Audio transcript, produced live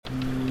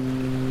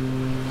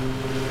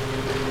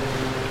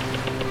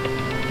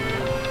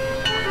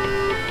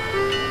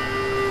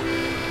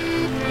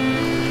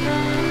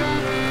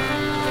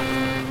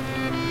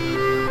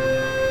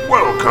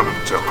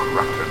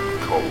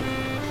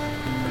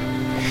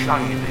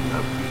shining a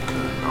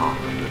beacon on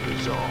the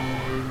bazaar.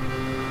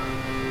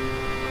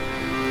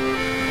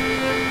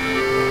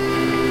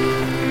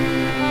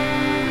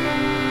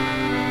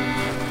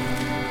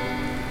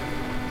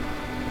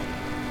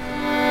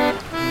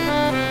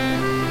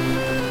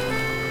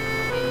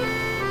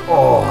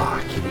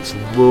 Oh, kid, it's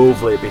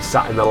lovely to be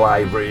sat in the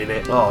library,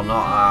 innit? Oh,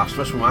 not half.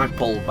 Especially when I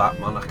pull back,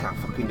 man. I can't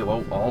fucking do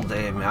all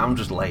day. I'm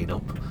just laid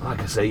up. Like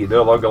I say, you're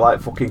no longer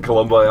like fucking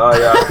Columbo, are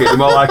you? You're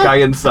more like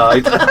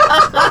Ironside.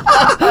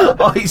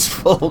 Oh, he's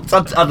fucked.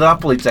 I'd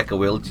happily take a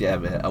wheelchair,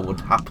 mate. I would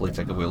happily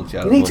take a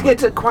wheelchair. You need to get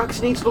to Quacks,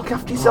 you need to look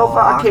after yourself,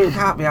 I kid.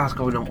 can't be asked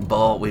going on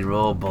boat with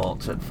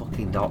rowboats at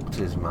fucking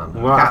doctors, man.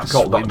 We'll have to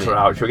call Doctor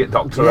out. Shall we get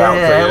Doctor out?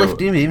 Yeah, lift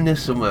him in or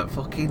something.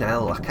 Fucking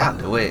hell, I can't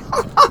do it.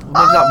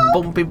 Where's that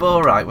bumpy bow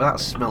right with that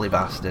smelly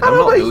bastard? I'm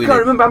not doing it.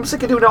 Remember, I'm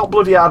sick of doing all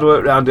bloody hard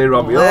work round here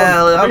on my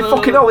Well, own. I mean,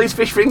 fucking all these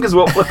fish fingers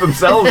won't flip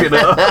themselves, you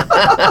know.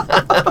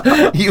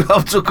 You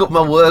have took up my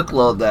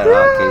workload there,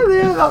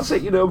 Yeah, that's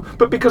it, you know.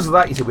 But because of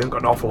that, you see, we haven't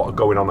got an awful lot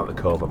going on at the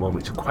Cove at the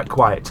moment. It's quite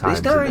quiet time.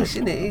 It's nice,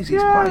 isn't it? It's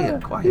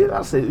quiet. Yeah,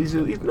 that's it. There's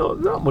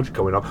not much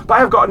going on. But I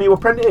have got a new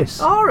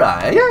apprentice. All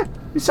right. Yeah,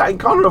 he's sat in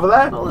corner over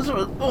there. Oh,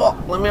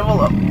 what? Let me have a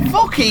look.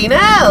 Fucking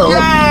hell!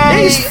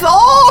 Yay! It's Thor!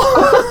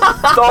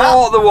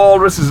 Thor the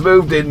Walrus has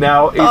moved in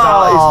now. He's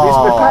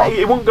my pet.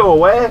 He won't go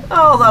away.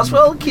 Oh, that's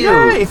well cute.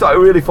 Yeah, he thought it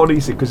really funny,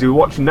 you see, because he was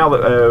watching now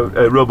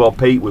that Robo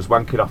Pete was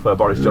wanking off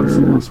Boris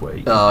Johnson last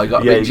week. Oh, he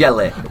got a bit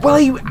jelly. Well,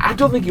 I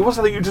don't think he was.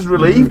 I think he was just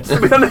relieved,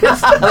 to be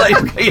honest.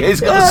 He's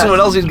got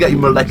someone else who's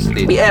getting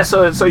molested. Yeah,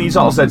 so he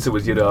sort of said to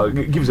us, you know,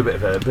 gives a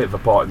bit of a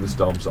part in the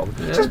storm song.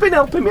 Yeah. So he's been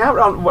helping me out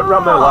around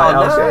the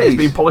lighthouse. Nice. Yeah, he's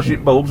been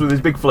polishing bulbs with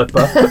his big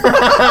flipper.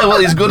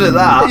 Well, he's good at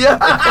that. Yeah.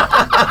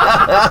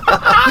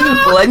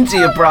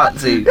 Plenty of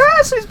practice.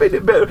 Yeah, so it's been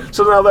a bit.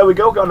 So now there we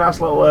go. Got a nice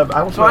little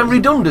house. So I'm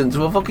redundant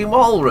to a fucking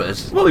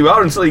walrus. Well, you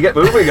are until you get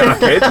moving,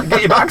 kid.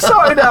 Get your back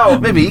sorted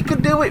out. Maybe he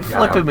could do it,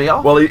 flipping me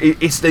off. Well,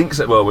 he stinks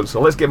at the moment, so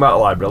let's get him out of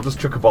the library. I'll just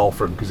chuck a ball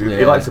for him because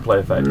he likes to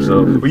play fetch.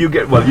 So you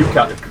can't.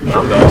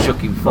 I'm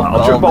chucking fuck.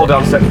 I'll chuck a ball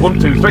down steps. 1,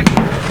 2, 3.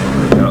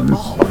 There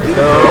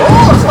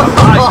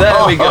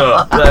we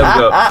go.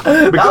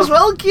 Because, that's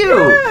well cute.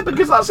 Yeah,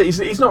 because that's it.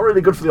 He's not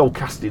really good for the old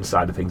casting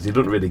side of things. He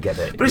doesn't really get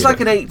it. But it's like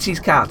an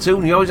 80s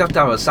cartoon. You always have to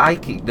have a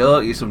psychic,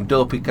 don't you? Some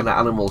dopey kind of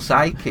animal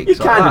psychic. You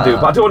kind of do,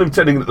 but I don't want him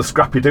turning into the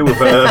Scrappy-Doo of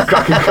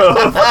Cracker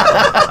Cove.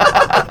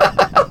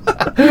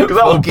 Because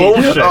that was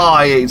bullshit. Oh,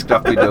 I hate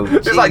Scrappy-Doo.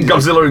 It's like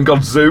Godzilla and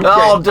Godzuki.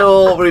 Oh,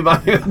 don't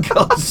remind me of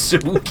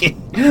Godzuki.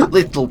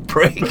 Little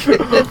prick.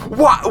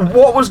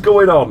 What was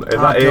going on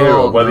in that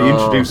era where they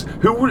know. introduced...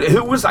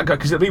 Who was that guy?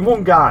 Because there'll be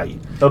one guy.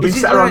 They'll be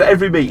sat around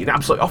every meeting,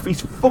 absolutely off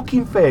his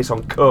fucking face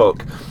on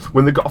coke.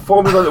 When they've got a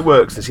formula that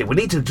works, they say, we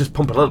need to just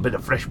pump a little bit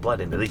of fresh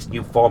blood into this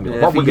new formula.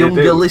 Yeah, what for we're going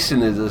to do... younger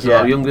listeners as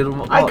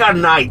well. I got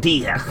an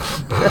idea.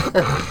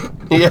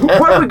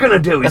 What we're going to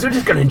do is we're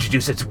just going to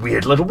introduce this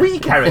weird little wee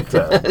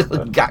character.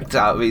 Gacked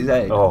out of his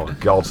head. Oh,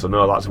 God, so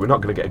no, we're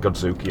not going to get a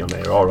Godzuki on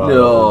here, all right?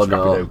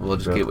 No, we'll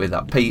just get with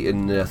that. Pete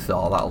and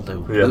Thor, that'll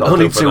do. Yeah,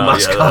 only two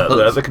mascots.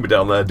 Yeah, they can be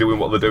down there doing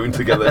what they're doing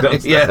together,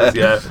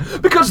 Yeah.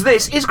 Because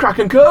this is Crack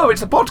and Co.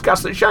 It's the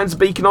podcast that shines a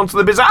beacon onto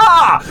the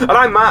bizarre. And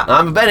I'm Matt.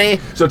 I'm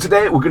Benny. So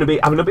today we're going to be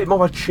having a bit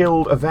more of a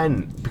chilled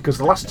event because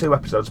the last 2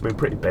 episodes have been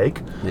pretty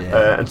big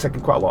and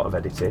taken quite a lot of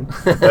editing.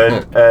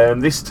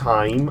 And this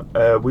time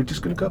we're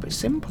just going to go a bit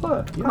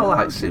simpler. I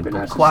like simple,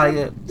 nice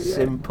quiet,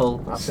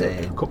 simple,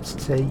 same. Cups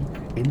of tea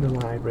in the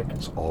library.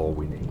 That's all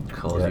we need.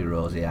 Cosy,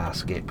 rosy,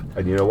 skip.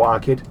 And you know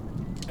what, kid?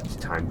 It's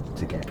time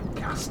to get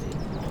casting.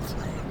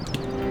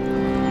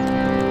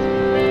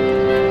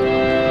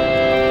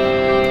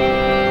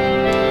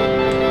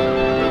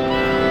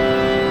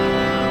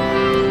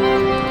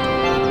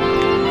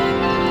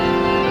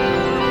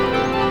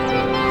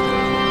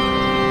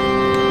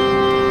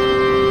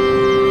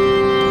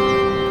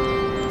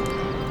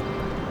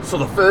 So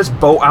the first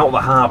boat out of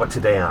the harbour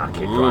today,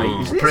 Arkid,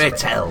 right? Pray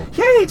tell.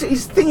 Yeah,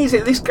 his thing is,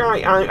 this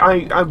guy,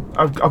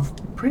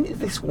 I've printed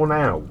this one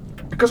out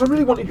because I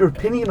really wanted your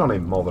opinion on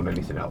him more than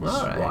anything else.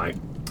 All right.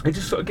 I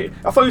just sort of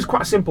I thought it was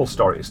quite a simple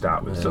story to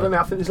start with, so then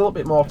I think there's a little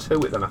bit more to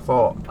it than I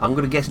thought. I'm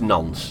going to guess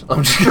nonce.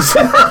 I'm just going to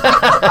say.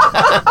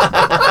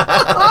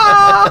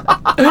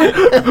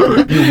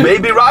 You may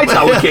be right,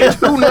 our kid.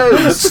 Who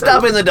knows?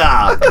 Stab in the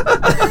dark.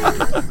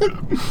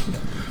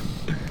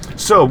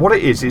 So what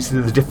it is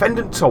the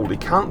defendant told he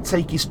can't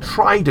take his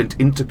trident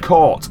into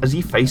court as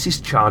he faces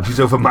charges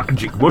over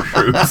magic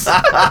mushrooms.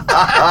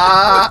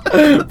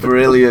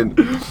 Brilliant.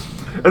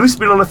 And this has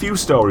been on a few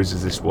stories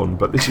as this one,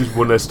 but this is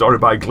one a story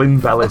by Glyn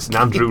Bellis and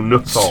Andrew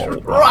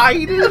Nuttall.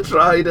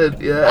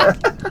 Trident, yeah.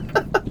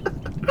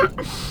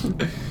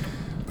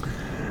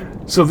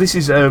 So this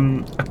is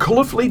a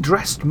colourfully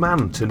dressed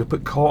man turned up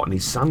at court in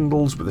his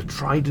sandals with a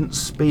trident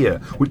spear,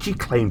 which he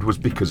claimed was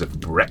because of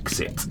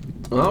Brexit.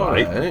 All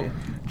right.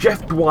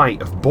 Jeff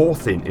Dwight of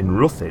Borthin in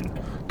Ruthin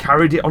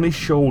carried it on his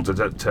shoulder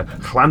to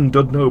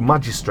Llandudno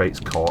Magistrates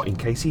Court in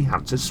case he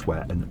had to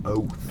swear an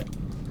oath.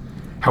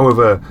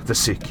 However, the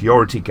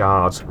security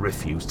guards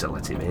refused to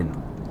let him in.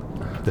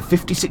 The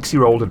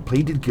 56-year-old had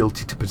pleaded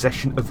guilty to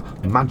possession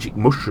of magic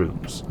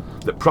mushrooms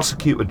that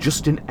prosecutor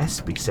Justin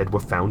Espy said were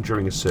found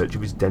during a search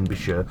of his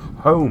Denbighshire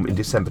home in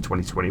December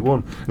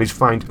 2021, and he's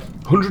fined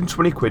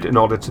 £120 in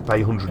order to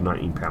pay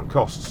 £119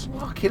 costs.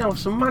 Fucking hell,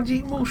 some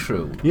magic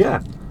mushroom.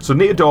 Yeah. So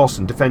Nia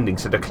Dawson, defending,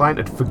 said a client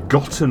had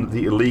forgotten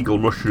the illegal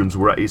mushrooms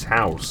were at his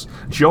house.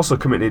 She also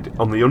commented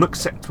on the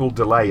unacceptable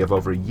delay of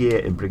over a year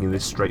in bringing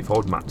this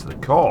straightforward matter to the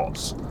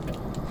courts.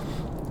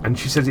 And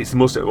she says it's the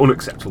most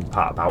unacceptable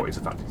part about it is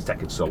the fact it's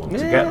taken so long to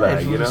get there,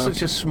 you know?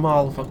 Such a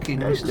small fucking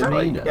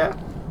misdemeanor. Exactly, yeah.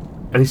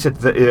 And he said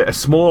that a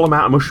small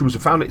amount of mushrooms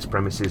were found at his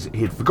premises. He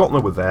had forgotten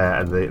they were there,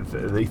 and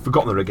they'd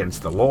forgotten they were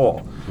against the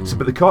law. So,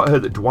 but the court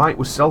heard that Dwight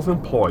was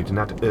self-employed and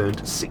had earned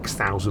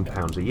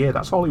 £6,000 a year.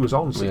 That's all he was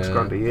on,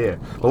 £6,000 a year.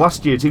 The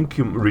last year's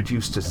income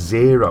reduced to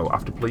zero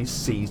after police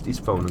seized his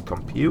phone and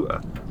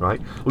computer. Right,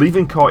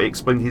 leaving court, he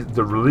explained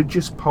the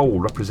religious pole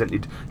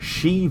represented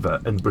Shiva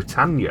and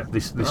Britannia.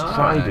 This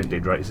trident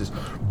did, right? He says,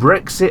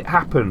 "Brexit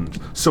happened,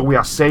 so we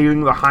are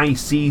sailing the high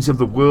seas of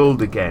the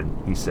world again,"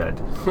 he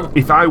said.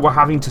 "If I were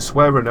having to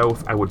swear an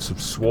oath, I would have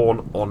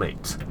sworn on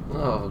it."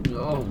 Oh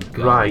God.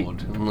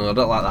 Right. No, I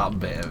don't like that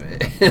bit of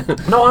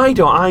it. No, I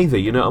don't either,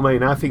 you know what I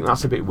mean? I think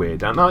that's a bit weird.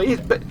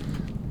 But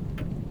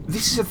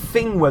this is a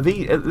thing where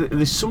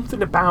there's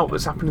something about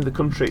that's happening in the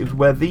country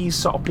where these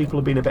sort of people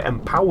have been a bit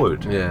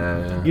empowered.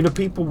 Yeah. You know,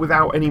 people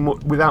without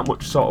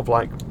much sort of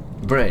like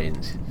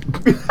brains.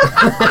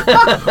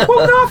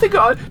 Well, no, I think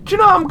do you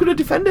know? I'm going to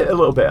defend it a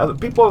little bit.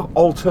 People have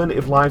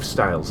alternative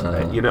lifestyles.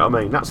 You know what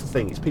I mean? That's the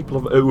thing. It's people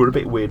who are a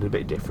bit weird and a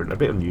bit different, a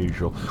bit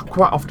unusual.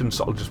 Quite often,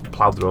 sort of just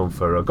ploughed their own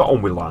furrow, got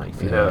on with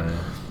life. You know.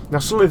 Now,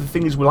 some of the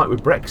things we like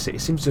with Brexit,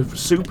 it seems to have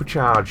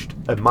supercharged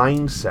a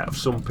mindset of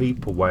some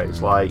people where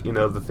it's like, you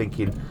know, they're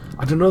thinking,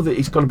 I don't know, that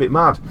he's gone a bit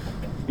mad.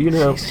 You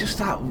know, it's just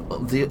that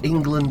the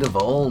England of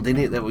old, isn't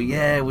it? That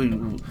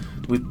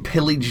we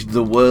pillaged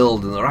the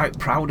world and they're right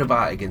proud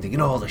about it again, thinking,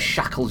 oh, the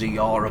shackles of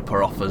Europe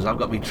are off us. I've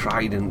got me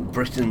trident.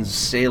 Britain's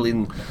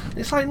sailing.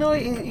 It's like, no,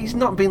 he's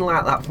not been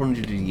like that for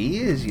hundreds of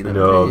years. You know.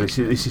 No, this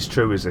is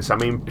true, is this? I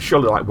mean,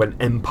 surely, like when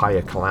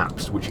empire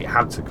collapsed, which it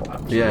had to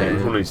collapse. Yeah, it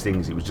was one of these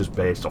things. It was just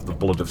based off the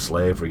blood of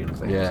slavery and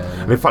things. Yeah.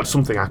 And in fact,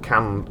 something I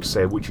can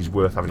say, which is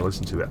worth having a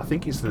listen to it. I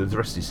think it's the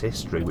rest is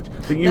history. Which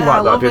I think you I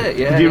like love that. it.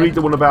 Yeah, did you read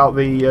the one about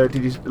the?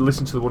 Did you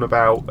listen to the one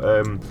about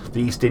the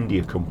East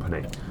India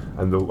Company?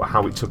 And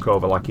how it took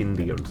over like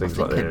India and things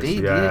like this. I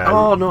did, yeah.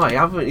 Oh no, I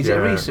haven't. Is it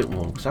a recent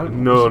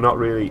one? No, not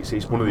really.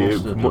 It's one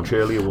of the much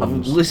earlier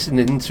ones. I'm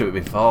listening to it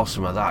before.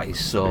 Some of that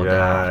is so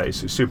dark.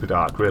 It's super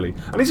dark, really.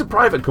 And it's a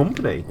private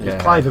company. Yeah.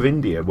 It's Clive of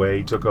India, where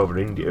he took over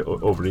India.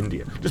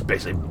 Just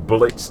basically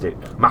blitzed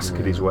it,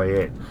 massacred his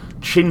way in,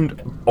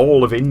 chinned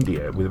all of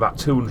India with about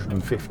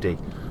 250.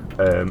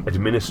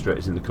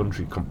 Administrators in the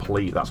country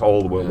complete. That's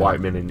all the white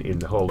men in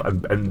the whole,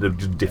 and they've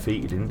just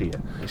defeated India.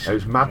 It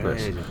was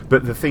madness. Crazy.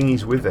 But the thing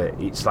is with it,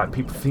 it's like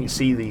people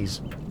see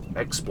these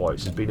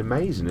exploits as being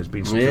amazing, as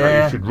being something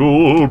like you should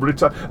rule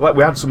Britain. Like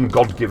we had some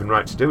God-given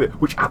right to do it,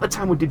 which at the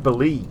time we did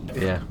believe.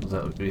 Yeah,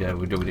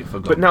 we're doing it for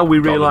God. But now we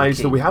realise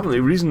that we haven't.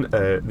 There isn't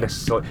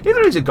necessarily. If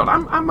there is a God,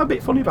 I'm a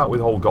bit funny about with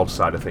the whole God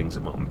side of things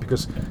at the moment,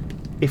 because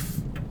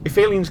if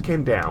aliens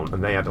came down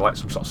and they had like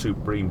some sort of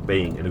supreme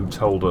being and who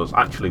told us,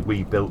 actually,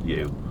 we built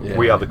you,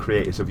 we are the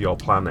creators of your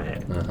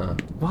planet,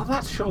 well,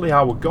 that's surely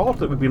our God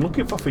that we've been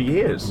looking for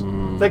years.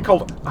 They're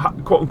called,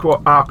 quote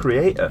unquote, our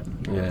creator.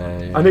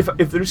 And if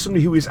there is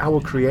somebody who is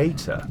our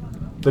creator,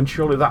 then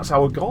surely that's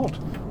our God.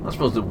 I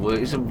suppose the word,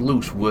 it's a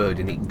loose word,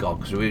 isn't it, God?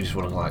 Because we just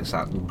want to like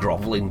start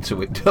grovelling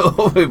to it,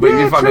 don't we? But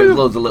you find out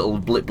loads of little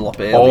blip-blop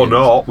aliens. Or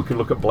not, we can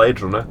look at Blade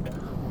Runner.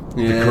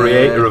 The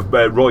creator of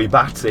Roy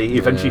Batty, he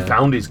eventually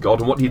found his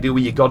God, and what do you do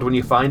with your God when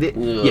you find it?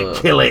 You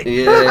kill it.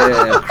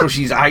 Crush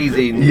his eyes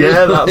in.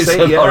 Yeah, that's it.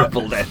 It's a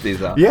horrible death, is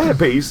that? Yeah,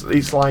 but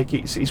it's like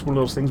it's one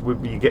of those things where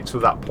you get to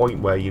that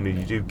point where you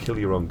do kill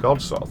your own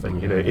God, sort of thing.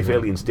 You know, if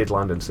aliens did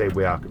land and say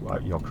we are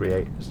like your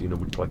creators, you know,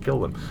 we'd probably kill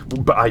them.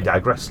 But I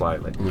digress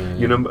slightly.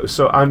 You know,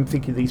 so I'm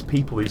thinking these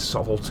people, these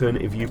sort of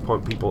alternative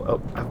viewpoint people,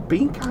 have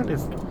been kind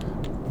of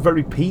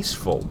very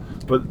peaceful,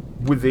 but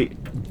with the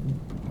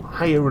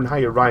higher and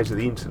higher rise of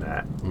the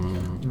internet,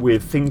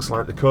 with things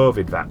like the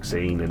COVID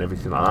vaccine and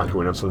everything like that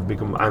going on, so they've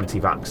become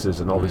anti-vaxxers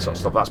and all this sort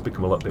of stuff. That's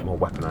become a little bit more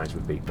weaponised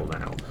with people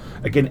now.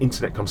 Again,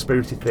 internet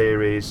conspiracy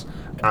theories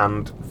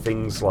and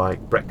things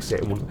like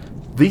Brexit. And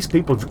these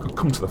people have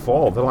come to the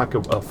fore. They're like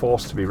a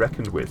force to be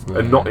reckoned with,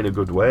 and not in a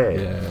good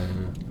way.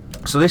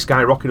 So this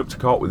guy rocking up to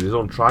court with his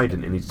own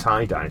trident in his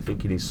tie-dye,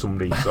 thinking he's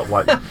somebody sort of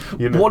like,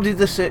 you know. What did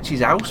they search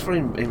his house for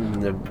in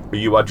the...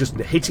 You are just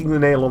hitting the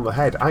nail on the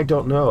head. I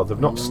don't know. They've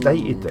not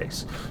stated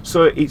this.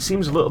 So it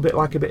seems a little bit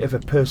like a bit of a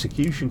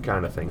persecution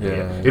kind of thing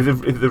here. If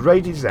they've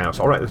raided his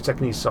house, all right, they've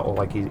taken his sort of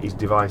like his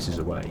devices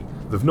away.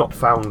 They've not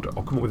found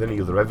or come up with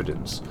any other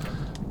evidence.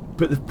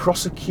 But they've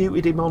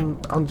prosecuted him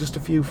on just a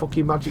few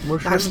fucking magic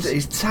mushrooms.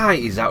 His tight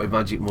is out with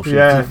magic mushrooms.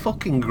 They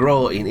fucking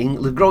grow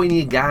they grow in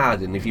your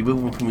garden. If you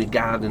move them from your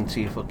garden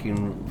to your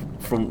fucking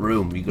front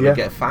room, you're going to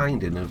get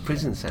fined in a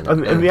prison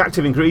sentence. And the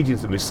active ingredient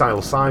of them is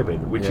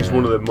psilocybin, which is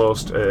one of the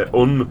most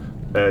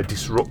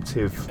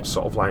disruptive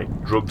sort of like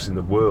drugs in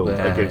the world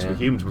against yeah. the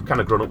humans. We've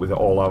kind of grown up with it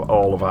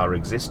all of our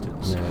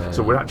existence. Yeah.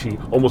 So we're actually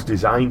almost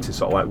designed to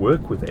sort of like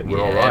work with it.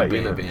 We're all right,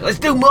 you know. Let's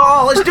do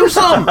more. Let's do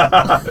some.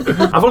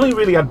 I've only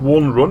really had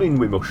one run-in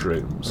with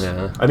mushrooms,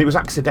 Yeah. and it was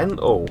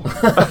accidental.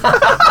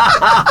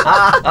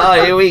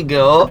 Oh, here we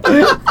go.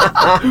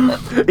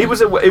 It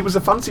was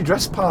a fancy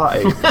dress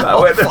party.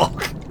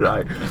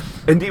 Right,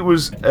 and it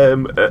was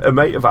a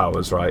mate of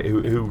ours, right,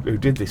 who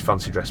did this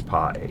fancy dress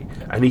party,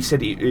 and he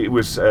said it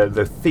was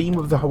the theme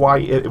of the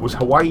Hawaii. It was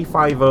Hawaii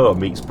 5-0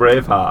 meets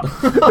Braveheart.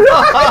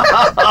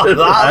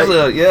 That's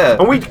it, yeah.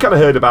 And we'd kind of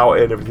heard about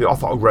it and everything. I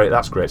thought, oh, great,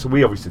 that's great. So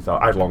we obviously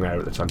thought, I had long hair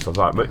at the time, so I was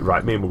like,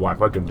 right, me and my wife,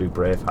 we're going to do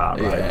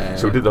Braveheart, right? Yeah.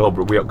 So we did the whole.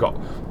 We got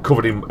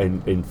covered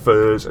in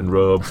furs and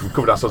robes. We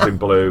covered ourselves in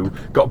blue.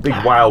 Got big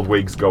wild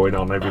wigs going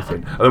on,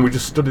 everything. And then we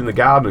just stood in the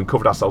garden and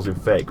covered ourselves in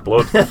fake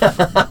blood.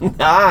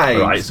 Nice.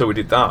 Right, so we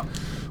did that.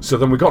 So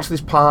then we got to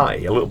this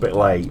party a little bit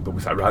late, but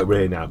we thought, right, we're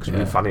here now because we've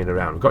been fanning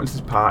around. We got into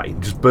this party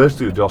and just burst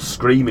through the door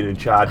screaming and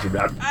charging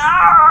around.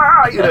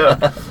 You know,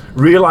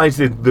 realised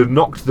they'd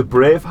knocked the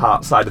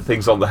Braveheart side of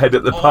things on the head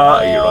at the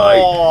party,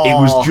 right? It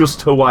was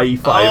just Hawaii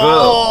 5-0.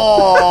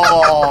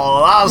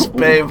 Oh, that's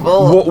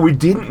painful. What we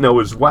didn't know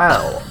as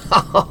well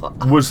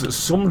was that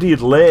somebody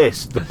had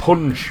laced the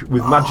punch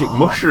with magic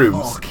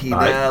mushrooms. Fucking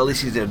Right? hell,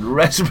 this is a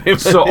recipe.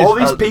 So all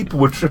these people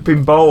were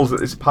tripping balls at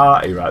this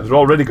party, right? They're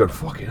already going,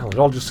 fucking hell,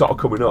 they're all just sort of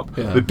coming up.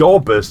 Yeah. The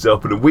door bursts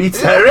open and we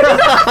tear it.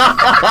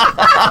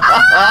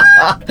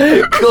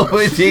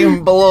 covered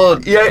in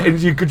blood. Yeah, and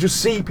you could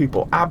just see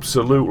people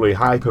absolutely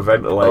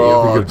hyperventilating.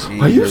 Oh, and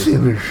thinking, are you Jesus.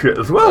 seeing this shit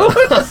as well?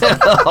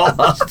 Oh,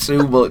 that's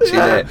too much,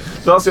 Yeah. innit?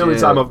 So that's the only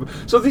Yeah. time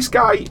I've... So this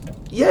guy,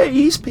 yeah,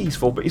 he's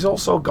peaceful, but he's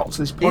also got to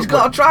this point He's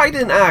got a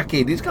trident,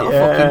 Arkid. He's got a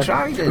fucking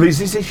trident. There's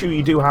this issue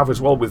you do have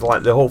as well with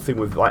like the whole thing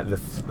with like the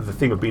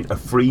thing of being a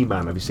free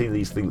man. Have you seen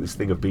this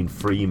thing of being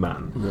free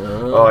man?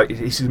 No. Oh,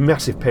 it's a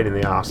massive pain in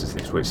the arse. Is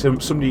this way?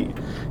 Somebody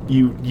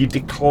you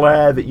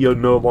declare that you're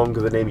no longer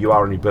the name you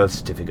are on your birth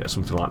certificate or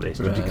something like this.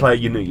 You Right. declare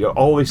you're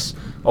all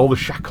the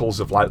shackles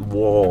of like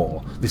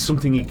war. There's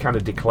something you kind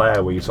of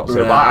declare where you sort of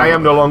say, Right. well, I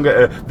am no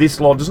longer. This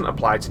law doesn't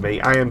apply to me.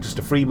 I am just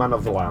a free man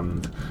of the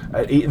land.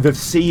 The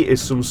sea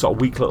is some sort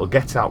of weak little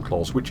get-out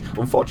clause, which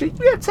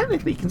unfortunately, yeah,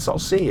 technically you can sort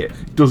of see it.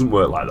 It doesn't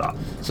work like that.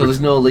 So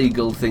there's no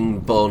legal thing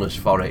bonus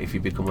for it if you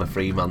become a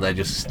free man. They're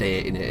just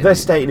stating it. They're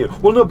stating it.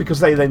 Well, no, because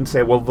they then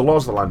say, well, the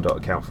laws of the land don't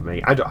account for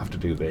me. I don't have to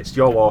do this.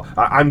 Your law,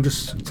 I'm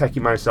just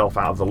taking myself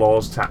out of the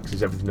laws,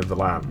 taxes, everything of the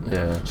land.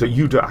 Yeah. So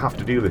you don't have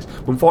to do this.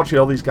 But unfortunately,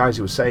 all these guys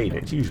who are saying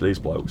it, it's usually his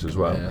blokes as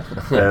well.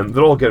 Yeah.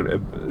 They're all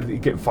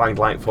getting fined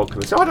like fuck.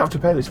 And they say, oh, I don't have to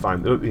pay this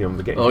fine. They're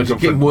getting, Oh, it's done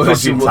getting for worse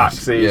dodging and worse.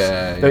 taxes.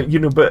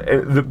 Yeah. But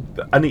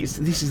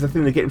this is the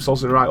thing. They get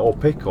themselves in the right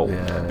old pickle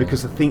Yeah.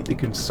 because they think they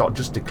can sort of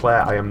just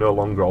declare, I am no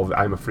longer, or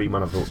I'm a free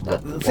man of the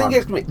The thing land.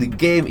 is, the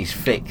game is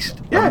fixed.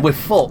 Yeah. And we're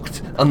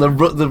fucked. And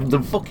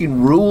the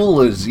fucking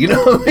rulers, you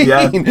know what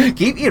I mean? Yeah.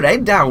 Keep your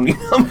head down, you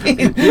know what I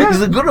mean? Because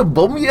they're going to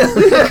bum you.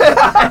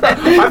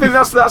 I think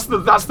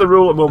that's the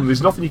rule at the moment.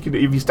 There's nothing you can do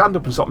if you stand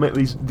up and sort of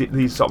make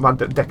these sort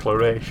of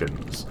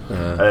declarations.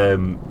 Yeah,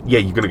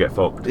 you're going to get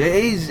fucked. It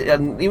is,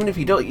 and even if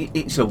you don't,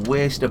 it's a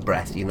waste of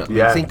breath, you know.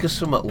 Yeah. Think of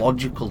something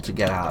logical to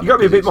get out of You got to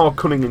be a it, bit 'cause more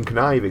cunning and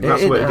conniving.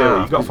 That's It- the way to do it.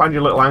 ah, You've got to find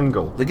your little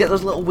angle. They get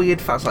those little weird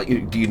facts like,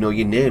 do you know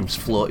your name's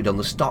floated on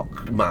the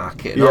stock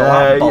market? And all Yeah,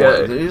 that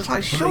bollocks. yeah. It's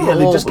like, shut Yeah, up.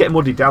 they just get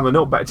muddied down the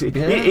nut. But Yeah.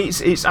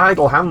 it's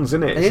idle hands,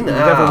 isn't it? In The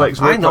devil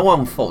makes I work. know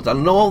I'm fucked. I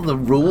know the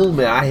rule,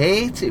 mate. I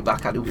hate it, but I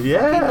can't do Yeah.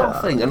 fucking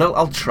nothing. And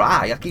I'll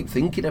try. I keep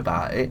thinking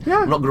about it. Yeah.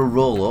 I'm not going to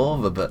roll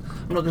over, but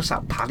I'm not going to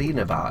start padding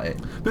about it.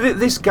 But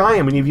this guy,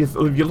 I mean, if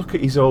you look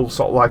at his old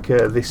sort of like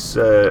this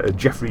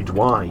Jeffrey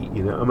Dwight,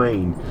 you know what I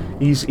mean?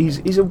 He's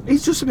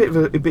just a bit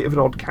of an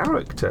odd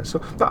character.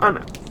 So, and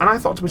I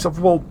thought to myself,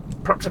 well,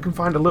 perhaps I can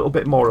find a little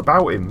bit more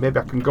about him. Maybe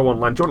I can go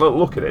online. Do you want a little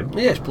look at him?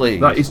 Yes,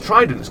 please. Like, his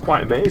trident is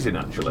quite amazing,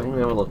 actually. Let me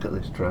have a look at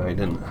this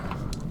trident.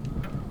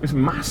 It's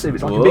massive.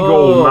 It's like a big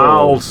old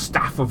gnarled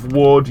staff of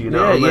wood, you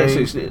know. Yeah, what I yeah.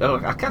 mean?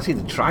 So I can't see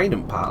the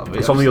trident part of it.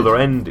 It's on the other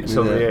end. It's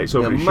over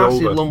his massive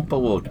shoulder. lump of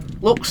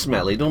wood. Looks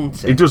smelly,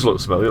 doesn't it? He does look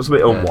smelly. He looks a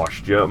bit Yeah.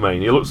 unwashed. You know what I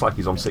mean? He looks like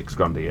he's on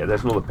 $6,000 a year.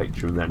 There's another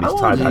picture in there. And How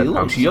he's old is tied he? He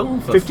down. looks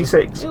young for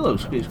 56. He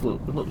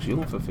looks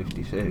young for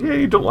 56. Yeah,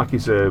 you don't like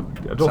his. I don't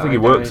think he Side-eye.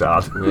 works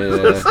hard.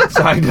 Yeah.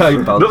 Side-eye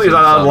Not pants that he's had a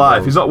and hard life.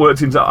 sandals. He's not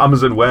worked into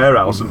Amazon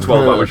warehouse and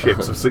 12-hour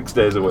shifts of 6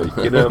 days a week.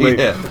 You know what I mean?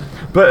 Yeah.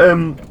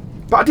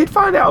 But I did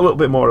find out a little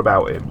bit more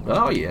about him.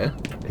 Oh, yeah.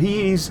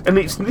 This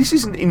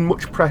isn't in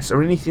much press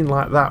or anything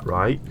like that,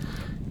 right?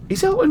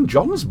 He's Elton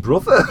John's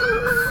brother.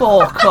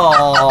 Fuck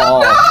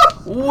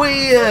off.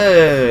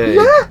 Weird.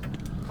 Yeah.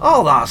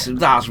 Oh, that's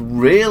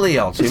really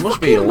odd. So he It's must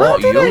be a fucking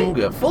lot mad, isn't it?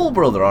 younger. Full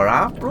brother or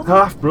half brother?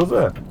 Half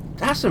brother.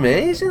 That's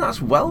amazing. That's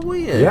well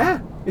weird. Yeah.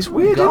 It's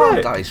weird, God, isn't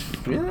it? that is,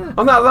 yeah.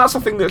 And that's the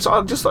thing I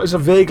just thought it was a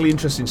vaguely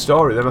interesting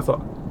story. Then I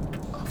thought,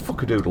 oh,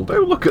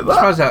 fuck-a-doodle-do, look at I'm that.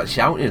 surprised they're not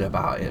shouting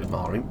about it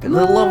more. They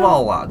love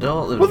all that,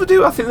 don't they? Well, they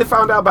do. I think they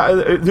found out about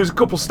it. There's a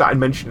couple starting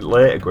mentioning it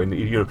later, going,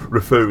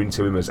 referring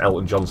to him as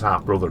Elton John's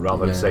half brother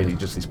rather than saying he's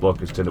just this bloke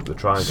who's turned up the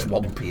trident.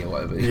 Swampy or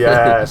whatever.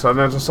 Yeah, so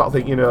I just sort of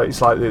think,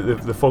 it's like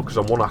they focus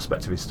on one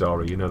aspect of his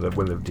story,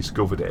 when they've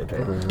discovered it a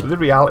bit. But the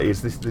reality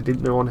is, they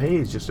didn't know on here.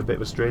 He's just a bit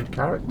of a strange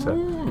character,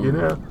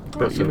 But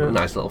That's a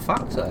nice little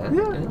fact there.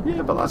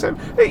 Yeah, but that's it.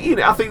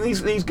 I think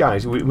these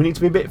guys, we need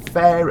to be a bit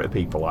fair at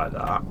people like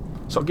that.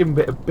 Sort of give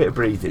them a bit of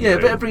breathing room.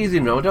 A bit of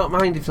breathing room. I don't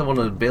mind if they want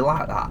to be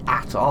like that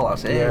at all.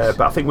 That's it. Yeah,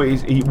 but I think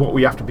what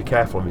we have to be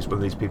careful of is when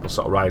these people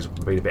sort of rise up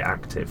and be a bit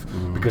active,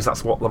 because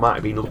that's what they might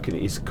have been looking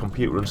at his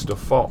computer and stuff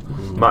for.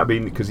 Might have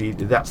been because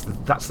that's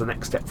the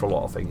next step for a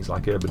lot of things,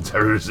 like urban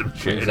terrorism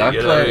shit.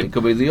 Exactly. It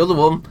could be the other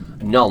one.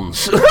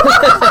 Nonce.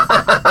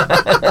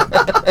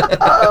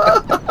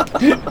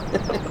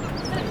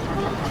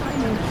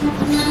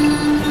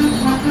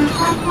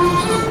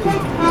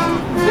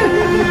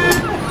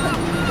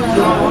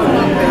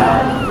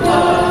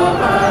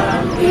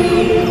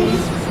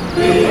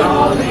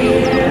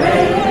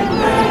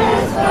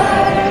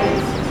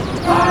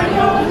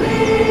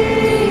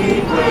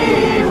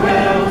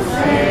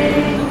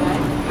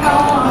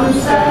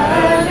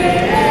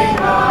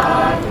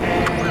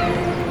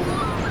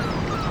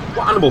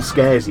 What animal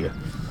scares you?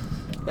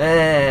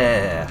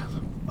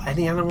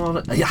 Any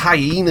animal?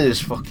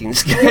 Hyenas fucking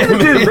scare me.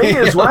 They do me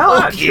as well,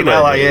 actually.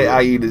 I hate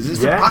hyenas.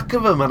 There's a pack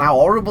of them and how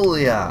horrible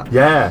they are.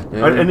 Yeah.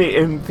 And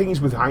the thing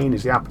is with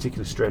hyenas, they are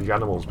particularly strange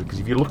animals, because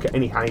if you look at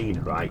any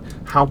hyena, right,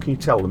 how can you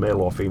tell the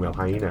male or female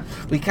hyena?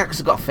 We can't, because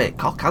they've got a fake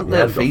cock, haven't they?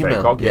 Yeah, they've got female.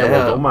 fake cock. Yeah,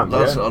 well done, man.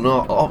 That's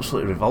Yeah.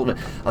 absolutely revolting.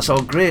 I saw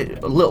a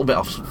little bit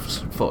of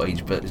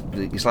footage, but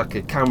it's like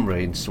a camera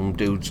in some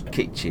dude's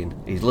kitchen.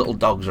 His little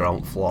dogs are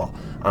on the floor,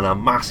 and a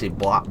massive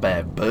black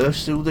bear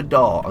bursts through the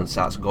door and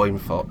starts going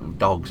for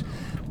dogs.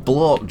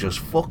 Bloke just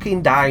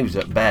fucking dives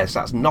at bear,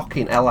 starts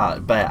knocking hell out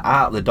of bear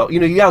out the dog.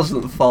 He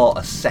hasn't thought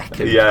a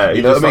second. Yeah,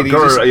 you know what I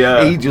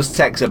mean? He He just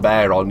takes a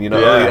bear on,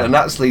 and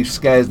actually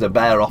scares the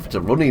bear off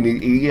to running.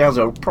 He has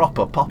a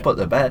proper pop at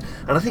the bear.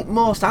 And I think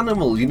most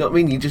animals, you know what I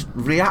mean? You just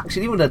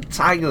reaction. Even a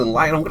tiger and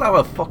lion, I'm gonna have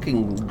a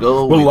fucking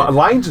go. Well,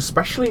 lions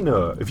especially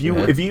know. If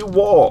you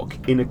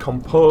walk in a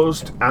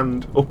composed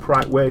and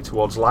upright way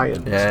towards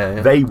lions,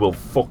 they will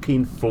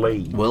fucking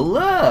flee. Will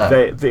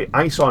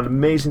I saw an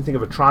amazing thing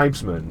of a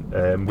tribesman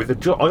with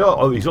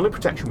his only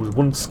protection was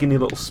one skinny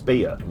little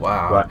spear.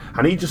 Wow. Right,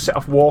 and he just set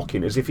off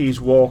walking as if he's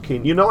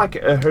walking, like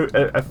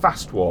a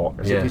fast walk,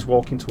 as if he's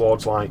walking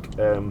towards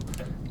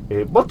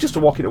just to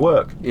walking to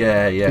work.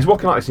 Yeah. He's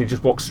walking like this and he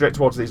just walks straight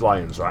towards these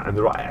lions, right? And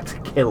they're right to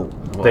kill.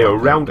 They are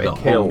around to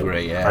kill.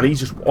 Hungry, and he's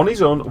just on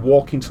his own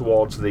walking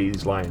towards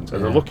these lions,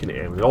 and they're looking at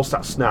him, and they all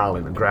start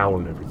snarling and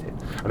growling and everything.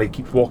 And he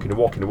keeps walking and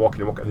walking and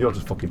walking and walking, and they all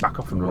just fucking back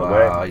off and run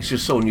away. It's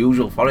just so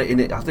unusual for it,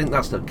 innit? I think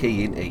that's the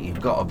key, innit?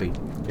 You've got to be.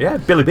 Yeah,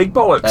 Billy Big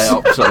Bollocks.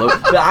 Absolutely.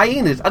 But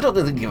hyenas, I don't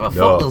think they give a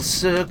fuck. They'll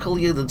circle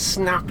you, they'd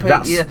snap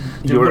at you.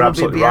 You're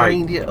absolutely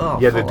behind right. You. Oh,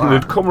 yeah,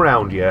 they'd come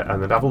around you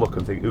and they'd have a look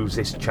and think, who's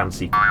this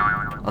chancy?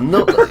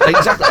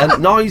 Exactly.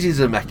 And noises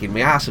are making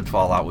me arse would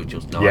fall out with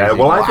just noises. Yeah,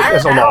 well, I think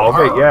there's a lot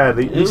of it. Yeah,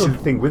 this is the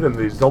thing with them.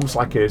 There's almost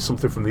like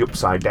something from the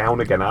upside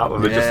down again,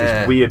 aren't they? They're just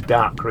this weird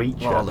dark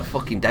creature. Oh, the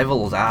fucking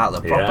devils are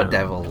the proper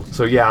devils.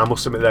 So yeah, I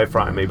must admit they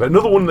frighten me. But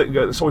another one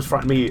that's always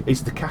frightened me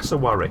is the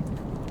cassowary.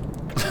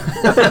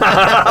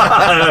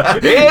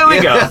 Here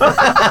we go.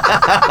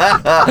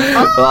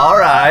 All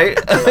right.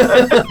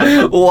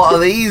 What are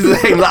these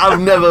things that I've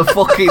never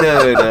fucking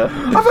heard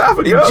of?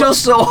 It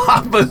just so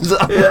happens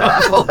that I've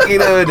never fucking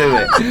heard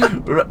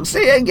of it.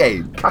 Say it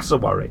again.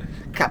 Cassowary.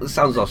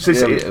 Sounds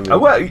Australian to me.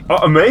 Well,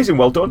 amazing,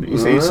 well done. You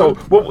see, so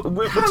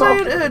we're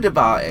talking. I heard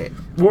about it.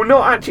 Well,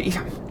 no, actually.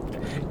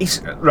 It's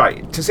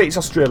right to say it's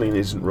Australian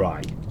isn't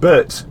right,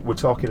 but we're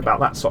talking about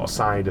that sort of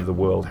side of the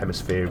world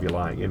hemisphere, if you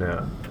like,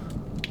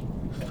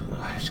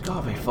 It's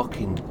got to be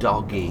fucking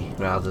doggy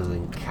rather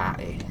than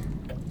catty.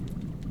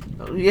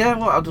 Yeah,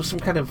 what? I'll do some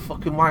kind of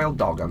fucking wild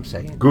dog. I'm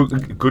saying.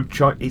 Good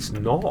choice. It's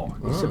not.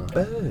 It's a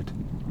bird.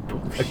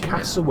 A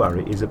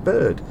cassowary is a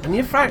bird. And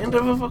you're frightened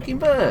of a fucking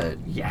bird?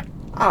 Yeah.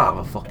 I'll have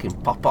a fucking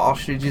pop at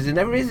ostriches and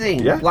everything.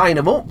 Yeah. Line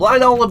them up.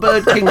 Line all the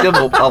bird kingdom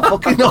up. I'll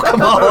fucking knock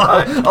them all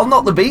out. I'll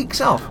knock the beaks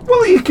off.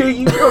 Well,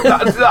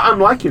 I'm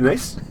liking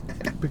this.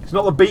 It's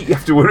not the beak you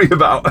have to worry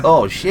about.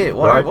 Oh, shit.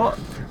 What?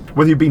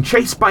 Whether you've been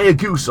chased by a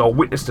goose or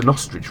witnessed an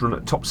ostrich run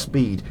at top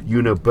speed,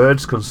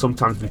 birds can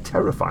sometimes be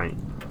terrifying.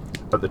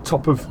 At the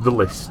top of the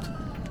list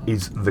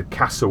is the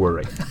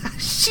cassowary.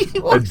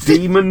 A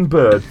demon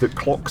bird that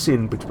clocks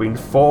in between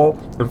 4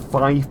 and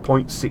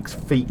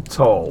 5.6 feet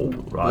tall,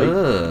 right?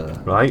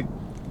 Right?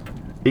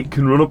 It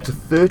can run up to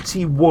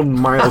 31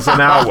 miles an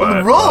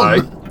hour. Run!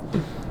 Right?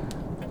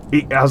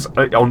 It has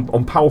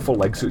on powerful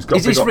legs, so it's got.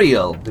 Is this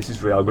real? This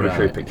is real. I'm going to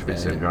show you a picture of it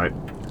soon, right?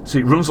 So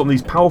it runs on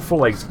these powerful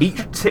legs,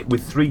 each tipped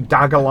with 3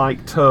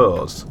 dagger-like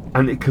toes,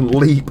 and it can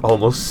leap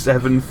almost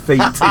 7 feet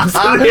into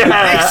the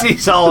air. This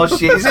is all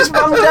shit. Is this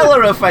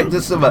Mandela effect or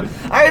something?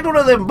 I had one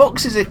of them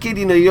books as a kid,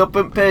 you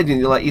open page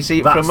and you see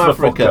it That's from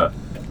Africa.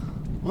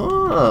 Fucker.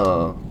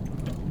 Oh.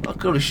 I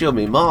could have shown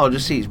me more.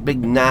 Just see its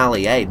big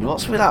gnarly head.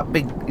 What's with that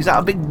big? Is that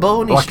a big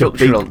bony Like a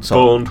structure big on top?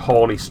 boned,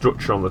 horny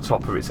structure on the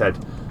top of its head.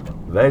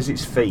 There's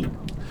its feet.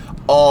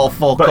 Oh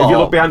fuck But off! if you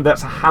look behind,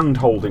 that's a hand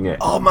holding it.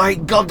 Oh my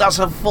god, that's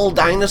a full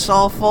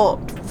dinosaur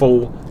foot.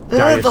 Full They're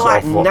dinosaur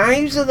like foot.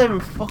 knives of them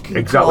fucking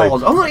Exactly.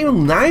 claws. Oh, not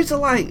even knives. They're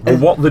like.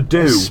 And what they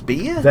do,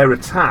 spear? their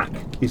attack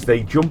is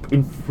they jump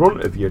in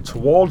front of you,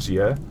 towards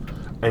you,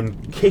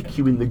 and kick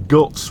you in the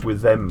guts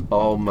with them.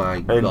 Oh my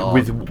And god.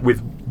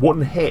 with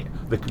one hit,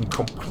 they can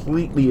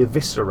completely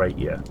eviscerate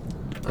you.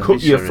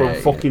 Cut you from Eviscerate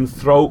you. fucking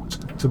throat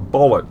to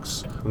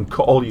bollocks and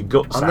cut all your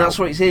guts And out. that's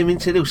what it's aiming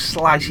to do,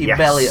 slice your Yes.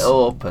 belly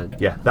open.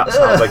 Yeah, that's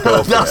how they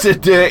go for That's it. a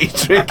dirty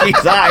trick,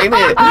 is that, isn't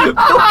it?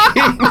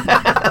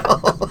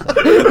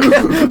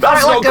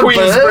 That's Like not a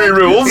Queensbury bird.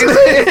 rules.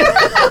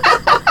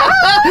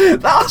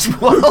 That's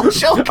well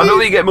shocking. I don't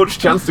think you get much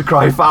chance to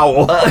cry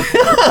foul.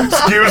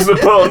 Excuse the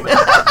pun.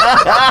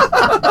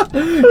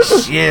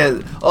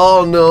 Shit.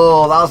 Oh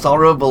no, that's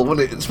horrible,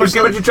 wouldn't it? Just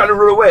imagine trying to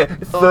run away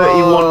at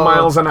 31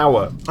 miles an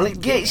hour. And it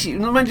gets you.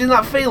 Imagine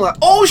that feeling like,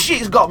 oh shit,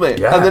 it's got me.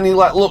 Yeah. And then you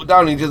like look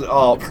down and you just,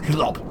 oh,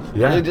 plop.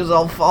 Yeah. And it just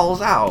all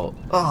falls out.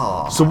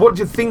 Oh. So what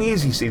the thing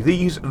is, you see,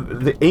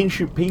 the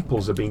ancient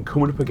peoples have been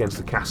coming up against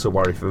the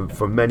cassowary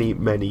for many,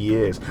 many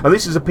years. And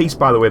this is a piece,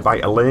 by the way, by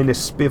Elena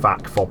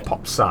Spivak for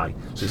PopSci.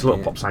 So it's a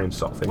little PopSci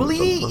sort of thing. Will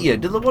he eat you?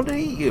 Do they want to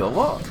eat you or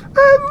what?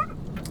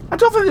 I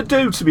don't think they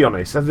do, to be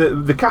honest.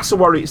 The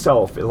cassowary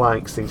itself, it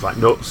likes things like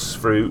nuts,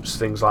 fruits,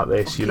 things like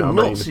this, you know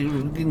what I mean? Nuts,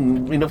 you've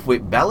enough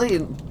with belly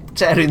and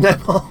tearing them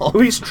off.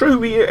 Well, it's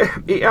true,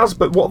 it has,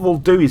 but what they'll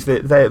do is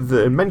they're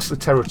immensely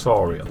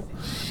territorial.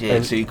 Shit,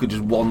 And- so you could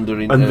just wander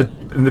into...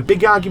 And the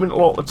big argument a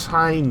lot of the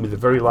time with a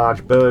very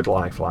large bird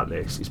life like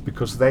this is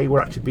because they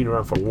were actually been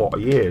around for a lot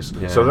of years.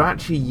 Yeah. So they're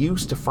actually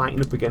used to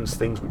fighting up against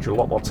things which are a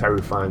lot more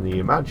terrifying than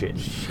you imagine.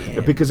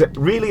 Shit. Because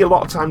really a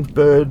lot of times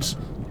birds...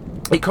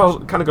 It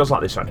kind of goes like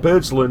this, right?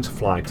 Birds learn to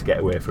fly to get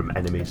away from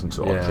enemies and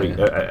sort of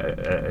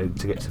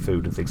to get to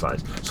food and things like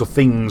this. So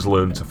things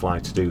learn to fly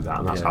to do that,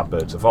 and that's Yeah. how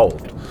birds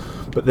evolved.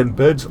 But then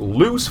birds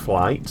lose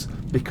flight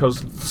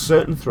because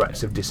certain threats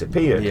have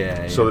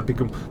disappeared. So they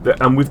become,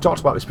 and we've talked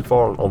about this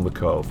before on the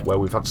Cove, where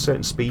we've had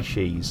certain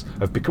species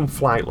have become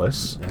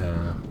flightless,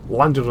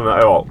 landed on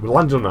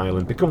an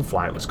island, become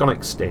flightless, gone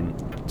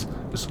extinct.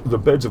 The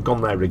birds have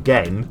gone there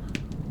again,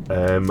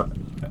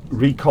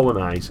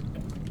 recolonise,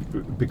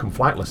 become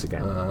flightless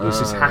again. This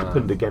has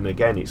happened again and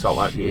again. It's sort of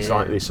like it's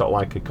sort of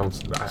like a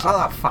constant. It's like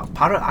that fat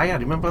parrot I had.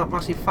 Remember that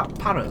massive fat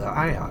parrot that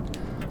I had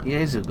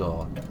years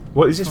ago?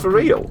 What is this for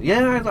real?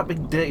 Yeah, I had that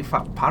big dirty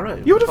fat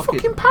parrot. You had a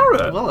fucking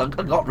parrot? Well, I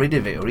got rid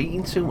of it. Or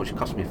eating too much, it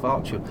cost me a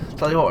fortune.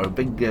 Tell you what, a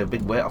big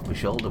weight off my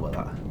shoulder with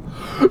that.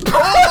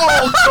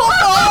 Oh,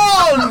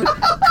 come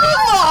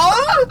on!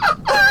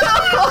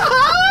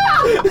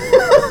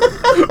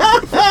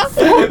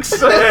 Fuck's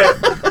sake!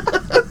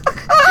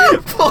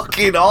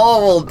 Fucking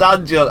awful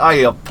dad joke. I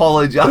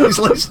apologise,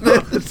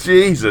 listeners.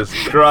 Jesus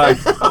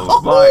Christ!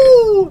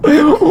 What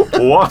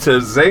a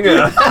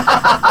zinger!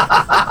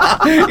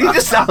 He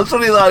just sounds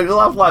funny, like you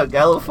laugh like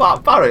a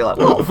fat parrot. Like,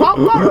 what, fat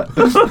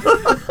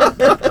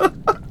parrot?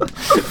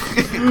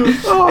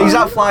 He's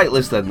that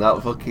flightless then,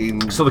 that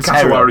fucking. So the terror.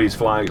 cassowary is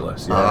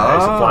flightless. Yeah,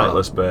 it's a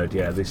flightless bird.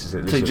 Yeah, this is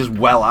it. So he's just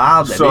well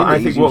hard then, So isn't I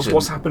he? think He's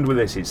what's happened with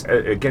this is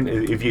again,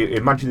 if you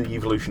imagine the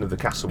evolution of the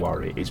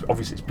cassowary, it's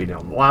obviously it's been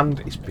on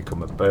land, it's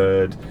become a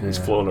bird, it's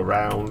flown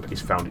around,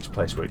 it's found its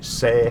place where it's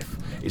safe,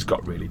 it's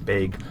got really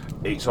big.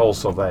 It's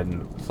also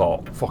then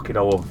thought, fucking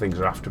all other things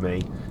are after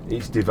me.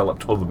 It's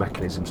developed other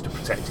mechanisms to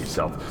protect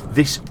itself.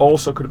 This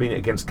also could have been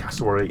against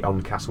cassowary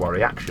on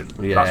cassowary action.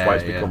 That's why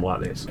it's become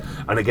like this.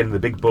 And again, the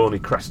big bony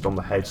crest on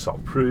the head sort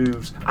of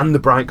proves, and the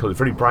bright coloured,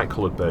 very bright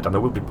coloured bird, and I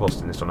will be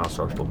posting this on our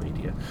social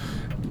media.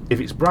 If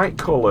it's bright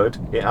coloured,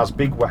 it has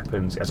big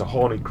weapons, it has a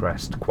horny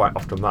crest. Quite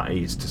often, that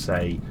is to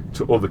say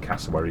to other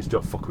cassowaries,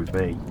 "Don't fuck with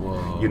me."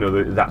 Whoa. You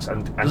know that's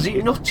and Does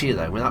it nut you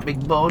then with that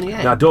big bony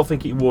head? no, I don't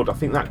think it would. I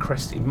think that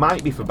crest, it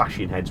might be for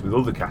bashing heads with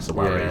other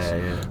cassowaries,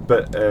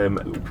 but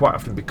quite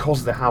often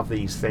because they have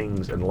these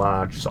things and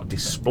large sort of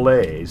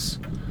displays,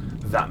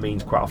 that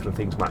means quite often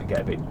things might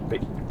get a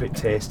bit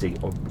tasty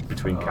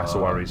between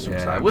cassowaries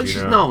sometimes. Which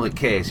is normally the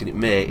case, in it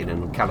mating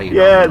and carrying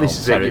Yeah, on this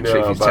is it, you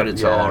territory. know, If it's but,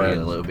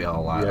 territorial, it'll be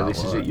all like yeah, that. this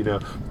is won't it, you know.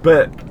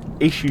 But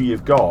issue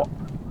you've got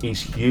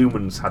is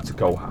humans had to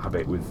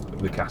cohabit with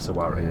the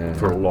cassowary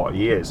for a lot of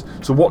years.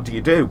 So what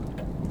do?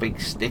 Big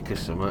stick or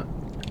something.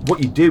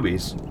 What you do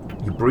is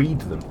you breed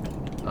them.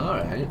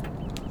 Alright.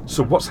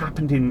 So what's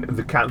happened in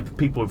the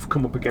people have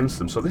come up against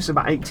them. So this is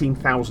about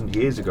 18,000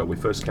 years ago we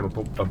first came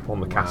upon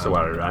the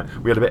cassowary, right?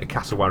 We had a bit of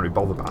cassowary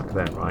bother back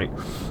then, right?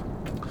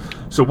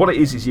 So what it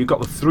is you've got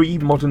the 3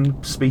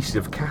 modern species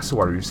of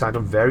cassowary who reside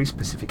on very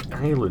specific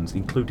islands,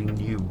 including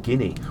New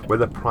Guinea, where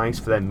they're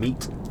prized for their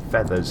meat,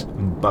 feathers,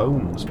 and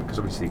bones, because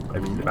obviously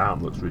everything about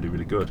them looks really,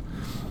 really good.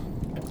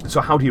 So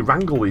how do you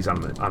wrangle these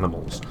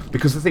animals?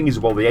 Because the thing is,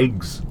 well, the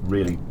eggs,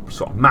 really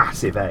sort of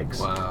massive eggs.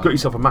 Wow. Got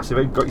yourself a massive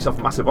egg, got yourself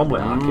a massive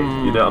omelette,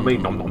 you know what I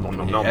mean? Nom nom nom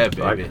nom nom. Yeah,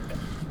 right? baby.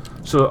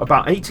 So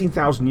about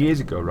 18,000 years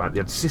ago, right,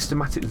 they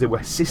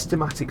were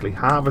systematically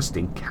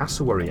harvesting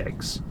cassowary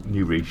eggs.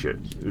 New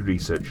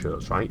research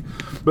shows, right?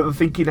 But they're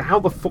thinking, how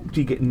the fuck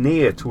do you get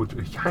near to a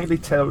highly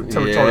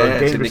territorial,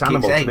 dangerous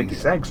animal to nick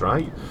its eggs,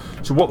 right?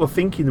 So what they're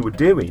thinking they were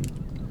doing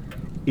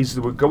is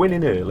they were going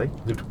in early.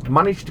 They'd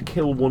managed to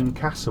kill one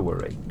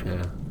cassowary.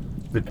 Yeah.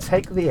 They'd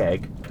take the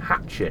egg,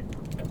 hatch it.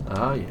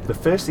 Oh yeah. The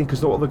first thing,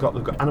 because what they've got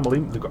they've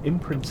got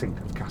imprinting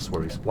of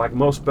cassowaries, like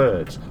most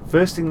birds.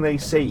 First thing they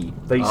see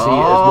it as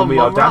mummy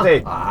or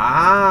daddy.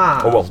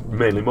 Ah. Oh well,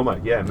 mainly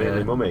mummy,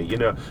 mainly mummy. You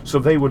know, so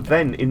they would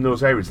then in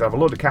those areas they'd have a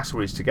load of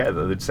cassowaries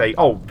together. They'd say,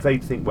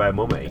 they'd think we're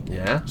mummy.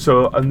 Yeah.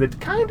 So and they'd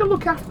kind of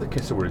look after the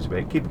cassowaries a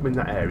bit, keep them in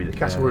that area. The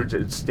cassowaries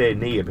would stay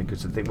near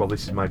because they'd think, well,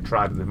 this is my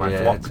tribe and my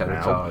flock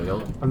now,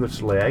 and they'd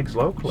just lay eggs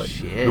locally.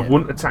 Shit. They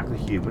wouldn't attack the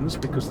humans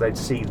because they'd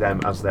see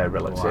them as their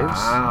relatives.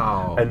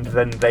 Wow. And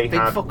then they big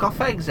had fuck off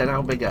eggs. Then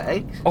how big are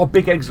eggs? Oh,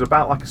 big eggs are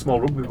about like a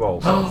small rugby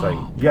ball sort of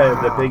thing. Yeah,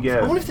 Wow. they're big. I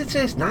Yeah. wonder if they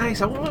taste nice.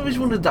 I've always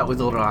wondered that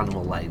with other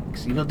animal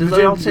legs. You know, do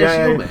they all taste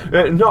yummy?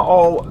 Not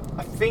all.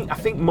 I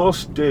think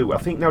most do. I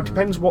think now it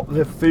depends what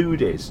the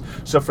food is.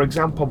 So, for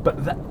example, but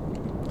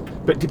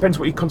it depends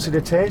what you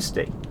consider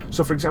tasty.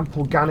 So, for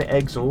example, gannet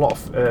eggs and a lot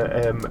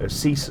of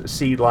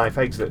sea life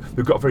eggs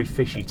they've got a very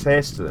fishy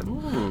taste to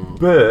them.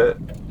 But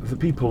the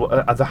people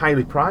are the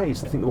highly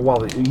prized. I think, well,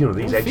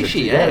 these eggs.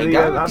 Fishy egg.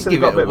 That's they've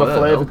got a bit of a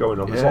flavour going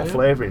on. There's a lot of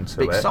flavour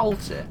into it. Bit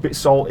salty. Bit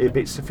salty,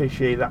 bits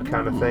fishy, that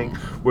kind of thing.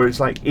 Whereas,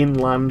 like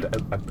inland,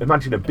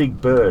 imagine a big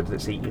bird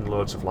that's eating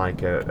loads of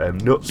like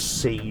nuts,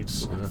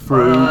 seeds,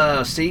 fruit.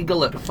 A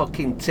seagull at the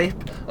fucking tip.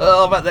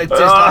 Oh, but they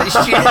taste like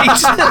shit.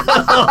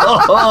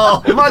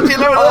 Imagine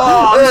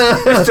how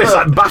It tastes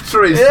like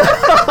batteries.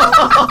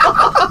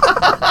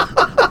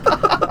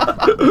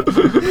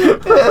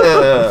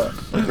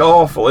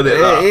 Awful, isn't it?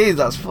 It is.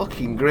 That's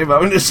fucking grim.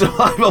 Having to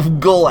survive off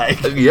gull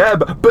egg. Yeah,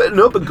 but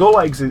gull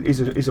eggs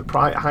is a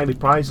highly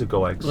prized of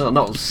gull eggs. Well,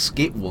 not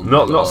skip ones.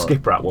 Not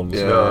skip rat ones.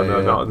 Yeah,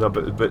 No.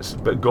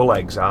 But gull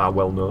eggs are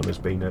well known as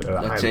being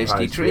a highly tasty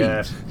prized treat.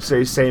 Yeah,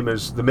 so same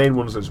as the main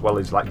ones as well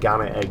as like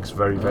gannet eggs,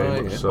 very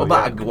much so. What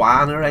about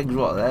iguana eggs?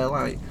 What are they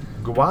like?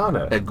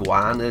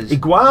 Iguanas.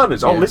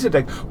 Iguanas. Oh, lizard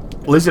eggs.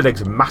 Lizard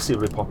eggs are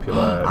massively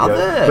popular. Are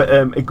they?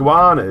 But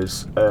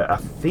iguanas, I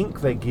think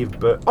they give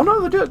birth. Oh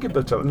no, they don't give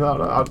birth to. No,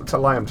 I'll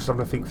tell you. I'm just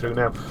having to think through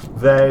now.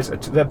 They're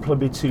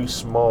probably too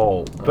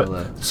small,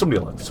 but somebody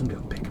will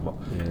pick them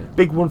up. Yeah.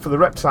 Big one for the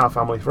reptile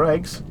family for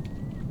eggs.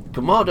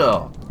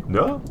 Komodo.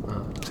 No,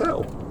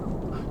 turtle.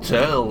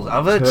 Turtles.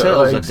 I've heard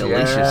Turtle turtles eggs, are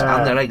delicious, yeah.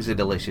 and their eggs are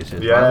delicious as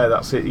well. Yeah,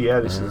 that's it. Yeah,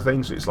 this is the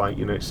thing. So it's like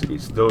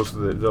it's those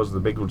are the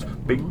big ones.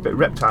 Big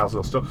reptiles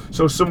and stuff.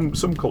 So some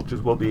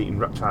cultures will be eating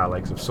reptile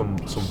eggs of some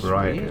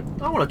variety. Sweet.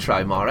 I want to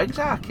try more eggs,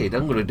 kid.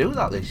 I'm going to do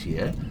that this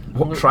year.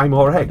 What? Try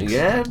more eggs?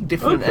 Yeah,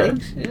 different Okay.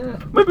 eggs. Yeah.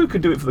 Maybe we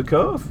could do it for the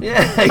Cove. Yeah,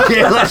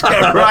 let's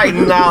get right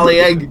gnarly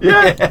egg.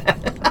 Yeah.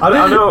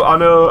 I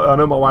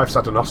know. My wife's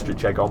had an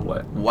ostrich egg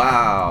omelette.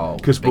 Wow.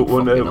 Because Big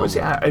fucking was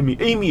it omelette.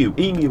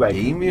 emu egg?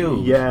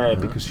 Emu? Yeah,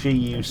 because she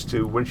used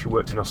to when she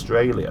worked in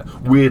Australia.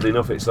 Weirdly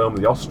enough, it's home of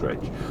the ostrich,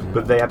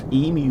 but they had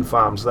emu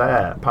farms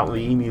there.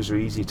 Apparently, emus are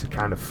easy to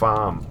kind of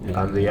farm,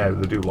 and they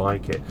do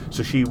like it.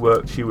 So she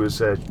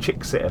was a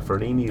chick sitter for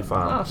an emu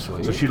farm. Oh,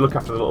 sweet. So she'd look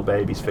after the little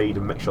babies, feed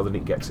them, make sure they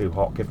didn't get too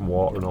hot, give them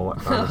water and all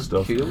that kind of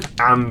stuff. Cool.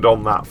 And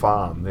on that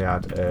farm, they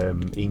had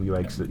emu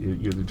eggs that you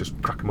just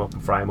crack them up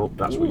and fry them up.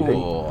 That's what you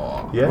do.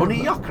 Yeah. Runny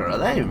yocker are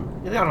them?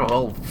 They got a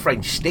whole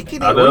French stick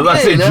in it. I know,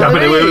 that's it,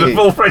 jamming away with a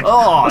full French.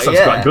 Oh, That sounds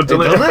quite good,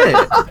 doesn't it?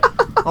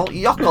 All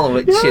yockle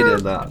with chin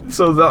and that.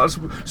 So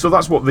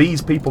that's what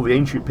these people, the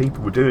ancient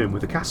people, were doing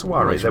with the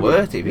cassowary. It's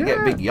worth it if you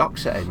get big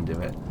yocks at the end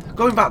of it.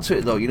 Going back to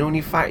it though, when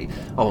you fight,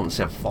 I won't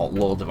say fought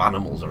loads of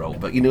animals are all,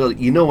 but you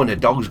know when a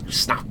dog's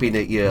snapping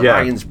at you,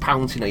 lion's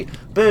pouncing at you,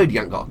 bird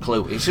you ain't got a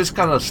clue. It's just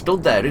kind of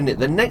stood there, isn't it?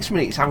 The next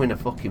minute it's having a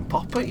fucking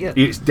pop at you.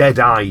 It's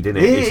dead-eyed, isn't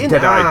it? It's a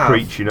dead-eyed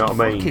creature, you know what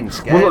I mean? Fucking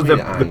scary, Well,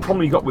 the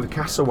problem you got with the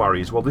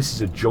cassowary is, well, this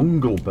is a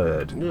jungle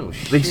bird. No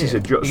shit. This is a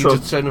you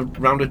just turn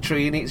around a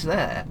tree and it's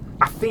there.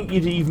 I think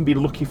you'd even be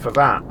lucky for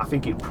that. I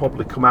think it'd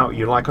probably come out at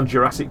you like on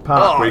Jurassic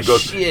Park, where he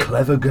goes,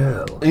 "Clever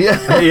girl."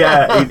 Yeah.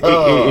 Yeah,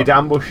 it'd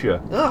ambush you.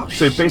 Oh,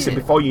 so basically, shit.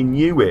 before you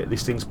knew it,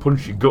 this thing's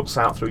punched your guts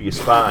out through your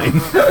spine.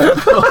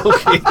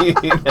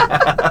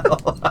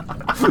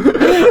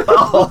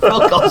 Oh,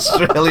 fuck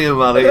Australia,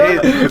 man.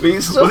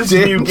 It's so This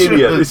is New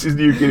Guinea. This is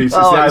New Guinea. It's the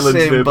it's islands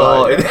same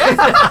nearby. boat.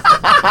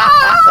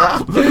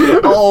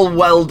 All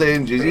well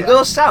dangerous. You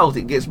go south,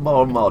 it gets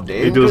more and more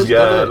dangerous. It does, yeah,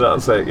 doesn't it?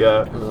 that's it,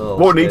 yeah. Oh,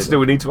 what we need to do,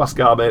 we need to ask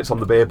our mates on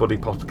the Bear Buddy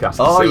podcast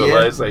to see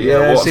what they say.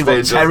 Yeah, what's see what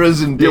dangerous.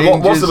 terrors and Yeah,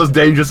 dangers. what's the most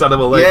dangerous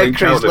animal they've Yeah,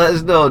 Chris, encountered? let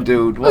us know,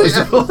 dude. What is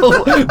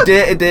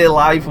day-to-day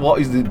life?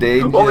 What is the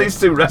danger? All these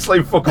two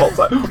wrestling fuckers,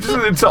 we're just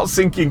going to start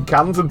sinking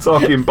cans and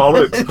talking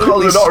bollocks. All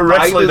We're these not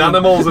wrestling spiders.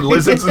 animals and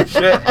lizards and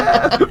shit.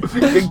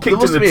 Getting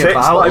kicked in the tits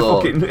like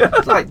fucking...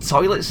 It's like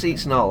toilet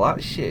seats and all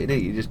that shit,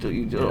 innit? You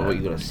don't know what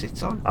you're going to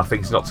sit on. I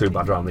think it's not too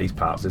bad around these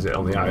parts, is it,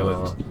 on the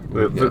island?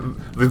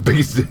 The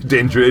biggest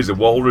danger is a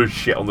walrus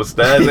shit on the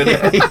stairs, isn't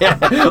it?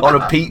 Yeah. Or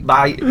a peat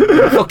bite.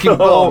 Fucking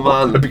ball,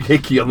 man. A big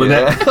hickey on the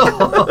neck.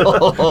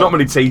 Not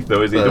many teeth,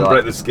 though, is it? Don't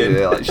break the skin.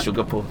 Yeah, like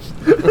sugar puffs.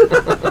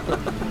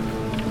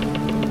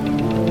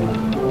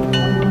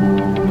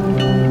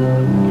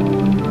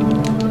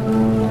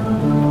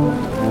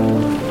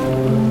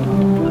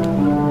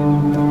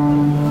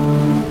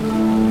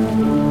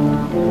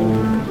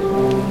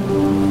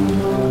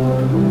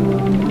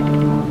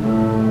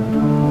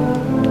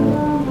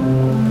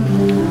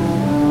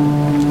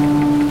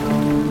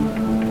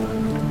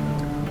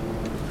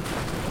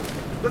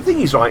 The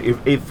thing is, right,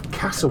 if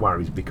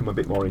cassowaries become a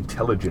bit more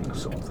intelligent or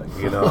something,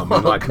 you know, I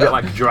mean, like a bit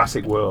like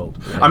Jurassic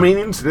World. I mean,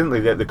 incidentally,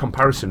 the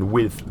comparison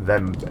with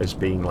them as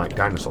being like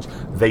dinosaurs,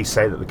 they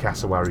say that the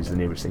cassowary is the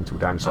nearest thing to a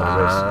dinosaur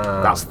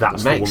there is.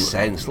 That's makes the one,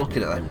 sense.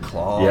 Looking at them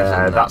claws.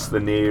 yeah, and that's the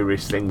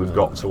nearest thing we've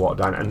got to what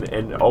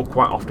and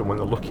quite often when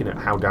they're looking at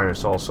how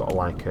dinosaurs sort of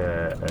like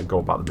go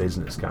about the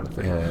business kind of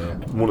thing,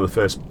 one of the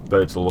first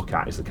birds to look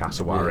at is the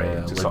cassowary,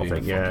 to sort of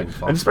thing,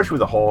 and especially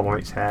with a horn on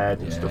its head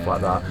and stuff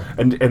like that.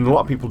 And a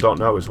lot of people don't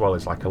know as well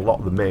is like a lot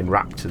of the main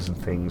raptors and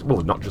things.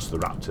 Well, not just the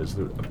raptors.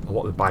 A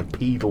lot of the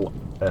bipedal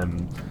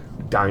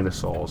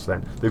dinosaurs.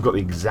 Then they've got the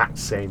exact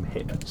same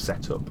hip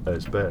setup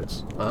as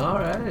birds. All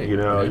right. You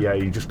know,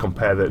 you just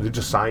compare they're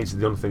just size.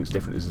 The only thing that's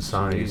different is the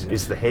size. Jesus.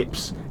 Is the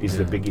hips is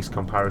the biggest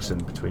comparison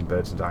between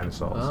birds and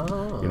dinosaurs.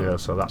 Oh. You know,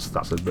 so that's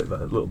a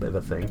little bit of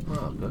a thing.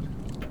 Oh, good.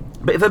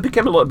 But if they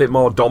became a little bit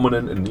more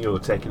dominant and they're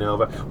taking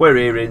over, we're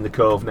here in the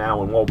Cove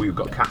now, and we've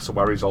got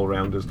cassowaries all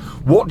around us.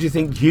 What do you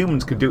think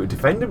humans can do to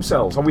defend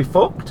themselves? Are we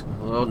fucked?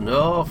 Oh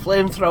no,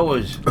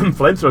 flamethrowers.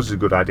 Flamethrowers is a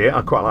good idea.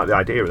 I quite like the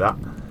idea of that.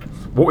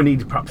 What we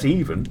need, perhaps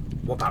even,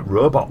 what about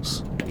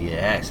robots?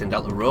 Yeah, send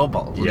out the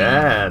robots.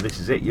 Yeah, this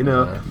is it. You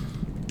know,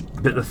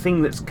 but the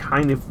thing that's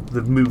kind of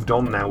they've moved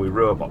on now with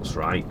robots,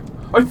 right?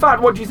 In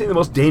fact, what do you think the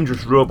most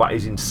dangerous robot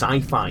is in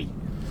sci-fi?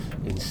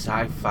 In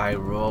sci-fi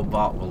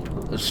robot,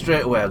 well,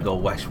 straight away I'll go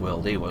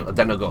Westworld.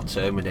 Then I'll go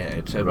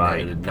Terminator.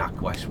 Terminator would knack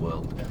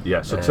Westworld.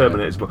 Yeah, so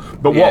Terminator's.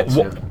 But yeah,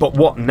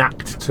 what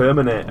knacked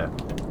Terminator?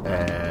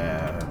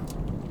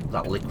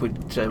 That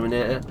liquid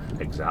Terminator.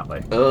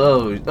 Exactly.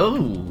 Oh,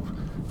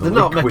 they're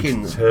not Liquid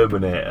making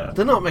Terminator.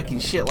 They're not making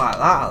shit like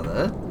that, are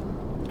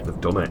they? They've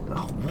done it.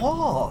 Oh,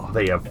 what?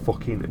 They have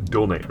fucking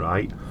done it,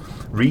 right?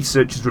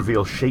 Researchers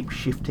reveal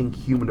shape-shifting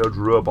humanoid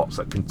robots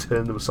that can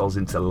turn themselves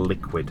into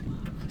liquid.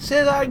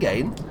 Say that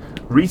again.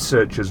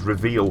 Researchers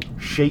reveal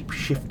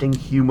shape-shifting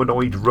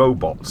humanoid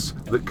robots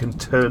that can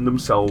turn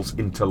themselves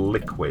into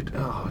liquid.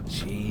 Oh,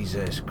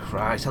 Jesus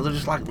Christ. Are they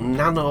just like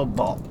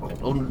nanobots?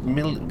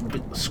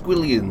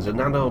 Squillions of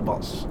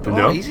nanobots?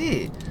 No. What is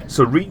it?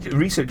 So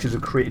researchers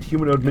have created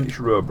humanoid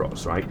miniature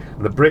robots, right?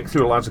 And the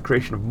breakthrough allows the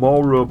creation of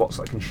more robots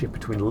that can shift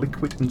between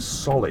liquid and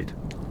solid.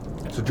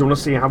 So do you want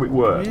to see how it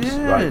works?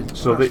 Yeah, right.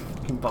 So that's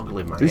fucking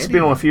boggling my this has head.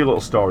 been on a few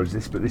little stories,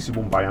 but this is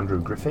one by Andrew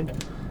Griffin.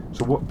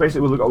 So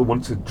basically we've got the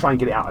one to try and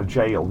get it out of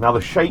jail. Now the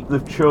shape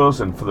they've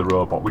chosen for the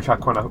robot, which I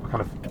kind of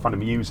find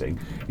amusing,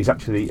 is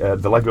actually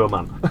the Lego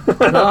man.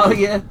 Oh,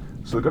 yeah.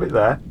 So they've got it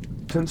there,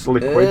 turns to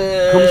liquid,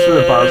 comes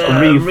through the bars and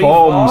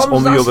reforms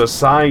on the other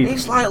side.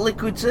 It's like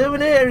Liquid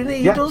Terminator, isn't it?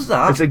 He does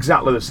that. It's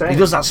exactly the same. He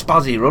does that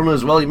spazzy run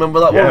as well. You remember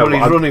that one where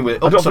he's running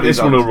with I don't ups think on his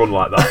this one will hands? run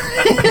like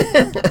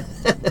that.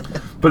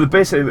 But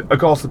basically, of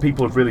course, the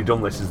people who've really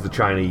done this is the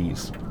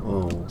Chinese.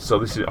 Oh. So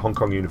this is at Hong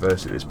Kong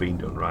University that's been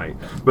done, right?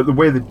 But the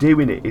way they're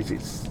doing it is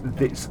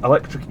it's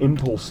electric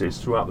impulses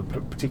throughout the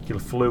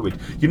particular fluid.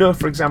 You know,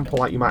 for example,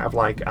 like you might have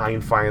like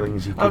iron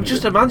filings. I'm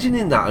just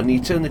imagining that, and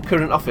you turn the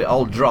current off, it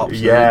all drops.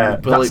 Yeah, and then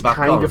you pull that's it back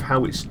kind on. of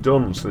how it's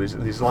done. So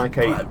there's like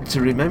a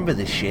To remember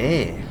the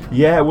shape.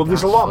 yeah. Well,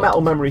 there's a That's lot of fun.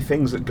 metal memory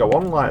things that go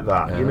on like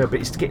that, you Yeah. know.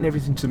 But it's getting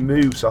everything to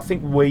move. So I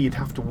think the way you'd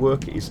have to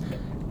work it is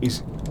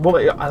well,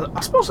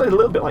 I suppose a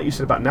little bit like you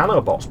said about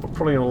nanobots, but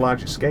probably on a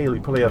larger scale. You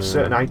probably have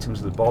certain items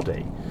of the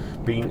body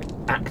being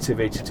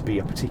activated to be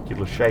a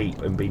particular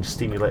shape and being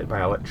stimulated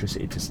by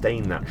electricity to stay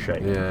in that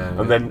shape. Yeah,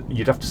 and then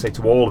you'd have to say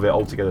to all of it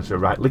altogether, so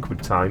right,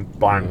 liquid time,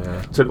 bang,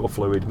 Yeah. turn it to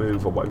fluid,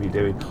 move, or whatever you're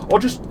doing. Or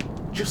just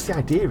the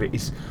idea of it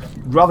is,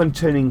 rather than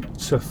turning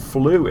to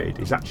fluid,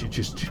 is actually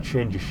just to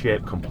change your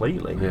shape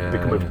completely,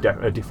 become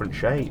a different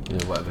shape.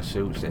 Yeah, whatever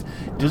suits it.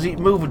 Does it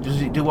move or does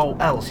it do all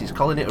else? He's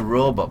calling it a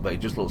robot, but it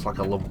just looks like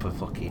a lump of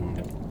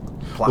fucking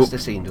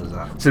plasticine. Does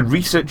that? So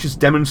researchers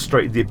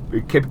demonstrated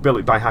the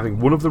capability by having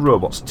one of the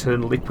robots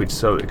turn liquid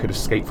so that it could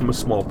escape from a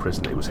small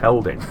prison it was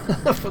held in.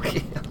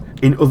 Fucking hell.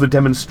 In other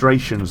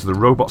demonstrations, the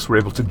robots were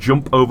able to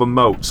jump over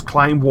moats,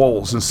 climb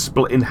walls, and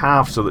split in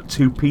half so that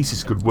two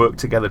pieces could work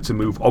together to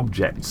move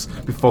objects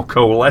before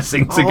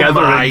coalescing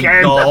together Oh my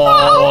again.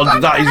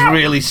 God, that is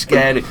really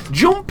scary.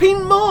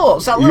 Jumping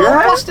moats, that little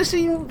Yeah.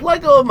 plasticine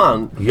Lego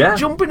man. Yeah.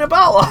 Jumping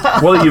about like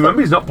that. Well, you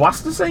remember, he's not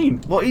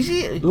plasticine. What is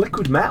it?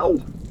 Liquid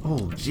metal.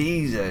 Oh,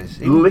 Jesus.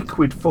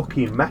 Liquid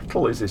fucking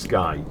metal is this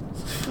guy.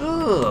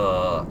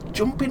 Ugh,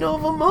 jumping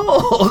over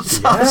moats.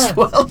 That's Yeah.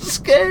 well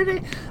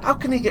scary. How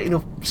can he get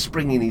enough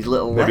spring in his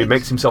little Maybe he legs?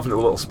 makes himself into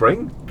a little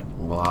spring.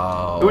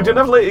 Wow. We didn't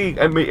have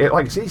little, I mean,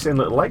 like I say, he's saying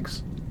little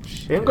legs.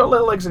 He ain't got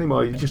little legs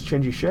anymore, you just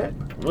change his shape.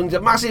 One's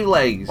got massive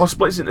legs. Or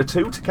splits into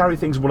two to carry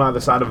things one either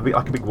side of a bit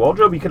like a big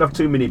wardrobe. You could have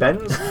two mini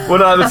bends,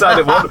 one either side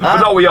of one, but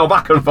not with your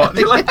back,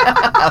 unfortunately.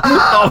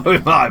 Not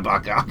with my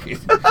back,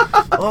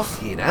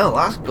 fucking hell,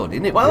 that's good,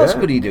 isn't it? What else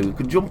could he do? He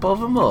could jump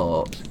over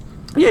moats.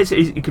 Yeah,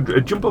 he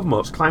could jump over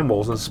moats, climb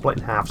walls, and split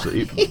in half so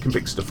that he can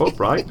pick stuff up,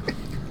 right?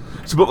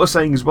 So what they're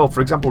saying as well,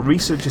 for example,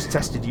 researchers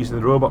tested using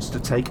the robots to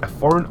take a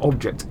foreign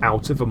object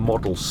out of a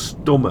model's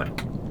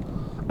stomach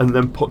and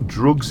then put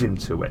drugs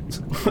into it.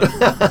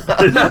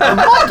 A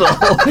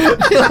model?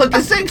 Like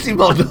a sexy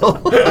model?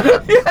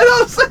 Yeah,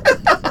 that's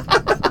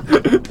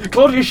it.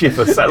 Claudia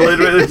Schiffer settling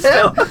really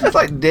still. It's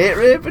like date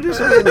raping or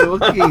something in a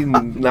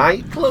fucking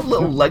nightclub,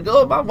 little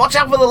Lego man. Watch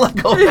out for the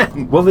Lego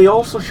men. Well, they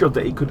also showed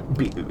that it could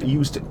be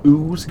used to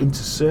ooze into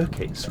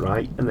circuits,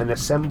 right, and then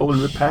assemble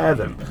and repair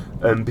them.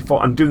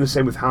 Before and doing the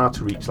same with hard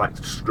to reach, like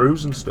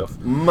screws and stuff.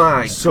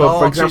 My So, God,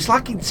 for example, so it's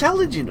like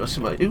intelligent or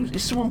something.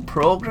 Is someone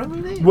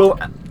programming it? well,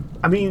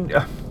 I mean,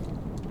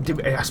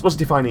 I suppose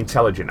define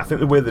intelligent. I think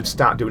the way they'd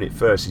start doing it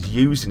first is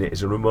using it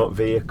as a remote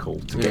vehicle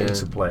to get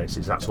into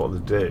places. That's what they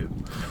do.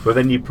 But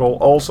then you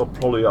also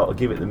probably ought to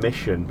give it the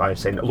mission by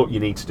saying, look,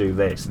 you need to do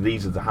this, and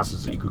these are the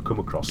hazards that you could come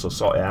across, so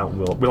sort it out, and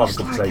we'll have a It's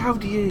like, conversation. how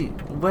do you...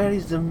 Where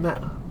is the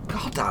metal?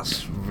 God,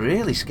 that's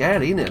really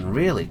scary, isn't it? And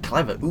really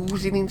clever.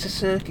 Oozing into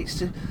circuits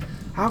to...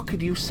 How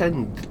could you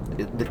send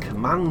the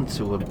command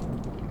to a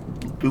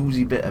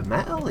oozy bit of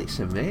metal? It's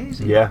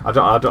amazing. Yeah, I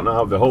don't know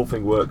how the whole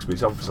thing works, but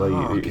it's obviously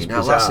it's now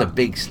bizarre. that's a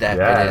big step,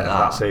 Yeah, isn't it?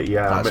 that's it.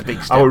 Yeah, That's I a mean,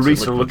 big step. I was to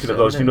recently liquid looking at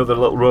those, isn't you know, it?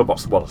 the little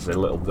robots. Well,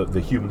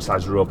 the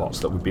human-sized robots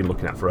that we've been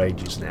looking at for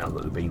ages now,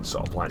 that they've been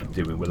sort of like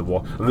doing with the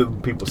war.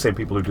 And the same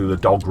people who do the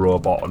dog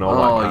robot and all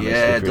that kind of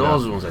stuff. You know.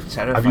 those ones are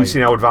terrifying. Have you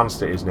seen how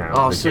advanced it is now?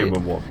 Oh, the see,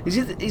 human one. is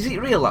it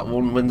real, that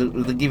one, when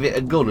they give it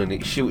a gun and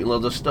it's shooting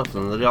loads of stuff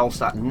and they all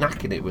start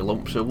knacking it with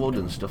lumps of wood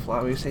and stuff like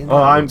that? Have you seen that? Oh,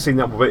 I haven't seen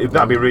that, but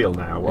that'd be real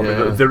now. I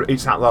Yeah. mean,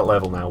 it's at that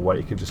level now where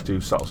you can just do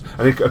sort of.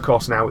 And of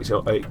course now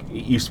it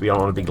used to be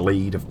on a big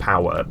lead of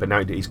power, but now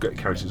it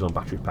carries its own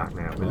battery pack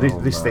now. I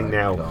mean, this thing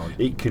now, God.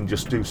 it can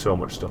just do so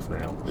much stuff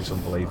now. It's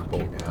unbelievable.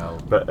 Fucking hell.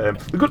 But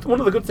one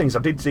of the good things, I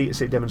did see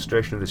a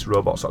demonstration of this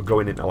robot sort of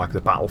going into like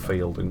the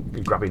battlefield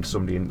and grabbing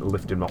somebody and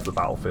lifting them off the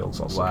battlefield.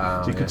 Sort of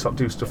Wow, so you can yeah. sort of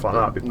do stuff like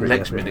that. It'd be pretty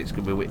Next epic. minute's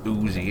going to be a bit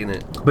oozy,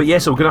 innit? But yeah,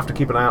 so we're going to have to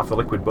keep an eye out for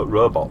liquid butt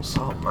robots.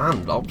 Oh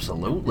man,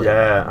 absolutely.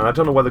 Yeah, and I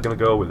don't know where they're going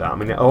to go with that. I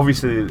mean,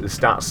 obviously they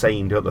start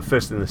saying, the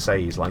first thing they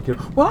say is like,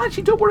 well,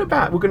 actually, don't worry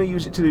about it. We're going to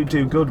use it to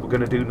do good. We're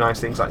going to do nice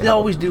things like They that.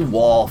 always do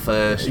war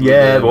first. with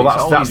Yeah, them. well, It's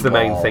that's always the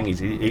main war. thing.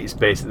 Is it's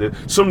basically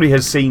somebody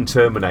has seen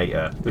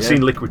Terminator. They've Yeah.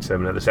 seen Liquid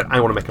Terminator. They said, I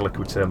want to make a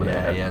Liquid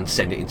Terminator. Yeah, and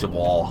send it into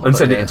war. And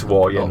send it Yeah, into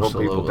war, yeah, and hunt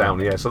people absolutely. down,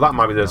 yeah. So that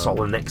might be the sort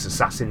of the next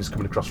assassins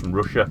coming across from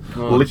Russia.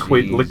 Oh,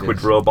 liquid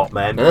Jesus. robot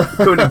men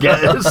coming to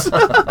get us.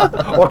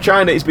 Or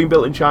China, it's been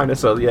built in China,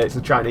 so yeah, it's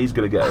the Chinese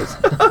going to get us.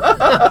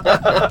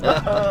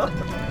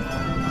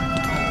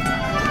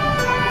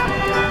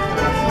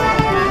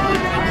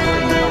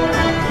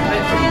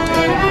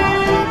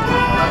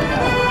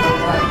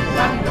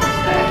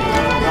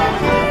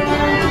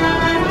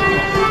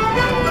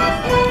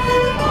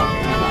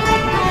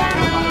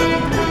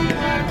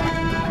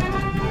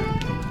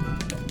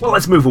 Well,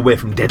 let's move away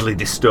from deadly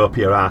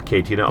dystopia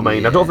arcade, you know what I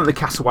mean? I don't think the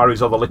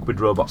cassowaries or the liquid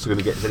robots are going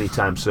to get us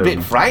anytime soon.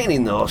 Bit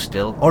frightening though,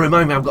 still. Oh,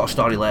 remind me, I've got a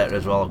story later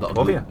as well. I've got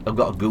Have you? I've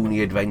got a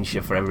Goonie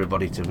adventure for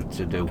everybody to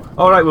do.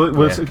 All right, well,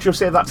 Yeah. should we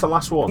say that's the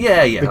last one?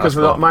 Yeah, yeah, Because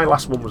that's I thought fine. my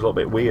last one was a little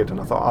bit weird, and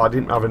I thought, I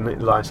didn't have a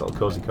nice little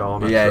cosy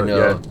corner. Yeah, so,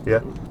 no. yeah.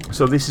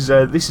 So this is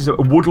a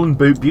woodland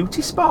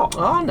beauty spot.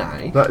 Oh,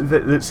 nice.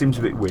 That seems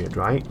a bit weird,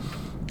 right?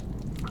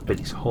 But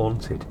it's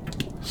haunted.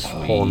 Sweet.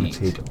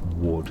 Haunted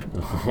wood.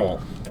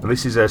 And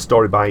this is a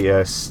story by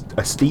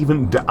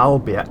Stephen de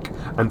Albiac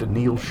and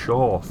Neil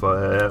Shaw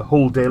for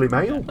Hull Daily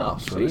Mail. Oh,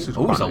 So sweet. this is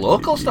Oh, it's quite a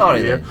local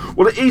story then.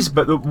 Well, it is,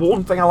 but the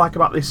one thing I like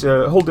about this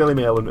Hull Daily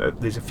Mail, and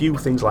there's a few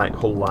things like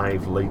Hull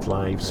Live, Leeds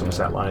Live,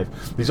 Somerset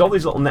Live. There's all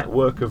these little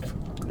network of.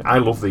 I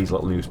love these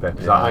little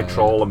newspapers. I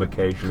troll them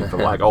occasionally for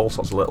like all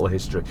sorts of little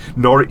history.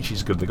 Norwich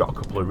is good. They've got a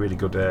couple of really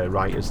good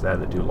writers there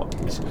that do a lot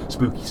of this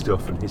spooky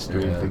stuff and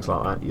history and things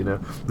like that. You know,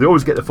 they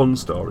always get the fun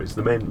stories.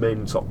 The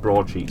main sort of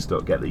broadsheets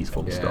don't get these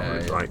fun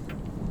stories, yeah. right?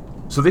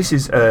 So this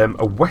is a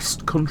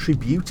West Country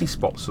beauty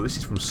spot. So this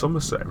is from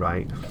Somerset,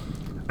 right?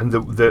 And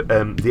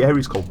the area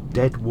is called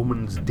Dead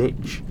Woman's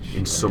Ditch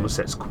in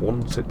Somerset's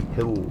Quantock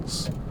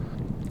Hills,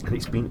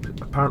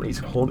 and apparently it's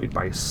haunted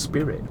by a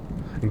spirit.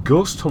 And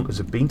ghost hunters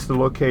have been to the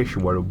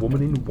location where a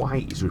woman in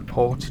white is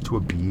reported to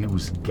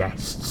abuse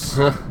guests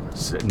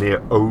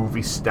near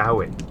Ovie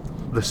Stowie.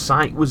 The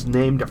site was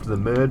named after the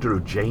murder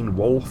of Jane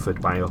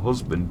Walford by her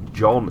husband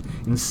John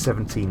in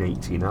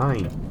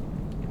 1789.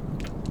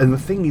 And the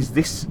thing is,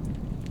 this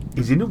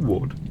is in a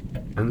wood,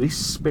 and this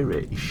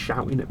spirit is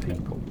shouting at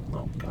people.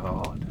 Oh,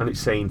 God. And it's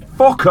saying,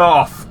 fuck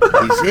off!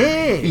 Is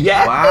it?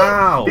 Yeah!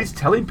 Wow. It's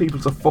telling people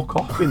to fuck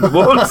off in the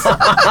woods.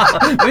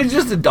 It's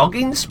just a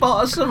dogging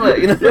spot or something,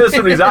 you know? Yeah,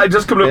 somebody's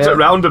just coming up to a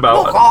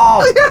roundabout. Fuck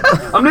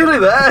off! I'm nearly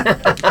there.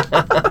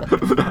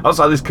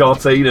 outside this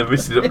Cortina,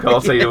 missing up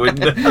Cortina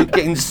window.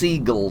 Getting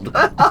seagulled.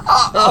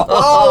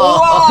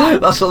 Oh,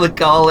 That's what they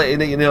call it,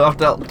 innit? You know,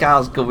 after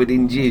cars covered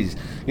in jizz.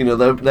 You know,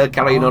 they're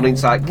carrying on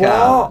inside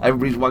car. what?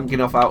 Everybody's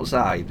wanking off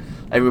outside.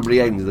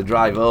 Everybody ends the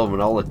drive home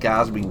and all the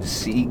cars being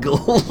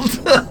seagulled.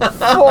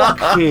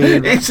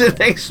 Fucking It's an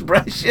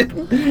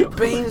expression.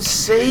 being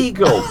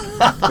seagull.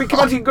 We can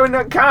imagine going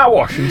down car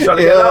wash and trying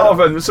to get Yeah. out of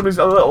it, and somebody's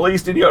a little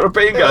Eastern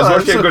European guys Yeah,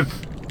 watching it so- going,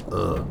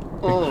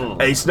 Oh.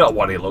 it's not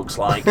what it looks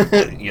like.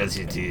 Yes,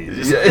 it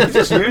is. It's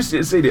just used to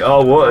it, seen it.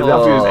 Oh, what? They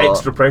have to use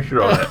extra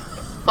pressure on it.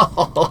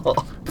 Oh.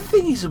 The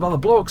thing is about the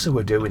blokes who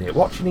are doing it,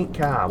 watching it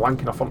car,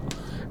 wanking off on.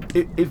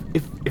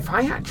 If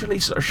I actually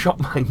sort of shot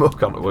my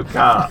mug onto a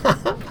car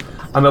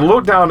and I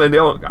look down and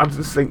I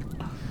just think,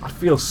 I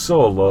feel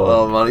so low.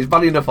 Oh man, it's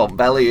bad enough on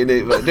belly,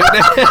 innit? But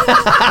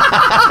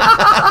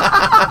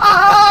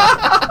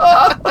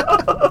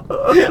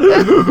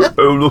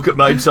Oh, look at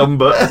my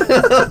tumber.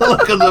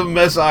 look at the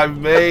mess I've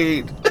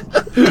made.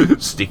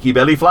 Sticky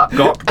belly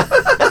flapcock.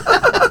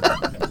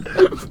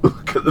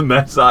 Look at the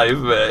mess I've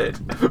made.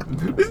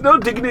 There's no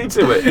dignity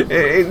to it.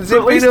 It's But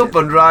at least- zipping up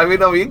and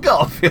driving up. You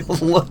gotta feel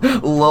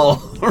low.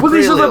 Well,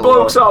 these really other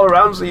blokes low. all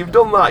around, so you've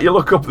done that. You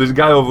look up, there's a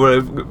guy over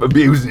there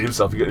abusing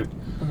himself. You go,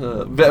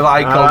 Bit of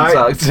eye Alright.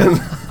 contact.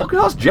 And fucking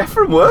that's Jeff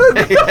from work.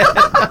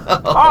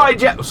 Oh, hi,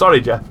 Jeff.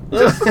 Sorry, Jeff.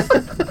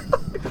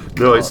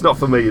 No, it's not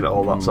for me and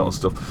all that sort of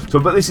stuff. So,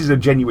 but this is a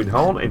genuine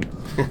haunting.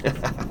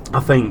 I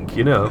think,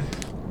 you know.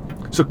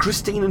 So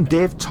Christine and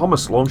Dave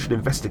Thomas launched an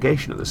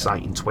investigation at the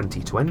site in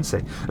 2020,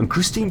 and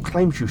Christine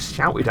claims she was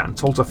shouted at and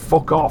told to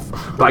fuck off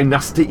by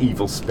nasty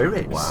evil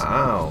spirits.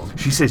 wow.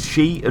 She says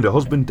she and her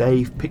husband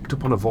Dave picked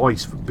up on a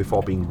voice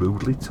before being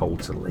rudely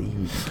told to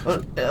leave.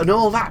 An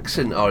old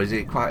accent, or is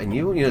it quite a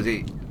new one? You know, is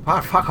it,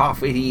 fuck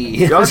off with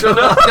you. I don't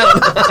know.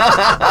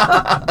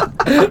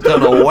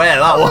 Don't know where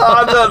that was.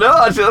 I don't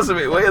know, actually, that's a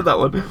bit weird, that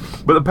one.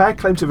 But the pair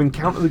claim to have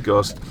encountered the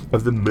ghost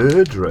of the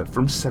murderer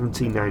from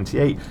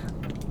 1798.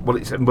 Well,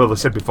 they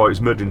said before it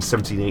was murdered in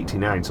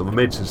 1789, so they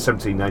made it to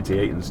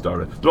 1798 in the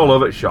story. They're all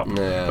over the shop.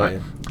 Yeah, Right. yeah.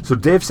 So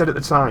Dave said at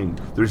the time,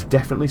 there is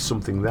definitely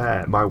something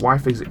there. My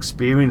wife has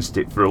experienced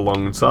it for a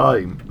long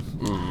time.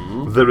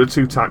 There are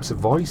two types of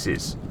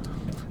voices.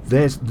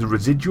 There's the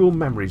residual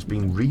memories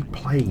being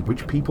replayed,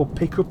 which people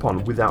pick up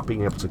on without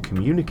being able to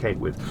communicate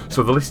with.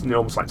 So they're listening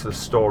almost like to the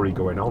story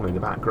going on in the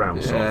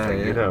background, sort of Yeah, thing,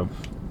 yeah. you know.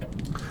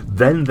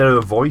 Then there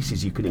are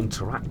voices you can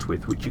interact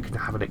with, which you can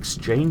have an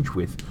exchange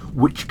with,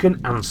 which can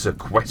answer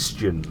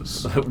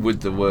questions.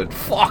 With the word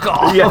fuck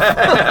off.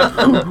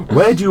 Yeah.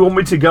 Where do you want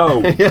me to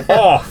go?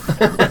 Off.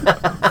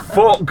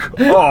 Fuck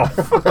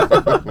off.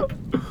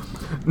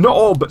 Not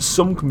all, but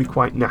some can be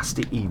quite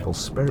nasty, evil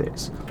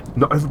spirits.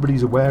 Not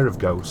everybody's aware of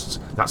ghosts.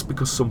 That's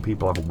because some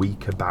people have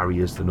weaker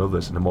barriers than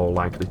others and are more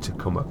likely to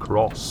come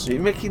across. You're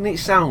making it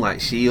sound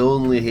like she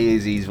only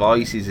hears these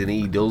voices and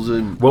he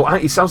doesn't. Well,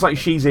 it sounds like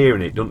she's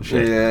hearing it, doesn't she?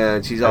 Yeah,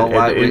 and she's all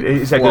like,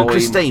 It's like, flowing.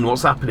 Christine,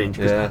 what's happening?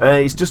 She goes, Yeah.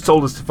 It's just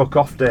told us to fuck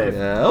off, Dave.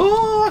 Yeah.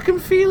 Oh, I can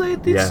feel it.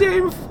 It's Yeah.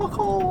 saying fuck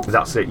off.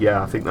 That's it,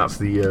 yeah, I think that's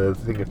the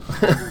thing.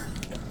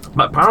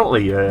 But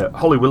apparently,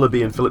 Holly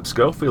Willoughby and Philip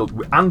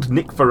Schofield and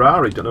Nick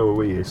Ferrari, don't know who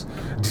he is,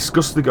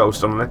 discussed the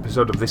ghost on an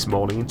episode of This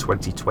Morning in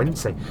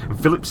 2020. And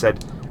Philip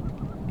said,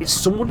 it's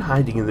someone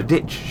hiding in the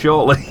ditch,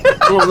 surely.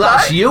 Well,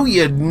 that's you,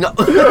 you know.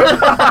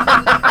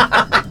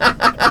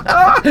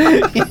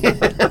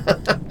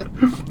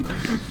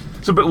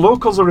 So, but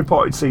locals are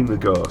reported seeing the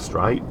ghost,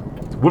 right?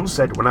 One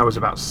said, when I was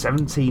about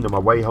 17 on my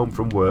way home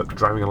from work,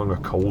 driving along a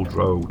cold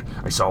road,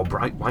 I saw a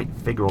bright white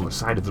figure on the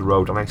side of the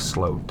road and I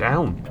slowed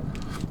down.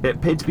 It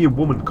appeared to be a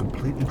woman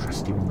completely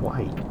dressed in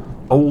white,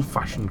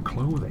 old-fashioned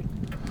clothing.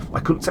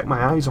 I couldn't take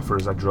my eyes off her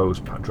as I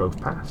drove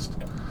past.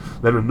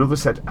 Then another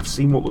said, I've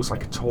seen what looks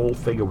like a tall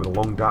figure with a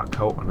long dark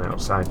coat on the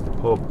outside of the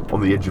pub,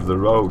 on the edge of the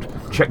road.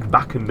 Checked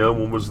back and no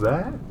one was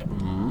there.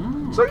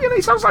 So, you know,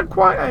 it sounds like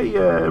quite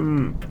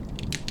a...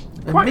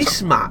 A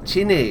mismatch,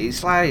 innit?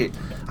 It's like,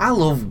 I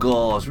love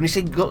ghosts. When you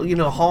say, you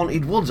know,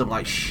 haunted woods, I'm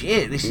like,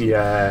 shit, this is...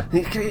 Yeah.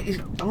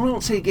 I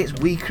won't say it gets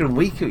weaker and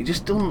weaker, it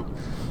just don't...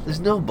 There's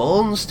no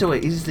bones to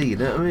it, is there? You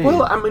know what I mean?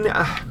 Well,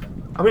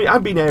 I mean,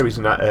 I've been Aries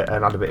and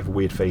had a bit of a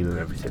weird feeling and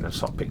everything. I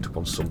sort of picked up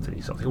on something.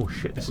 You sort of think, oh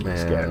shit, this is a bit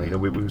scary. You know,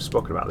 we've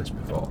spoken about this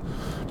before.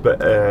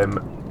 But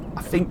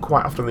I think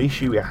quite often the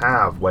issue you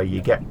have where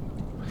you get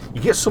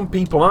some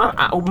people,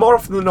 and more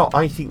often than not,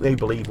 I think they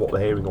believe what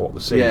they're hearing or what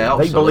they're seeing. yeah,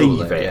 They absolutely.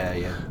 believe it. Yeah,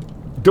 yeah.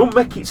 Don't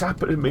make it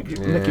happen. Make it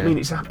Yeah. mean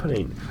it's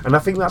happening. And I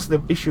think that's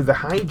the issue. They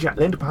end up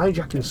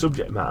hijacking the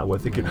subject matter. We're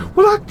thinking,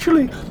 well,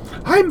 actually,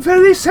 I'm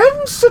very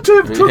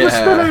sensitive to the Yeah.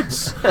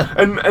 spirits.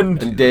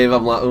 And Dave,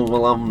 I'm like, oh,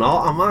 well, I'm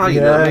not, am I?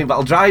 You know what I Yeah. mean? But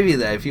I'll drive you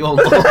there if you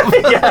want.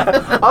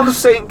 yeah, I'll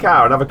just sit in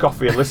car and have a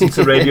coffee and listen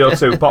to Radio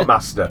 2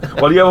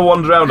 Popmaster while you ever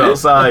wander around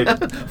outside.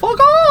 Fuck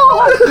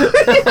off!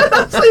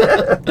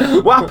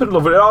 What happened,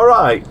 love? It all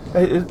right?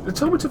 They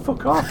told me to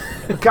fuck off.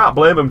 Can't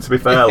blame them, to be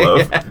fair,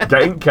 love.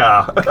 Get in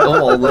car.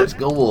 Come on, let's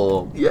go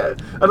home. Yeah,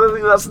 and I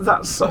think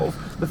that's sort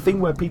of the thing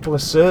where people are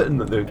certain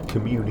that they're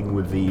communing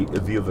with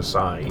the other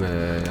side.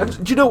 Yeah.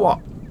 And do you know what?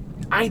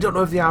 I don't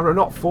know if they are or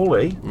not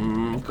fully.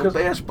 Could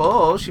be, I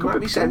suppose. You might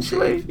be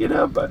potentially, sensitive. you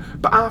know, but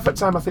half the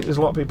time I think there's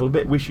a lot of people a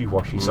bit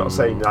wishy-washy, sort of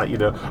saying that, you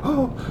know,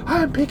 oh,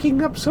 I'm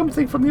picking up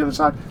something from the other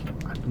side.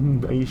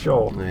 Are you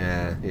sure?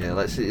 Yeah.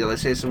 Let's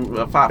see some.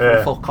 Apart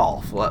from fuck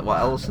off, what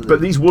else? Are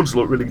But these woods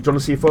look really good. Do you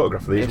want to see a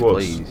photograph of these Yes,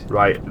 woods? please.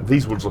 Right,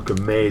 these woods look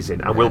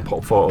amazing. And we'll put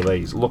a photo of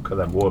these. Look at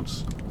them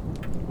woods.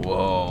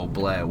 Whoa,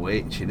 Blair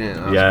Witch, innit?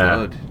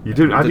 That's good. You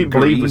do. I The didn't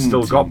believe we've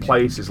still green got tea.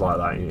 places like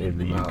that in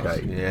the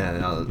UK.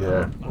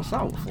 Yeah. What's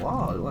that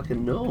flower? Like a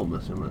gnome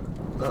or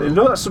something?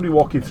 No, that's somebody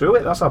walking through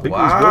it. That's how big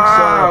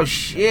Wow, these woods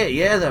shit,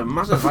 yeah, they're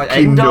massive. Like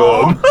fucking Endor.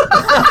 gnome.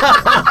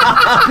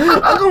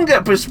 I couldn't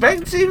get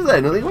perspective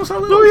then. I think, what's that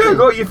are. little Oh, yeah, thing?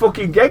 got your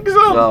fucking gigs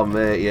on. Oh,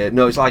 mate, yeah.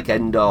 No, it's like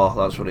Endor.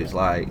 That's what it's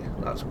like.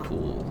 That's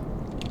cool.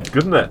 It's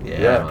good, isn't it?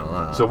 Yeah, I like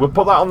that. So we'll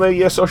put that on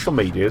the social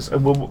medias,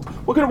 and we're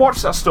going to watch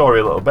that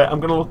story a little bit. I'm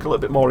going to look a little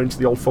bit more into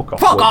the old fuck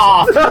off. Fuck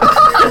woods. off!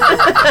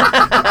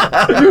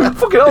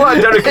 Fucking hell, like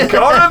Derek and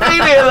Cora have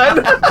been here then.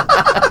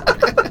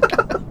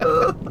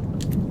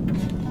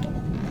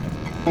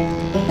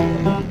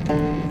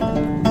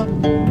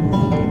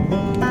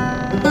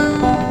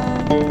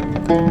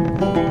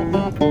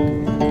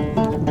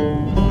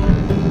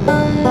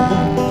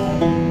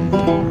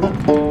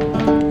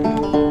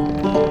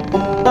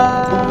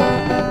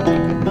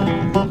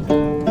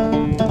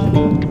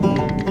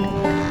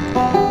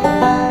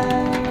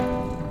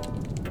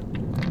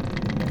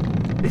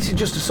 This is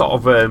just a sort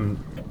of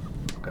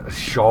a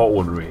short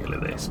one, really.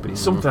 This, but it's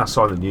something I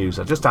saw in the news.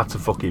 I just had to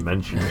fucking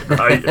mention it,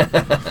 right?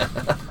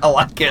 I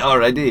like it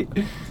already.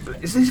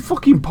 It's this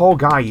fucking poor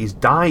guy. He's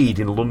died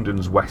in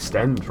London's West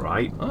End,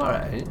 right?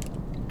 Alright.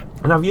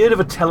 And have you heard of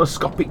a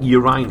telescopic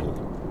urinal?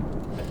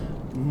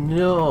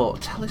 No,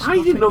 telescopic.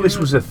 I didn't know this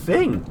was a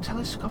thing.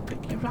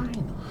 Telescopic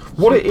urinal.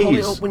 What So it you pull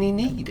is- it up when you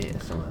need it or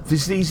something.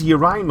 There's these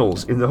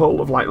urinals in the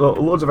whole of like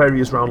loads of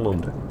areas around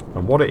London,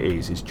 and what it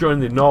is during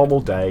the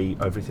normal day,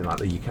 everything like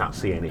that, you can't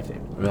see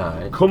anything.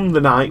 Right. Come the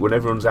night when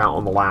everyone's out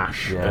on the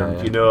lash, Yeah, and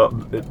yeah. you know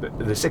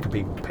they're sick of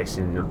people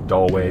pissing in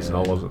doorways and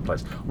all over the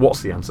place.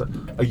 What's the answer?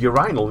 A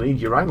urinal. They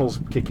need urinals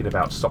kicking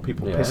about to stop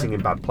people Yeah. pissing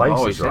in bad places,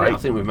 Oh, is it? right? I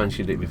think we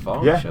mentioned it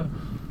before. Yeah. Sure.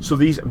 So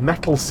these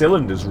metal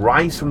cylinders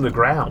rise from the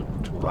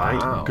ground,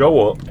 right? Wow.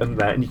 Go up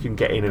and you can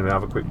get in and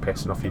have a quick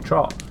piss and off you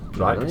trot,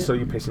 right? Brilliant. So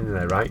you're pissing in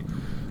there, right?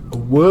 A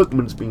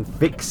workman's been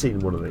fixing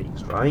one of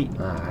these, right?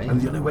 Aye. And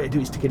the only way to do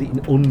it is to get it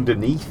in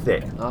underneath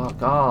it, Oh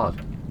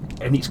God.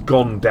 and it's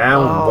gone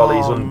down while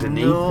he's Oh,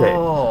 underneath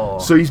no.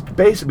 it. So he's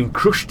basically been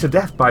crushed to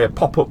death by a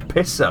pop-up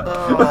pisser.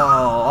 Oh,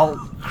 all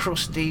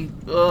crusty.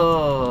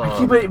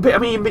 Oh. But I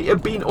mean,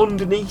 being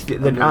underneath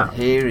it, then I'm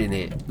hearing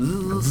it.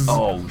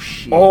 Oh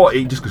shit. or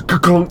it just goes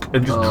clunk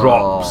and just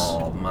drops.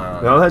 Oh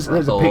man. Now there's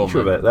a picture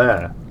of it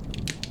there.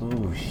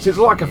 Oh, So it's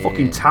like a shit.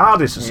 fucking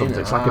TARDIS or something.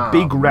 It's like a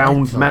big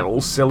round metal.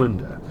 metal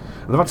cylinder.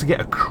 And they've had to get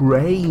a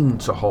crane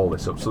to haul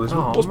this up, so there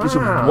Oh, must be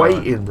some man.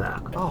 weight in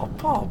that. Oh,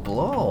 poor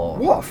blow.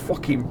 What a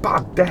fucking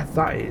bad death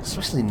that is.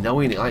 Especially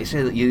knowing it, like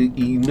say that you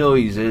know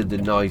he's heard the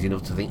noise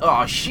enough to think,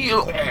 oh shit.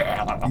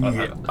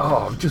 Yeah.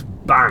 Oh, just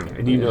bang.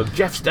 And you know,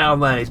 Jeff's down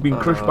there, he's been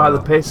crushed by the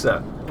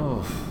pisser.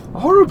 Oh,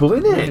 Horrible,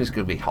 isn't it's it?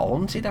 going to be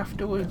haunted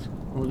afterwards.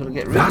 We're going to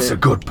get rid That's of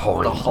a good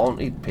point. the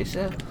haunted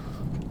pisser.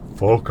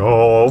 Fuck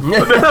off.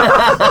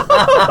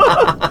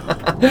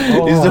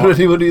 Is there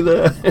anybody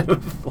there?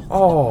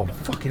 Oh,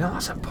 fucking hell,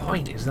 that's a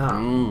point, is that?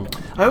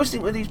 I always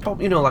think with these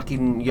pop, you know, like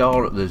in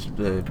Europe, there's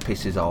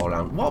pisses all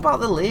around. What about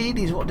the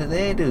ladies? What do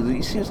they do?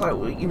 It seems like,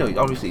 you know,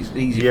 obviously it's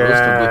easy for us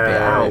to whip it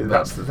Yeah, out.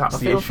 that's but the I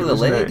feel issue, for the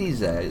isn't it? ladies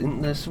there.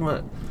 Isn't there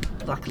something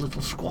like a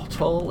little squat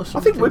hole or I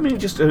something? think women are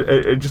just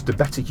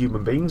better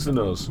human beings than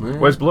us. Yeah.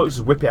 Whereas blokes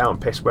just whip it out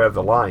and piss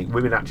wherever they like.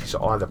 Women actually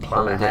sort of either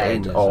plan Hold it ahead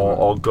in or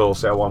or go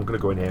say, "Oh, I'm going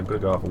to go in here. I'm going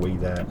to go have a wee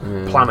there."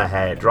 Plan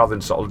ahead rather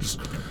than sort of just.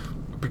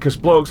 Because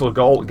blokes will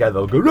go all together,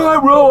 they'll go, right,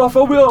 we're all off,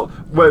 we all.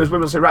 Whereas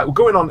women will say, right, we're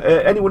going on,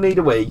 anyone need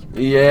a wee?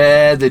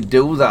 Yeah, they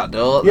do that,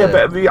 don't Yeah,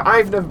 they? but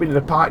I've never been in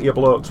a party of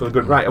blokes who are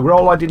going, right, we're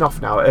all heading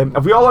off now.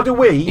 Have we all had a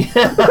wee?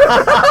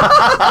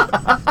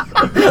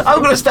 I'm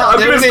going to start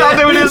doing it. Have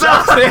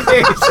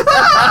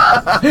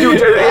you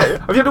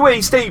had a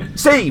wee, Steve?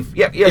 Steve?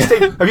 Yeah,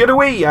 Steve. Have you had a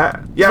wee?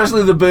 Yeah.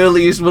 Especially the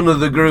burliest one of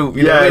the group.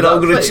 You know what I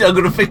mean? that's it. I'm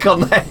going to pick on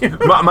them.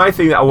 My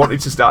thing that I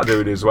wanted to start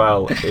doing as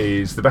well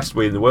is the best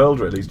wee in the world,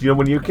 really. Is, do you know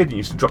when you were a kid, you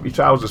used to drop your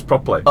trousers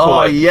properly? Oh,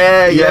 Like,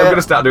 yeah. I'm going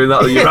to start doing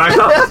that with you right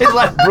now. It's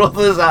like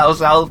Brothers out of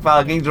South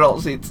Park. He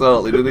drops it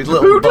totally. And his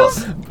little Who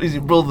does? Is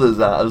it Brothers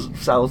out of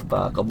South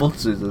Park or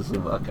Butters or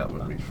something? I can't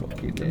remember his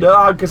fucking name.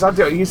 No, because I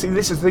don't. You see,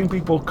 this is the thing.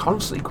 People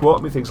constantly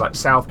quote me things like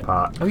South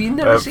Park, Have you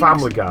never seen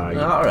Family Guy.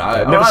 All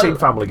right. Never seen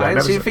Family Guy. I haven't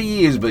Never seen it for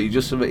years, but you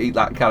just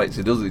that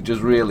character does it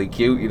just really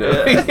cute, you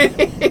know.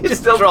 He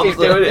just Still drops keep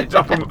doing it.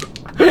 Drop 'em.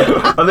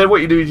 And then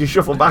what you do is you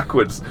shuffle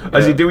backwards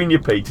as you're doing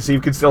your pee to see if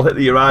you can still hit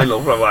the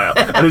urinal for a while.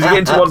 And as you're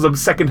getting towards the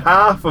second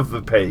half of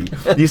the pee,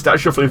 you start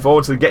shuffling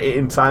forward to get it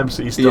in time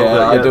so you still.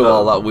 Yeah, I do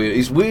all that weird.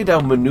 It's weird how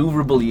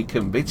manoeuvrable you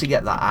can be to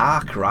get that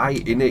arc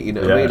right in it. You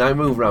know what I Yeah. mean? I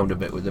move around a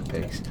bit with the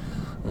piss.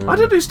 I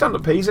don't do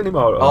stand-up peas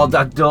anymore. Oh,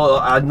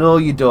 I know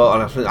you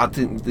don't, and I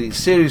think it's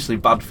seriously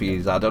bad for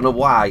you. I don't know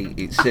why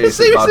it's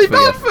seriously, Seriously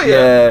bad for you.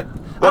 bad Yeah.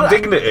 What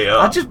dignity,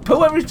 I just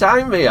poo every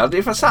time, me.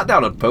 If I sat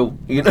down, I'd poo.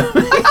 You know,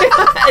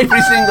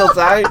 every single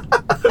time.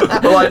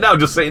 Well, like now,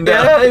 just sitting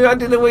down. Yeah, if I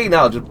did a wee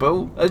now, I'd just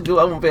poo. I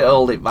won't be able to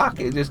hold it back.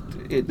 It just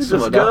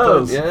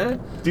goes. Yeah.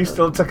 Do you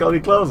still take all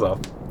your clothes off?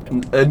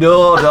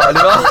 No, not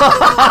anymore.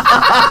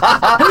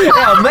 Yeah,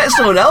 I met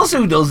someone else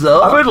who does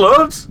though. I've heard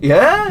loads.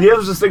 Yeah. Yeah, there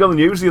was this thing on the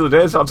news the other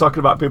day, started talking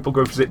about people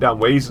going for sit-down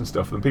ways and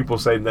stuff, and people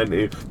saying then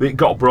it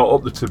got brought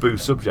up the taboo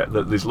subject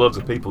that there's loads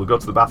of people who go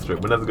to the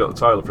bathroom whenever they go to the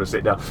toilet for a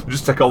sit-down, they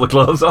just take all the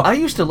clothes off. I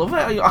used to love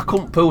it. I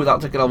couldn't poo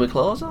without taking all my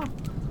clothes off.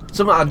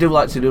 Something I do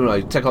like to do,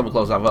 right? Take all my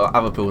clothes off,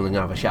 have a poo, and then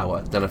have a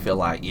shower. Then I feel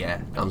like, yeah,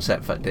 I'm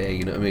set for the day.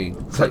 You know what I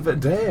mean? Set for the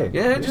day.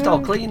 Yeah, just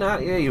all clean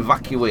out. Yeah, you're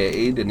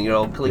evacuated and you're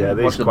all clean. Yeah, Wash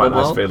there's the quite a bum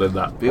nice off. feeling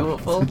that.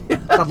 Beautiful.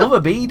 I'd love a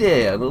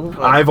B-day.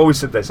 I've always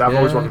said this, I've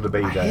always wanted a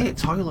B-day. I hate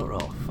toilet roll.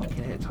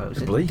 Fucking hate toilet.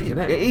 It's bleak, isn't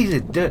it? It is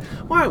a dirt.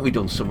 Why haven't we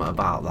done something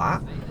about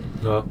that?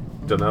 No,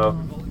 don't know.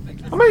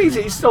 I mean,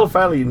 it's still a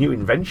fairly new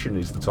invention,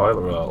 is the toilet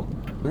roll.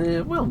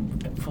 Well,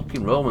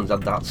 fucking Romans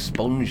had that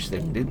sponge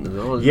thing, didn't they?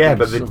 Always Yeah, did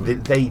but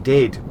something. they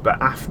did.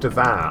 But after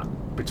that,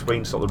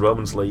 between sort of the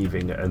Romans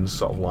leaving and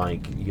sort of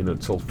like, you know,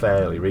 till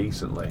fairly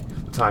recently,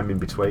 the time in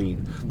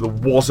between, there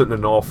wasn't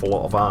an awful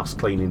lot of arse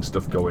cleaning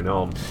stuff going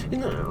on. You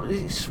know,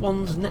 it's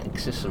Swan's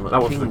Necks or something.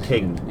 That was the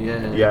king.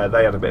 Yeah. Yeah,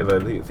 they had a bit of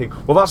a thing.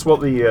 Well, that's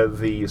what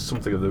the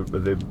something of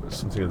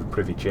the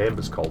Privy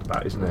Chamber's called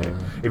about, isn't it?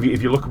 If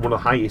you look at one of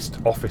the highest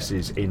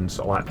offices in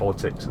sort of like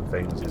politics and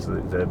things, is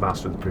the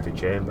Master of the Privy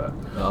Chamber.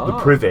 Oh. The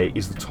Privy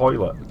is the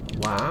toilet.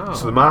 Wow.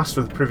 So the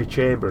Master of the Privy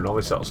Chamber and all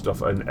this sort of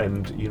stuff,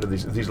 and you know,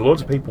 there's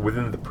loads of people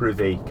within the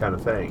Privy kind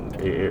of thing.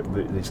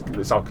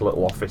 It's like a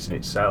little office in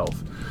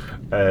itself.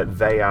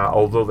 They are,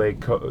 although they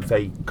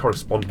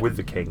correspond with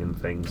the king and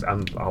things,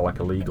 and are like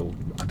a legal.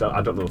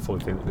 I don't know the full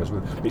thing that goes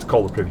with it. It's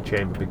called the Privy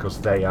Chamber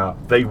because they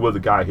were the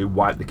guy who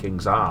wiped the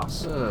king's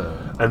arse,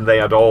 and they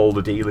had all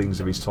the dealings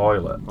of his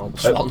toilet. All the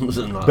swans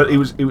and that. But it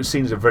was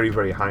seen as a very,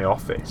 very high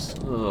office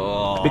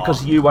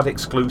because you had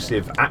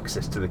exclusive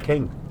access to the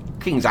king.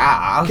 King's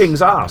ass.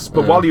 King's ass.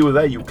 But while you were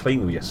there, you were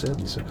cleaning with your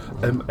servants.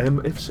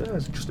 If sir,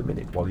 just a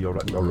minute while you're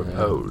at your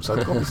repose,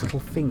 I've got this little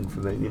thing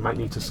for that you might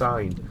need to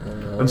sign.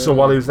 And so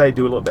while he was there,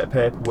 do a little bit of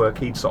paperwork.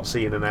 He'd sort of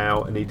see in and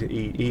out, and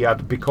he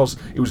had, because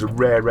it was a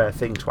rare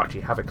thing to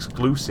actually have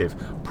exclusive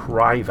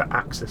private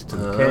access to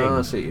the king.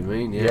 I see what you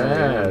mean.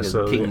 Yeah. Yeah,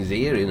 so the king's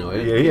ear, you know.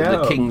 Yeah.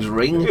 The king's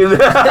ring.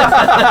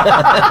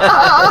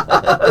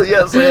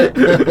 Yes.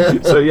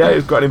 So yeah, it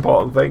was quite an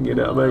important thing, you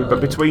know what I mean.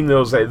 But between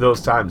those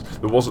times,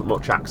 there wasn't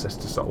much access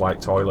to sort of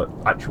like toilet.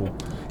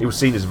 It was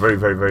seen as a very,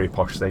 very, very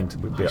posh thing to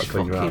be able to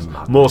clean your ass. Fucking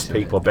madness, Most isn't it?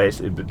 people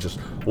basically just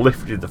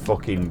lifted the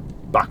fucking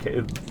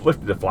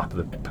lifted the flap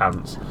of the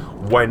pants,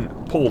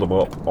 pulled them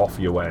up, off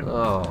you went.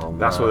 Oh,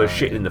 That's where they're my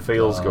shitting in the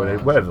fields, God. going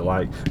in. Where they're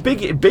like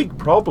big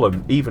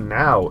problem even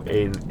now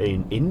in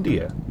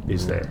India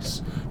is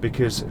this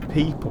because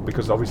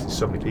obviously there's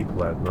so many people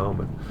there at the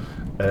moment.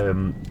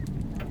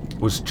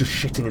 Was just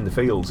shitting in the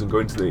fields and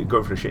going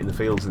for a shit in the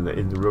fields in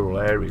the rural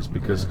areas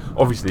because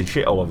obviously they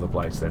shit all over the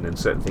place then, and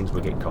certain things were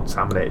getting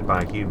contaminated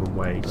by human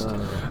waste.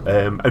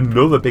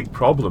 Another big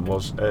problem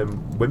was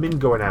women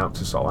going out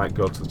to sort of like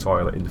go to the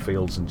toilet in the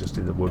fields and just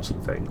in the woods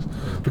and things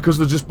because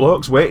there's just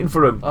blokes waiting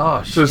for them.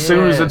 Oh, so as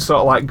soon as they'd sort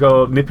of like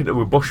go nip into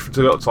a bush to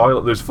go to the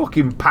toilet, there's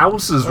fucking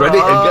pouncers ready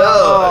to go.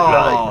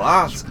 Oh,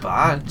 that's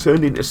bad.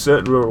 Turned into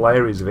certain rural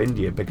areas of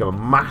India, become a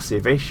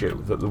massive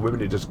issue that the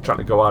women are just trying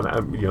to go on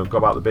and go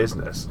about the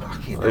business.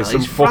 There's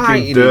some it's fucking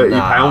frightening, dirty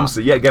that. pouncer.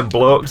 Yeah, again,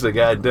 blokes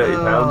again, dirty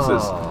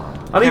pouncers.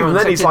 And even Can't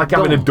then, take it's a like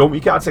having a dump. dump. You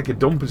can't take a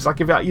dump. It's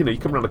like if you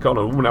come around the corner,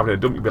 a woman having a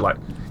dump, you'd be like,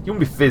 you wouldn't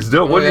be fizzed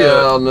up, would you?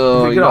 Yeah, no,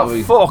 You'd you be gotta like,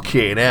 be-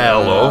 fucking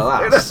hell,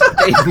 love. That's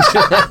dangerous.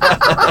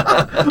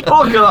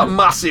 Look at that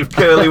massive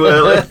curly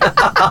whirly.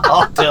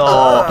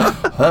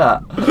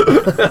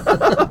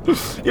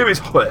 Yeah, it's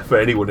hot for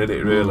anyone, isn't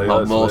it? Really, Not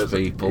That's- most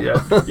that's- people.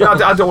 Yeah,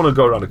 I don't want to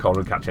go around the corner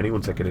and catch anyone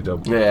taking a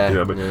dump. Yeah, you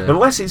know what I mean? yeah.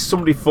 Unless it's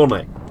somebody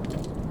funny.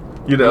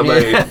 You know what I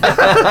mean?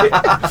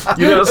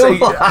 You know what I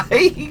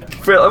mean?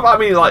 Phil, I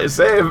mean, like I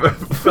say,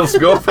 Phil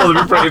Schofield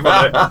would be pretty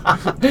funny.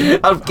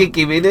 I'd kick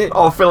him in it.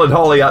 Or Phil and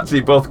Holly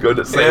actually both good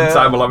at the same Yeah.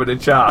 time while having a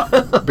chat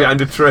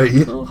behind a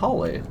tree. Oh,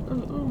 Holly.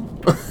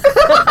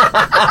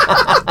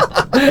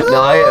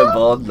 No, I ain't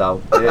bored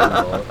now. I ain't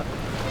bored.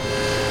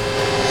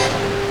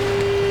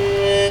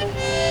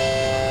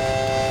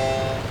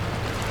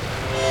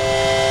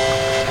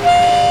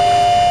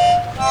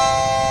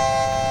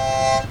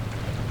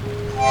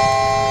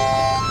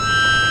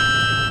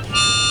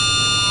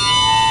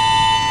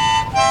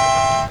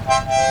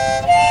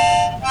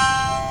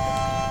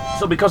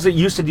 So because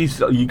you said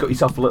you got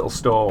yourself a little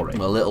story.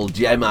 A little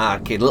gem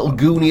arcade, a little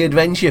Goonie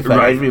adventure for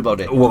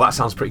everybody. Well, that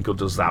sounds pretty good,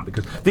 does that?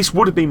 Because this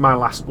would have been my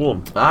last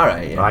one. All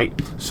right, yeah. Right?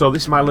 So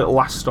this is my little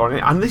last story.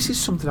 And this is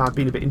something I've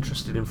been a bit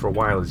interested in for a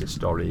while, is this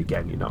story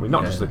again, you know? I mean,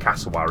 not just the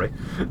cassowary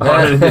or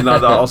anything like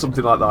that, or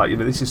something like that. You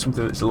know, this is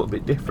something that's a little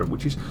bit different,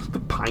 which is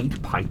the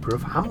Pied Piper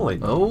of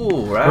Hamelin.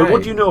 Oh, right. Well,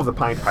 what do you know of the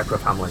Pied Piper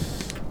of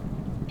Hamelin?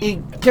 He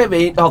came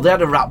in, they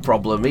had a rat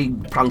problem. He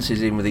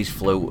prances in with his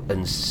flute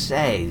and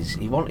says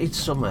he wanted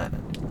something.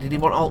 Did he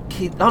want all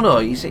kids? Oh no,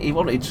 he said he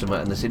wanted something,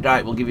 and they said,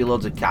 right, we'll give you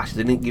loads of cash.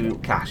 They didn't give him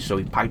cash, so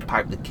he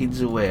piped the kids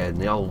away, and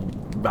they all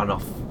ran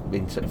off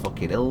into the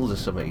fucking hills or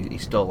something. He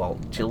stole all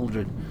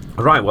children.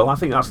 Right, well, I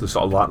think that's the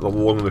sort of like the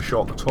long and the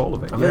short, the tall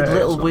of it. I've heard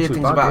little weird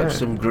things about yeah.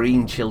 some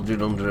green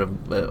children under a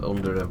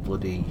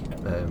bloody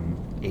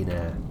in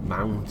a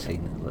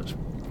mountain that's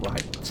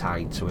like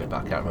tied to it,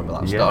 but I can't remember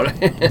that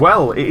story.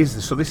 Well, it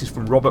is. So this is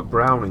from Robert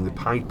Browning, The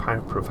Pied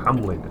Piper of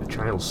Hamelin, a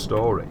child's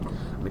story,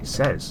 and it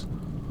says,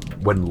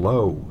 when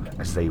lo,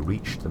 as they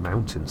reached the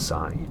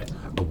mountainside,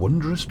 a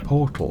wondrous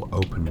portal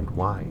opened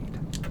wide,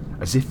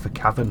 as if the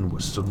cavern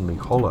was suddenly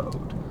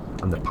hollowed,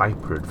 and the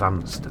piper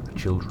advanced and the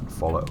children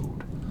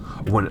followed.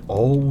 And when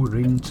all were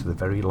in to the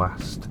very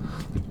last,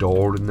 the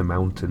door in the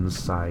mountain's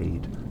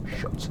side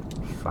shut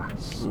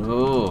fast.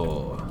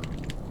 Oh.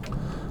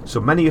 So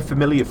many are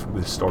familiar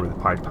with the story of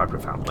the Pied Piper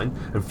of Hamelin,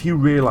 and few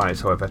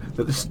realise, however,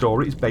 that the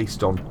story is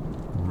based on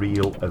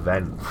real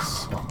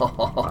events.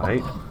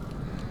 Right?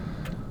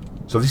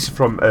 So this is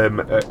from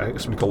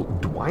something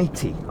called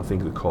Dwighty, I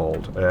think they're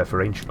called,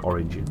 for Ancient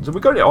Origins. And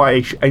we've got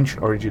it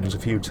Ancient Origins a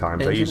few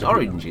times. Ancient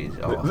Oranges?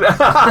 Oh.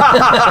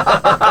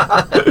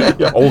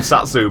 Yeah, old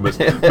Satsumas.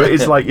 But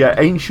it's like,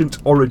 Ancient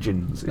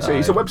Origins. It's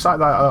a website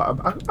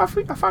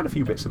that I found a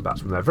few bits and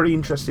bats from there. Very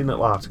interesting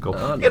little article.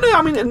 Oh, no. You know,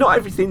 I mean, not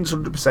everything's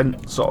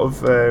 100% sort of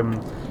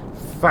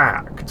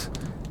fact,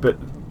 but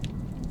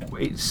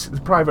it's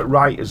the private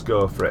writers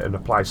go for it and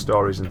apply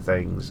stories and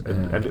things,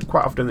 and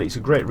quite often it's a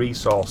great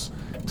resource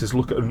to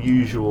look at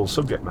unusual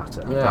subject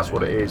matter. That's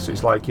what it is. So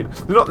it's like, you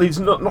know, there's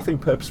nothing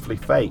purposefully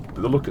fake,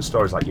 but they look at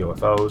stories like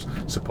UFOs,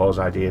 supposed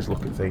ideas,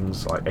 look at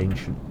things like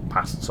ancient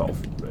past sort of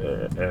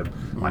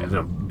like, you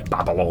know,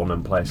 Babylon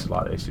and places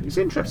like this. It's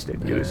interesting.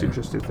 You know, it's an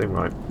interesting thing,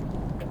 right?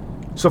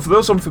 So for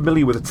those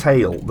unfamiliar with the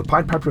tale, the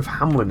Pied Piper of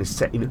Hamelin is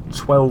set in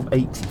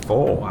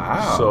 1284.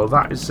 Wow. So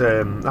that is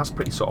that's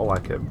pretty sort of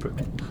like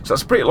so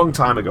that's a pretty long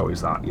time ago,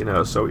 is that, you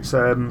know? So it's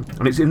and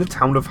it's in the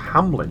town of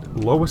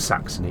Hamelin, Lower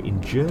Saxony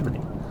in Germany.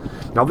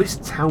 Now this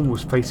town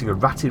was facing a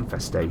rat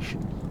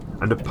infestation,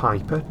 and a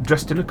piper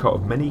dressed in a coat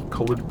of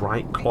many-coloured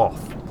bright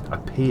cloth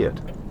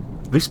appeared.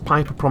 This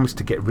piper promised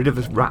to get rid of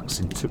the rats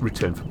in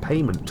return for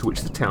payment, to which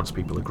the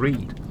townspeople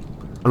agreed.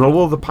 And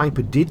although the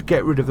piper did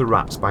get rid of the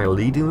rats by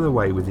leading them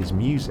away with his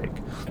music,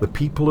 the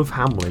people of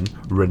Hamelin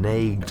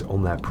reneged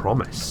on their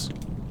promise.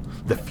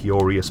 The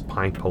furious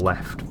piper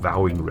left,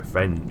 vowing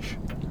revenge.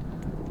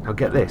 Now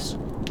get this,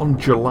 on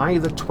July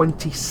the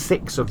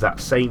 26th of that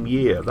same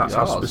year, that's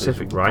how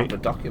specific, right? The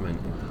document.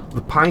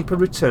 The piper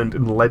returned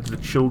and led the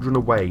children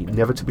away,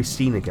 never to be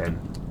seen again,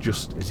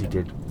 just as he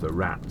did the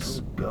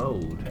rats.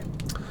 Gold.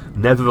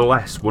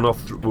 Nevertheless, one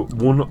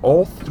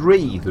or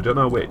three, they don't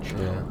know which,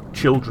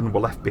 children were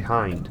left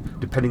behind,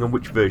 depending on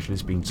which version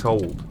is being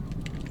told.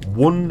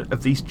 One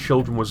of these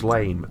children was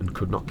lame and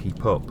could not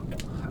keep up.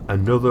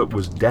 Another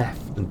was deaf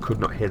and could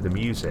not hear the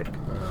music,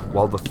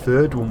 while the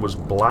third one was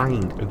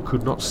blind and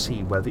could not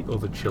see where the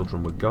other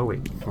children were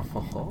going.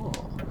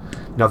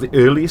 Now, the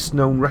earliest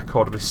known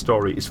record of this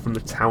story is from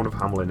the town of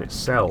Hamelin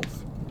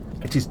itself.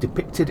 It is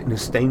depicted in a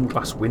stained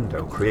glass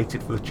window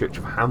created for the Church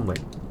of Hamelin,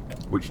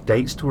 which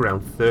dates to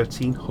around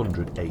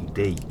 1300 AD.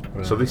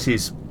 Right. So this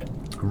is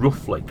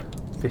roughly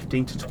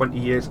 15 to 20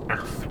 years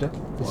after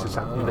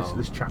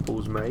this chapel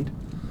was made.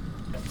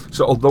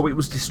 So although it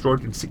was destroyed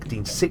in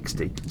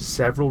 1660,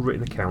 several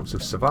written accounts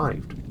have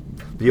survived.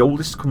 The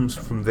oldest comes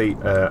from the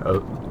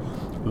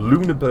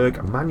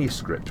Lüneburg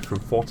manuscript from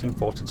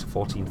 1440 to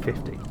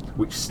 1450,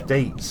 which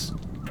states,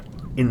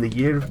 in the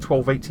year of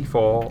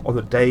 1284, on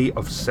the day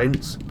of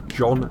Saints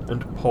John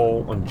and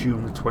Paul on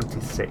June the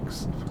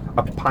 26th,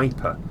 a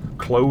piper,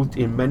 clothed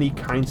in many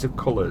kinds of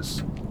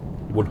colours,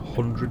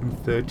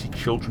 130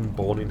 children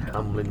born in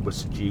Hamelin were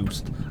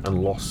seduced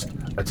and lost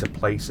at a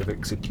place of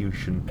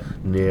execution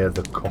near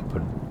the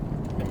Koppen.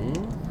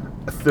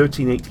 A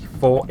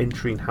 1384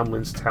 entry in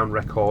Hamelin's town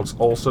records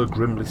also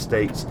grimly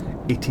states,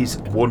 it is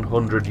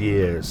 100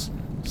 years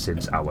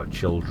since our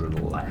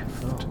children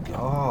left. Oh,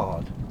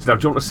 God. So now,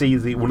 do you want to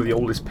see one of the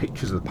oldest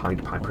pictures of the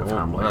Pied Piper of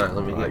Hamelin? Right,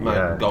 let me get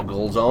my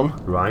goggles on.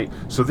 Right,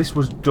 so this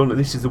was done.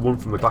 This is the one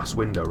from the glass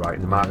window, right,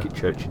 in the Market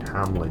Church in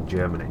Hamelin,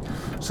 Germany.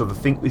 So they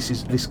think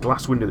this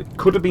glass window that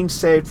could have been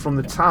saved from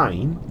the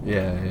time,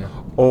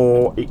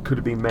 or it could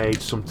have been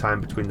made sometime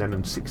between then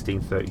and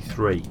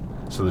 1633.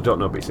 So they don't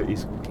know, but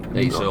it's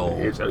old.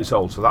 It's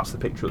old. So that's the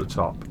picture at the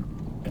top.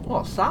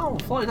 What's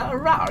that? Is that a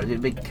rat or is it a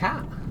big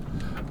cat?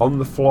 on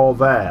the floor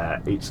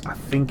there, I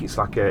think it's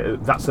like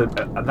that's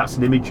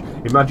an image.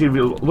 Imagine if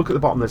you look at the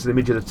bottom, there's an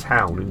image of the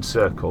town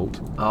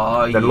encircled.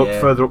 Oh, Then look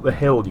further up the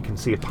hill, you can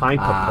see a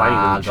piper playing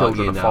and the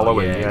children are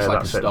following. Yeah, it's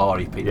like a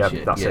story picture.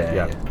 Yeah, that's it.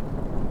 Yeah.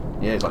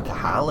 Yeah, it's like a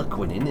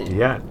harlequin, isn't it?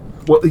 Yeah.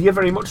 Well, yeah,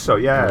 very much so.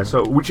 Yeah.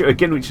 So, which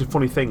is a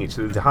funny thing. It's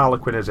the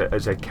Harlequin as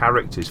a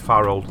character is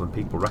far older than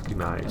people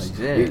recognise.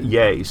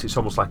 It's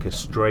almost like a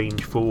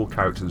strange fool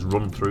character that's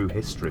run through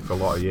history for a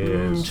lot of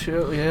years.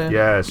 Sure, yeah.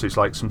 Yeah. So it's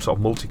like some sort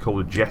of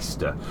multicoloured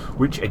jester,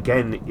 which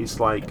again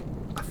is like,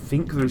 I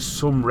think there is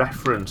some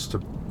reference to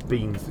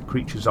being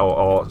creatures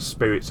or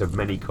spirits of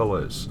many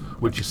colours,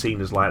 which are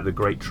seen as like the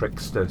great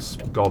tricksters,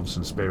 gods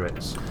and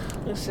spirits.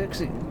 It's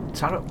actually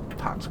Tarot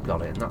Pack's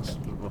got it, and that's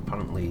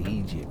apparently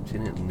Egypt,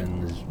 isn't it? And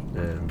then there's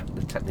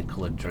the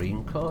Technicolor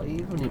Dreamcoat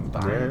even in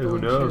Bangor. Yeah, who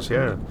knows?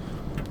 Yeah.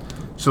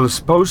 So the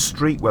supposed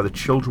street where the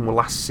children were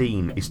last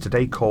seen is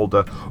today called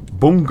the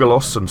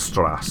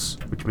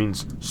Bungalowsenstrasse, which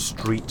means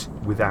street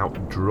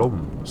without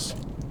drums,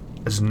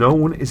 as no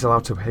one is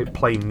allowed to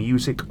play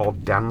music or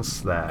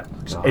dance there.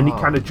 So any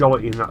kind of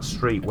jollity in that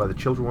street where the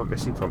children went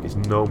missing from is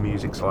no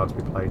music's allowed to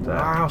be played there.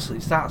 Wow, so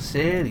it's that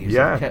serious.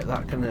 Yeah. They kept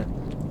that kind of...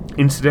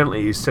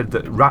 Incidentally, it's said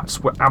that rats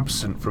were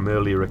absent from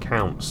earlier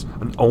accounts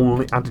and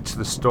only added to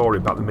the story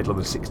about the middle of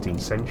the 16th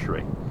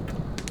century.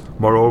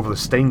 Moreover, the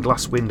stained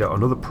glass window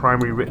and other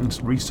primary written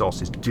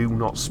resources do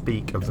not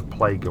speak of the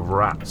plague of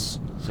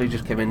rats. So he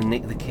just came in and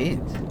nicked the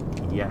kids?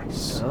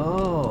 Yes.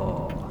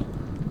 Oh.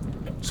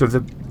 So if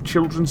the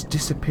children's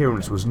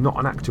disappearance was not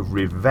an act of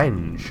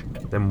revenge,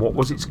 then what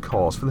was its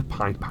cause for the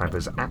Pied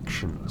Piper's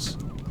actions?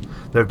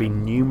 There have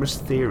been numerous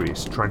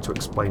theories trying to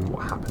explain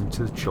what happened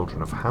to the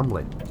children of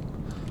Hamelin.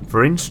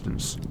 For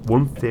instance,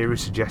 one theory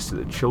suggested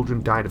that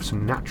children died of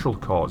some natural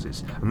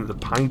causes and that the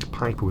Pied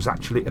Piper was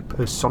actually a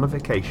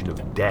personification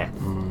of death.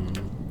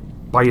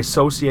 By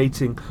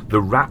associating the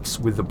rats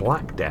with the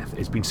Black Death,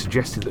 it's been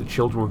suggested that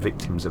children were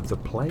victims of the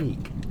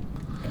plague.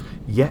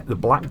 Yet the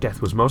Black Death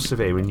was most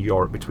severe in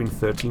Europe between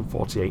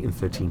 1348 and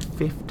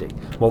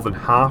 1350, more than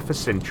half a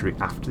century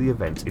after the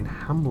event in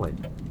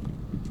Hamelin.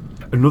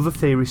 Another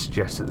theory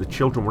suggests that the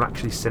children were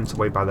actually sent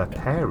away by their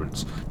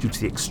parents due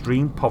to the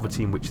extreme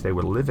poverty in which they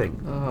were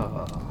living.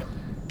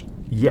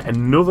 Yet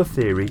another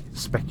theory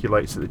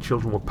speculates that the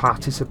children were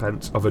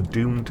participants of a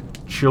doomed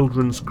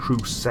children's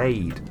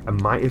crusade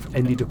and might have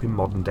ended up in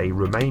modern-day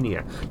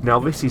Romania. Now,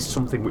 this is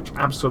something which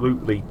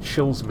absolutely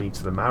chills me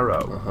to the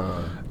marrow.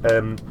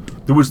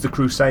 There was the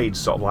crusades,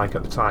 sort of like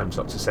at the time,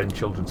 sort of to send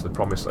children to the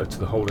Promised Land, to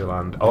the Holy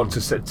Land, or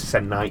to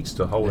send knights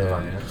to the Holy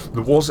Land. Yeah.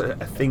 There was a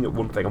thing at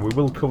one thing, and we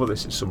will cover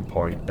this at some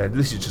point.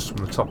 This is just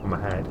from the top of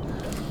my head,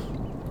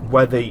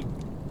 where they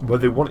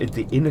wanted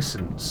the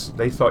innocents.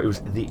 They thought it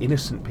was the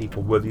innocent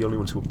people were the only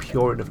ones who were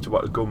pure enough to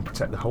go and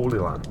protect the Holy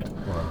Land.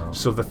 Wow.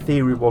 So the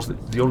theory was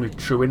that the only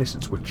true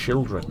innocents were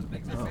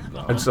children.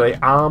 And so they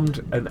armed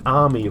an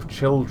army of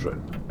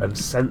children and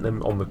sent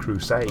them on the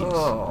crusades.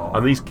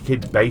 And these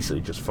kids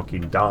basically just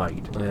fucking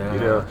died. Yeah. You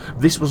know,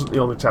 this wasn't the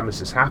only time this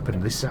has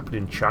happened. This happened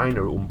in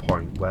China at one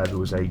point, where there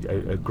was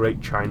a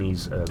great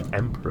Chinese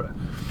emperor.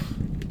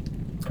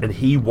 And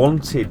he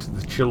wanted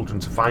the children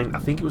to find, I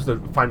think it was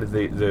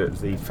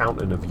the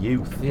fountain of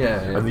youth.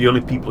 Yeah. And the only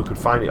people who could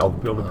find it, or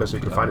the only person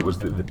who could find it, was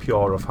the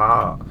pure of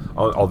heart,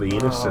 or the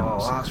innocent.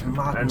 Oh, that's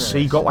madness. And so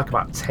he got like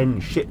about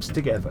 10 ships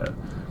together,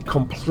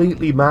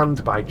 completely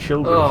manned by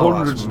children,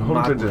 hundreds and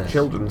hundreds of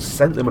children,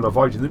 sent them on a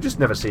voyage, and they've just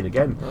never seen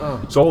again.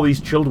 So all these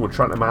children were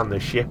trying to man their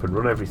ship and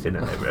run everything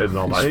and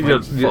all that. It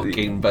just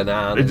fucking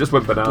bananas. It just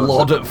went bananas.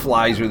 Blood at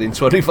flies within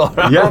 24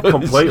 hours. Yeah,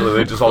 completely.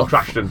 They just all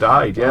crashed and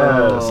died.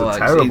 Yeah, it's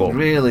terrible.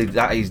 Really,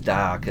 that is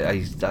dark.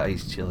 That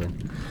is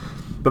chilling.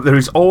 But there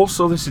is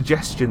also the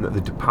suggestion that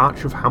the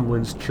departure of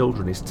Hamelin's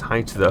children is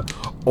tied to the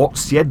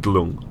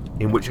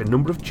Ortsiedlung, in which a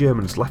number of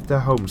Germans left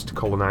their homes to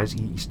colonise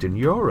Eastern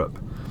Europe.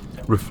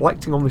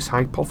 Reflecting on this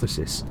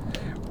hypothesis,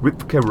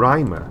 Ripke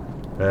Reimer,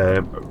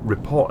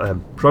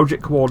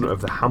 project coordinator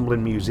of the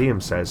Hamelin Museum,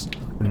 says,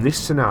 in this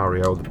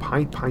scenario, the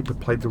Pied Piper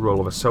played the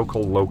role of a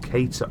so-called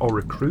locator or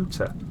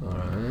recruiter.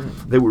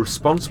 They were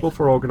responsible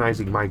for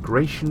organising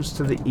migrations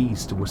to the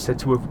east and were said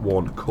to have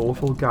worn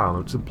colourful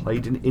garments and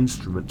played an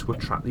instrument to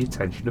attract the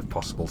attention of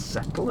possible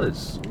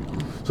settlers.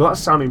 So that's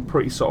sounding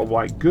pretty sort of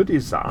like good,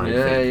 is that, I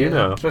think, you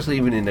know? Especially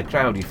even in the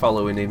crowd, you're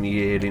following him, you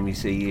hear him, you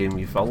see him,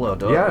 you follow,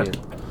 don't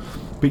you?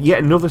 But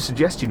yet another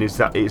suggestion is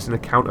that it's an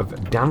account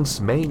of dance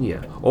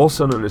mania,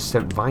 also known as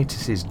St.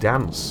 Vitus's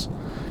dance.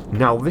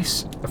 Now,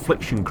 this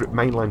affliction gripped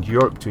mainland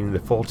Europe between the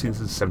 14th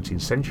and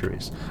 17th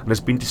centuries and has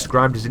been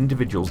described as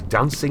individuals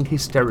dancing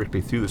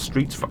hysterically through the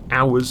streets for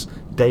hours,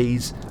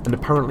 days, and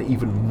apparently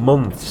even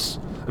months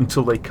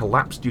until they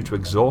collapsed due to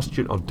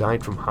exhaustion or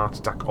died from heart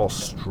attack or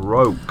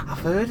stroke. I've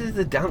heard of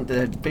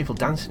the people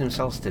dancing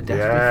themselves to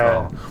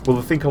death before.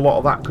 Well, I think a lot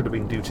of that could have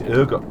been due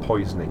to ergot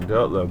poisoning,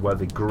 don't they? Where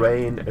the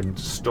grain and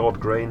stored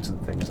grains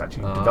and things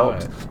actually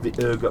developed the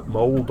ergot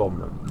mould on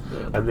them.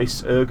 Yeah. And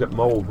this ergot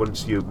mould,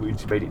 once you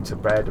made it into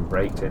bread and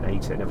breaked it and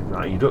ate it and everything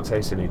like that, you don't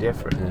taste any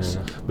difference.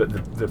 Yeah.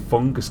 But the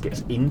fungus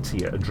gets into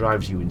you and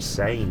drives you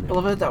insane. Well,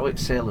 I've heard that with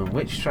Salem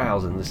witch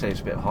trials, and they say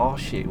it's a bit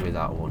horseshit with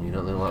that one. You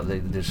know,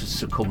 they just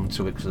succumb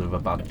to it because of a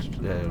bad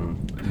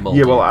mould.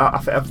 Yeah, well,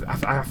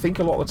 I think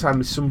a lot of the time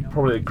there's some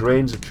probably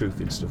grains of truth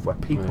in stuff where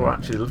people are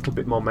actually a little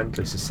bit more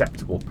mentally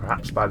susceptible,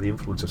 perhaps by the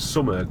influence of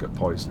some ergot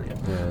poisoning.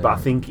 Yeah. But I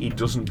think it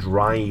doesn't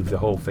drive the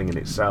whole thing in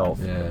itself.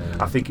 Yeah.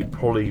 I think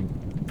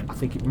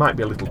it might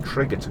be a little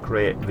trigger to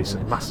create this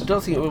massive... I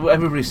don't think...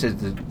 Everybody says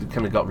they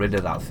kind of got rid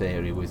of that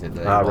theory with it.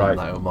 Right.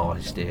 Like more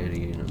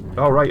hysteria, you know.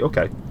 Oh, right,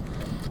 okay.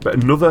 But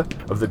another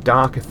of the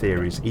darker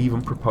theories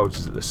even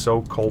proposes that the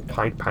so-called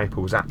Pied Piper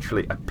was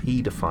actually a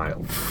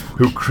paedophile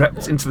who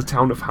crept into the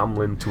town of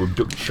Hamlin to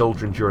abduct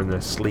children during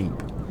their sleep.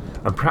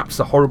 And perhaps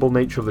the horrible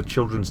nature of the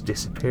children's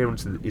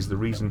disappearance is the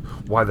reason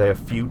why there are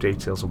few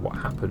details of what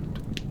happened.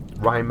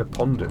 Reimer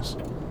ponders.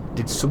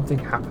 Did something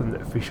happen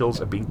that officials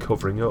have been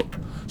covering up?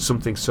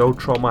 Something so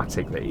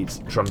traumatic that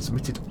it's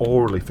transmitted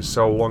orally for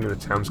so long in the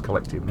town's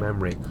collective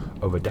memory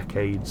over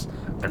decades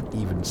and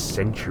even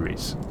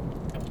centuries?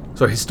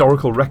 So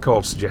historical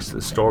records suggest that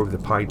the story of the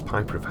Pied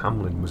Piper of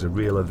Hamlin was a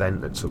real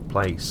event that took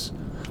place.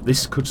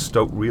 This could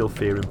stoke real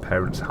fear in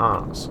parents'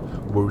 hearts,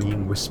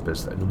 worrying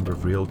whispers that a number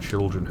of real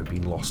children have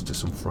been lost to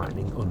some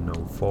frightening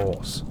unknown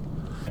force.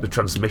 The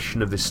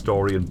transmission of this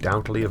story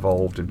undoubtedly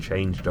evolved and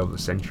changed over the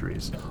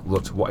centuries,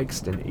 although to what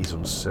extent is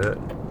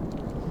uncertain.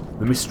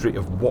 The mystery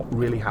of what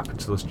really happened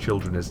to those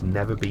children has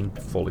never been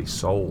fully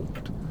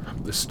solved.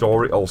 The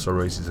story also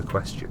raises a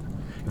question.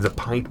 If the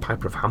Pied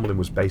Piper of Hamlin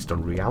was based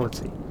on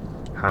reality,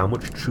 how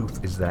much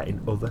truth is there in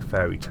other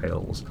fairy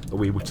tales that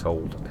we were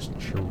told as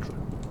children?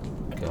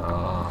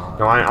 God.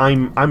 Now,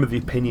 I'm of the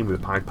opinion with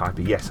the Pied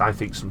Piper, yes, I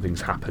think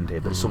something's happened here,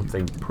 but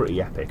something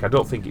pretty epic. I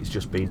don't think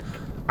it's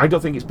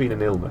been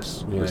an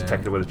illness that's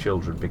taken away the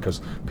children,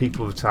 because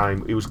people of the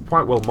time, it was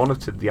quite well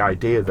monitored, the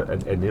idea that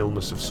an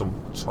illness of some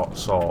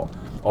sort,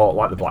 or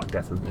like the Black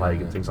Death and the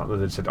Plague and things like that,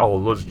 they said, oh,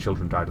 loads of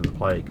children died of the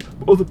plague.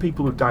 But other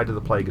people who died of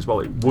the plague as well,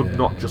 it would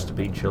not just have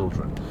been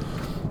children.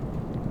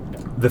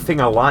 The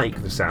thing I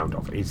like the sound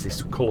of is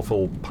this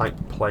colourful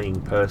pipe-playing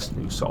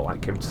person who sort of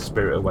like came to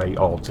spirit away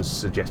or to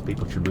suggest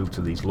people should move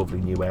to these lovely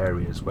new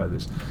areas where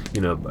there's,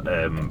 you know,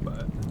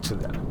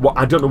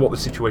 I don't know what the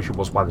situation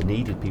was, why they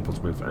needed people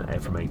to move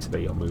from A to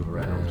B or move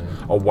around,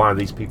 or why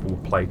these people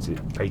were paid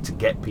to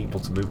get people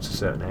to move to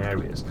certain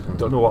areas. I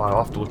don't know.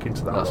 I'll have to look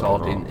into that. That's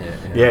odd, isn't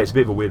it? Yeah, it's a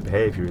bit of a weird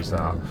behaviour, is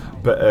that?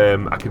 But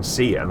I can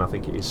see it, and I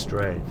think it is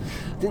strange.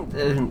 I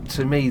think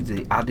to me,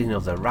 the adding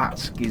of the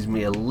rats gives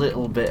me a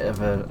little bit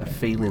of a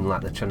feeling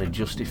like they're trying to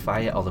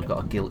justify it, or they've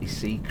got a guilty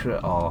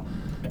secret, or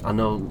I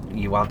know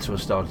you add to a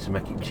story to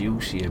make it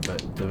juicier,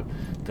 but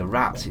the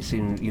rats, it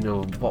seems, you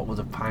know, what were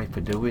the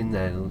Piper doing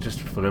there? Just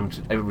for them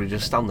to, everybody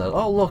just stand there,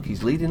 oh look,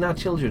 he's leading our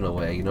children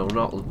away, you know,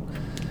 not.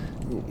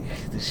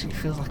 It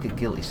feels like a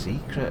guilty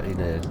secret in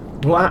a.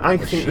 Well, I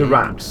think the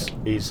rats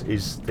is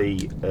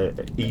the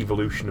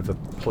evolution of the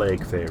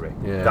plague theory.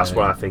 Yeah, that's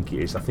what I think it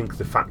is. I think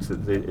the fact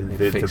that the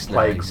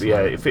plague, nice,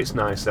 it fits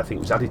nicely. I think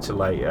it was added to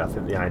later. I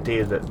think the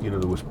idea that, you know,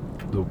 there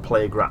were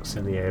plague rats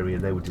in the area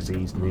and they were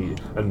diseased,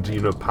 and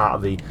you know, part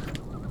of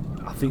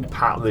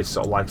this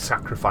sort of like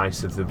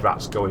sacrifice of the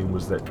rats going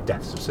was that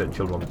deaths of certain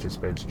children,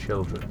 anticipated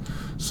children,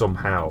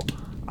 somehow.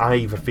 I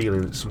have a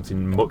feeling that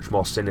something much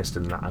more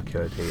sinister than that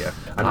occurred here.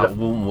 And that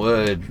one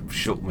word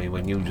shook me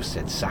when you just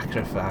said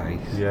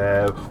sacrifice.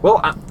 Yeah. Well,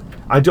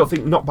 I don't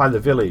think, not by the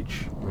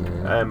village.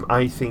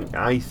 I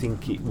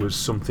think it was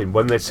something,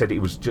 when they said it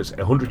was just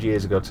 100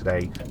 years ago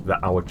today that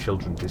our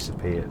children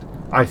disappeared.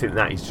 I think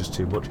that is just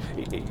too much.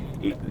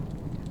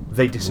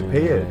 They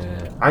disappeared.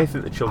 Yeah. I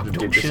think the children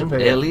did disappear.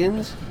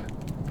 Aliens?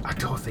 I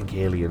don't think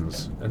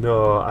aliens.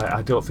 No,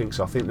 I don't think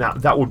so. I think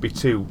that would be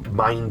too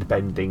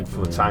mind-bending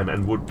for the time,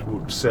 and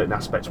would certain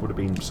aspects would have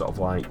been sort of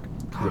like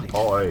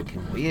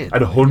reported. Weird.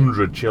 And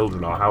 100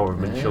 children, or however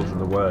many children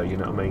there were, you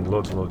know what I mean?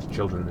 Loads and loads of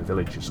children in the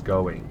village just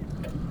going.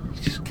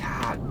 You just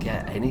can't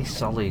get any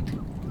solid.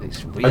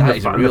 It's weird.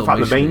 And the fact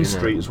the main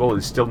street as well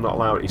is still not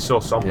allowed. It's so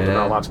somber, they're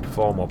not allowed to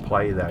perform or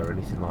play there or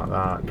anything like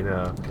that. You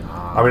know,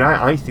 God. I mean,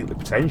 I think the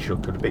potential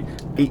could be.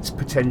 It's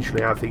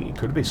potentially. I think it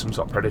could be some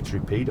sort of predatory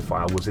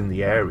paedophile was in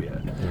the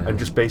area and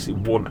just basically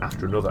one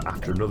after another,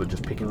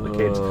 just picking up the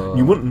kids.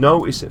 You wouldn't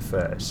notice at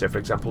first. So, for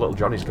example, little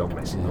Johnny's gone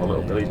missing or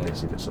little Billy's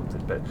missing or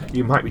something. But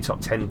you might be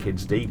top 10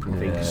 kids deep and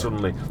think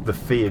suddenly the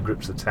fear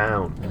grips the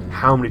town.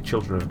 How many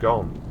children have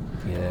gone?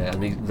 Yeah,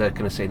 and they're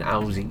kind of saying,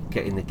 how's he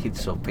getting the kids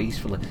so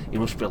peacefully? He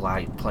must be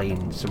like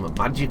playing something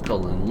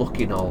magical and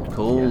looking all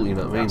cool, you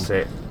know what I mean? That's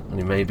it.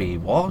 And maybe he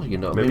was, you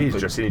know what I Maybe mean?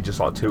 he's just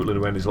like tootling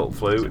away on his little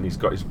flute, and he's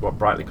got his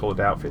brightly coloured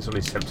outfits on.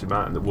 He's tempted him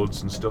out in the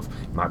woods and stuff.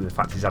 It might be the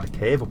fact he's had a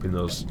cave up in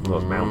those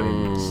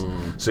mountains.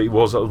 So it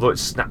was, although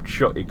it's snapped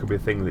shut, it could be a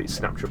thing that it's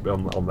snapped shut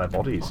on their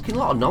bodies. Fucking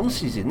lot of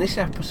nonsense in this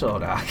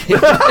episode,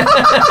 Arky.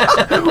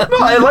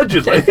 Not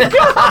allegedly.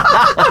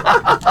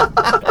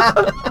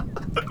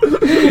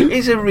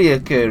 It's a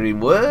reoccurring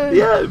word.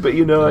 Yeah, but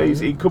you know,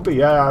 he could be.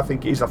 Yeah, I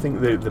think he's. I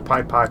think the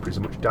Pied Piper is a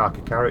much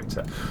darker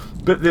character.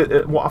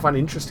 But what I find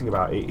interesting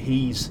about it,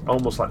 he's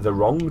almost like the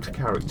wronged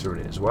character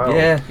in it as well.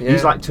 Yeah.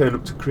 He's like turned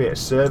up to create a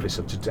service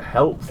or to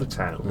help the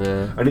town.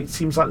 Yeah. And it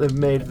seems like they've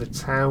made the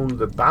town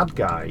the bad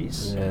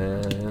guys.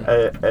 Yeah.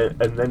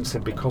 And then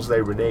said because they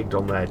reneged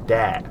on their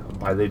debt,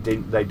 they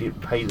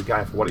didn't pay the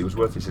guy for what he was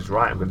worth. He says,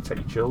 right, I'm going to take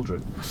your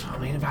children. That's what I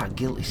mean about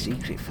guilty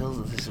secret. It feels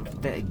that there's a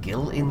bit of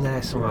guilt in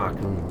there somehow.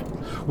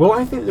 Well,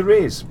 I think there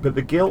is, but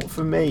the guilt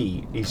for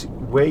me is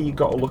where you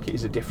got to look at it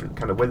is a different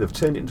kind of way. They've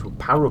turned it into a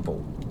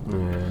parable.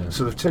 Yeah.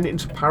 So they've turned it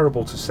into a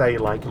parable to say,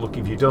 like, look,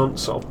 if you don't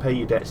sort of pay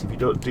your debts, if you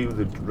don't do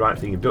the right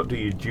thing, if you don't do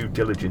your due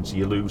diligence,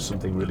 you lose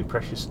something really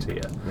precious to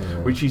you.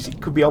 Which is,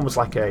 it could be almost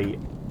like a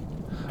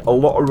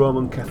lot of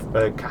Roman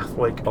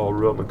Catholic or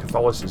Roman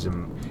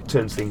Catholicism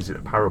turns things into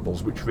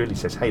parables, which really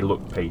says, hey,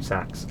 look, pay your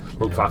tax,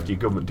 look after your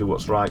government, do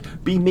what's right,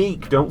 be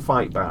meek, don't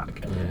fight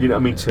back, you know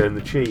what I mean, turn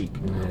the cheek.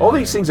 All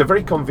these things are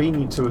very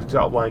convenient to sort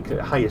of like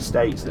higher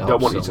states that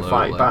don't want you to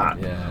fight back,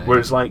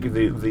 whereas like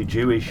the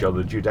Jewish or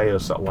the Judeo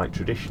sort of like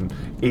tradition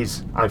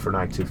is eye for an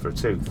eye, tooth for a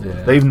tooth.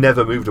 They've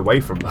never moved away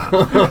from that.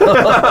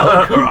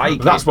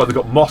 That's why they've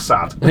got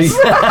Mossad.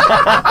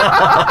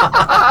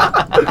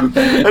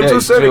 And to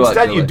a certain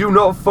extent, you do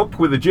not fuck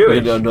with the Jewish.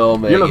 You don't know,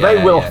 mate. You know,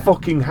 they will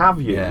fucking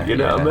have you. You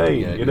know what I mean?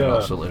 Yeah, you know, you're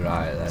absolutely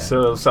right there.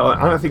 So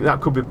I think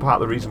that could be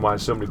part of the reason why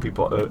so many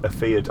people are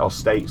feared, or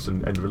states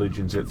and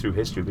religions through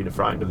history have been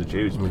frightened of the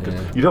Jews, because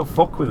you don't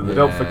fuck with them. They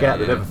don't forget.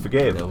 They never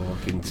forgive. They'll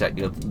fucking take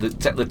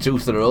the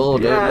tooth of the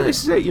road. Yeah,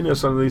 this is it. You know,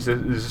 so there's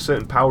a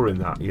certain power in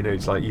that. You know,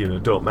 it's like, you know,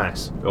 don't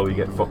mess or you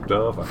get fucked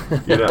over.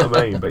 You know what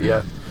I mean? But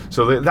yeah.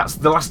 So that's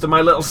the last of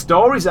my little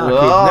stories. Oh,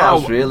 now,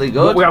 that's really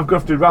good. What we have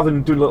got to do, rather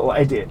than do a little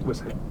edit,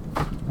 what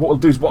we'll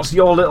do is, what's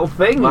your little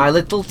thing? My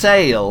little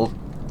tale.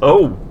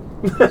 Oh.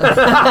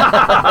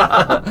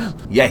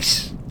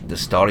 Yes, the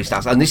story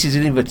starts, and this is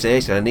an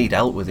invitation. I need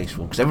help with this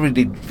one because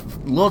everybody did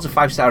loads of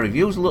 5-star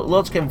reviews.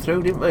 Loads came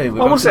through, didn't we? I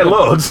won't say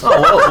loads. Oh,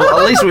 well,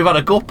 at least we've had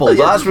a couple. But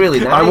that's really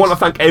nice. I want to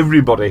thank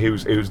everybody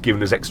who's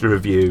given us extra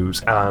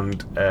reviews and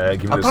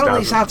given us Apparently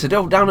stars. it's hard to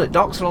do. Down at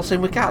Docs, they're all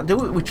saying we can't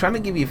do it. We're trying to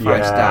give you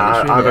 5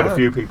 stars. I've had a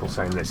few people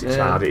saying this. It's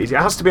hard. It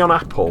has to be on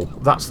Apple.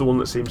 That's the one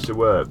that seems to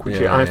work,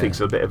 which I think is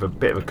a bit of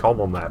a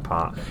con on their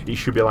part. It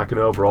should be like an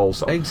overall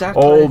sort of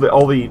exactly. all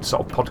the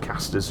sort of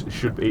podcasters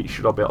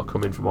should all be able to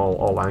come in from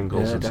all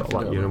angles and sort of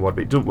like, you know what.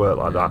 It doesn't work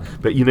like that.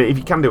 But you know, if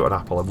you can do it on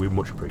Apple, we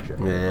much appreciate it.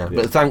 Yeah.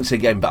 But thanks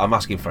again. But I'm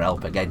asking for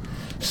help again.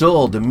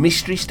 So the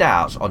mystery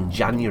starts on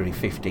January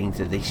 15th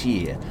of this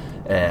year.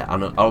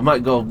 And I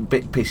might go a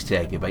bit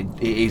piss-taking, but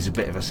it is a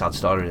bit of a sad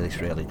story, this,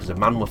 really, because a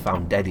man was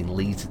found dead in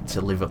Leeds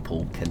to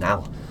Liverpool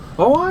Canal.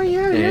 Oh,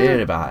 yeah. You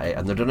hear about it,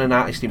 and they've done an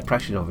artist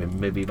impression of him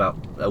maybe about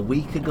a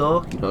week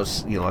ago. You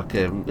know, like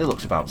he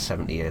looks about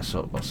 70 years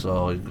or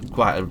so.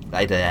 Quite a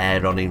head of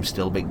hair on him,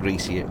 still a bit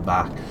greasy at the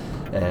back.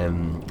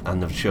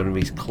 And they've shown him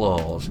his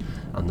clothes,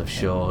 and they've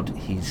showed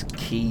his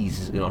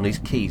keys. You know, on his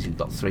keys, he's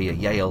got 3: a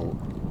Yale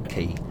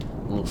key,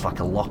 looks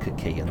like a locker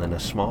key, and then a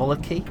smaller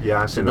key.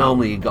 Yeah, I so see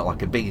normally you've got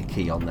like a bigger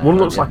key on there. One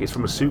looks like it's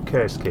from a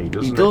suitcase key,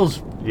 doesn't it? It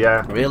does.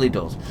 Yeah. It really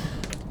does.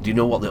 Do you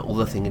know what the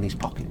other thing in his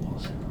pocket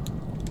was?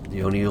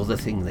 The only other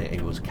thing that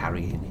he was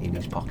carrying in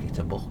his pocket,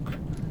 a book.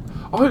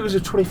 Oh, it was a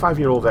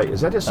 25-year-old A to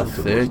Z or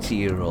something. A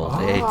 30-year-old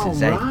A to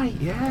Z. Right,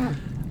 yeah.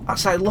 I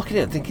started looking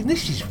at it thinking,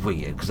 this is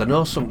weird, because I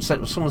know someone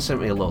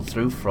sent me a load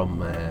through from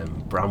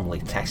Bramley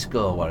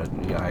Tesco, where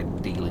I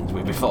had dealings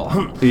with before.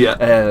 Yeah.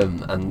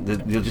 And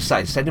they just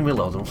started sending me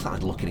loads, and I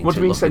started looking into it. What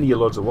do you mean sending you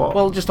loads of what?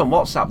 Well, just on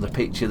WhatsApp, the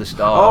picture, the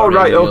story. Oh,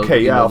 right,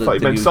 okay, I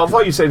thought you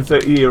were saying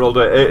 30-year-old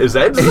A to Z.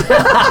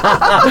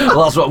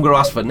 Well, that's what I'm going to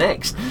ask for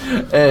next.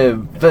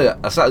 But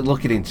I started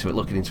looking into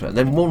it, and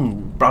then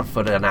one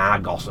Bradford and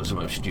Argos or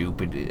something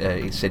stupid,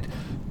 it said,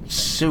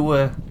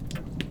 sewer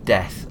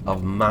death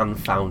of man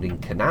found in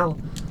canal.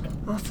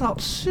 And I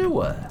thought,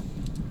 sewer?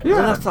 Yeah.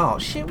 And I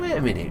thought, shit, wait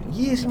a minute.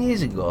 Years and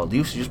years ago, they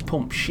used to just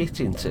pump shit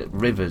into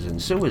rivers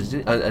and sewers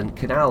and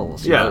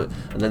canals. Yeah. You know,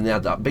 and then they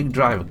had that big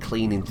drive of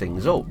cleaning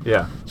things up.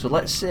 Yeah. So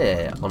let's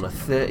say on a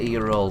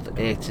 30-year-old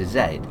A to Z,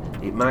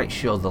 it might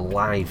show the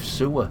live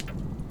sewer.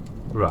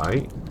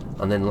 Right.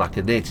 And then like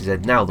an A to Z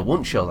now, they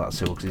won't show that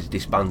sewer because it's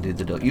disbanded,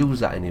 they don't use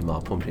that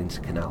anymore, pumped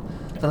into canal.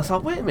 Then I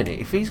thought, wait a minute,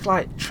 if he's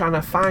like trying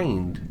to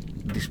find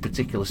this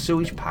particular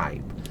sewage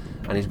pipe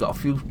and he's got a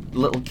few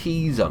little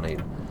keys on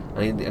him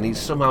and he's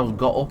somehow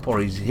got up or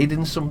he's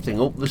hidden something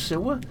up the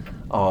sewer,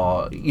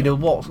 or you know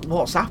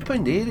what's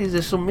happened here? Is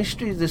there some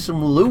mystery? Is there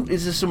some loot?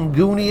 Is there some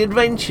Goonie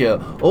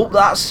adventure up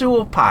that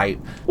sewer pipe?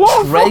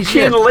 What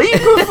treasure? a fucking leap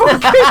of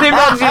fucking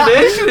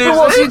imagination is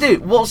But this?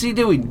 what's he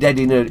doing dead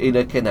in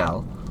a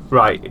canal?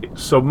 Right,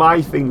 so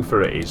my thing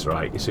for it is,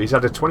 right, so he's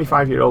had a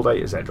 25-year-old A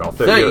to Z, or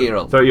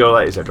 30-year-old.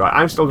 30-year-old A to Z, right?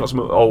 I've still got some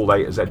old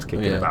A to Z's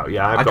kicking about,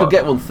 yeah. I could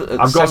get one.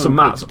 I've got some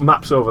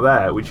maps over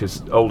there, which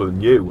is older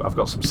than you. I've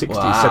got some 60s,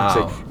 Wow.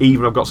 70s,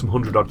 even I've got some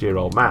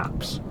 100-odd-year-old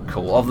maps.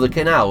 Cool. Of the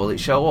canal, will it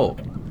show up?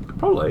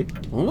 Probably.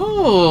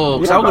 Ooh,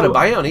 because Yeah, I'm going to but-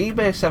 buy it on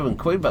eBay,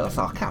 £7, but I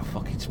thought I can't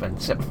fucking spend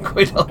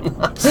 £7 on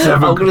that. £7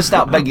 I'm going to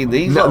start begging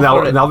these. lot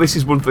for it. Now, this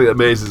is one thing that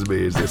amazes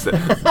me, is this,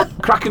 that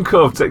Kraken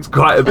Cove takes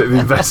quite a bit of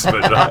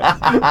investment, right?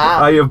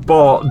 I have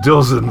bought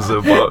dozens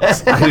of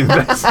books and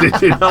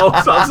invested in all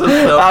sorts of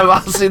stuff. I'm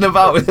asking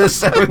about with a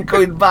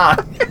 £7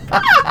 bag.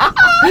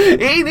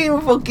 He ain't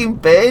even fucking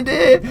paid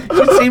it.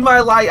 You should see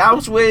my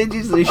lighthouse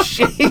wages, the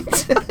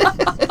shit.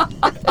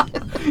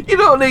 You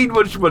don't need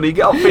much money.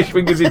 Get all fish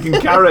fingers you can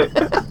carry.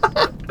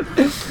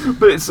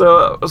 But it's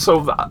so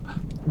that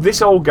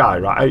this old guy,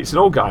 right? It's an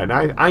old guy, and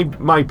I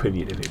my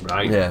opinion of him,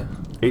 right? Yeah.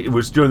 It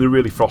was during the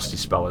really frosty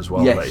spell as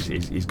well. Yes.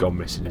 That he's gone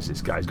missing. Is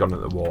this guy? He's gone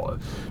into the water.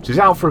 So he's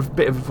out for a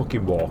bit of a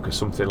fucking walk or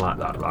something like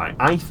that, right?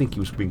 I think he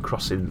was been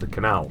crossing the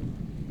canal.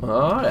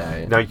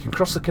 Alright. Now you can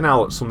cross the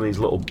canal at some of these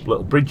little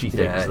bridgey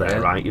things there, yeah.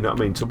 right? You know what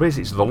I mean? So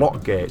basically, it's the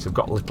lock gates have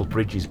got little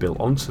bridges built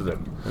onto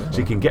them, so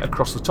you can get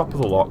across the top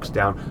of the locks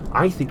down.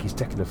 I think he's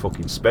taken a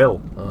fucking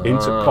spill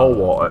into cold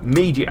water,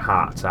 immediate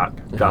heart attack,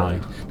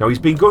 died. Now he's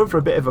been going for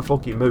a bit of a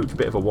fucking mooch, a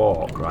bit of a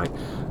walk, right?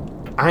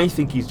 I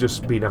think he's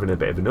just been having a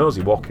bit of a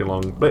nosy, walking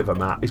along, a bit of a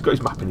map. He's got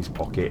his map in his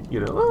pocket,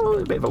 you know,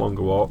 a bit of a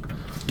longer walk.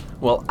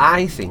 Well,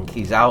 I think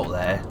he's out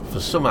there for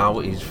somehow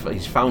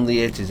he's found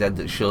the A to Z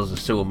that shows the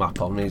sewer map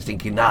on, and he's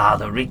thinking,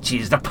 the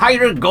riches, the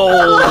pirate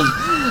gold,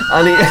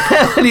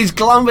 and he's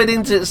clambered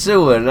into the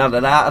sewer and had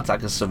an heart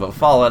attack or something,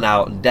 fallen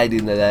out and dead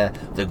in there.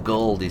 The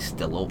gold is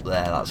still up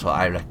there. That's what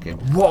I reckon.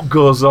 What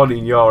goes on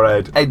in your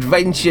head?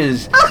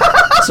 Adventures.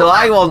 So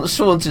I want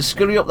someone to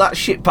scurry up that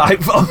shit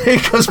pipe for me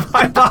because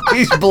my back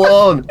is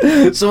blown.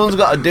 Someone's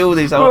got to do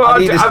this. I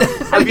need a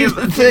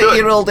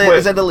 30-year-old A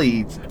to Z a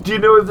lead. Do you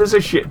know if there's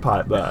a shit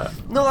pipe there?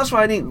 No, that's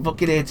why I need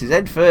fucking A to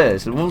Z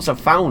first. And once I've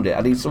found it,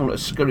 I need someone to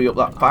scurry up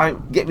that pipe,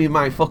 get me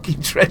my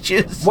fucking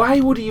treasures. Why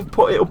would he have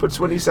put it up a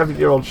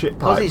 27-year-old shit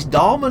Because pipe? it's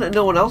dormant and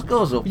no one else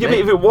goes up. Yeah,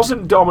 mate. but if it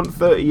wasn't dormant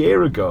 30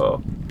 years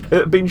ago,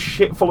 it'd been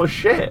shit full of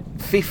shit.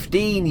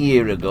 15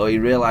 years ago, he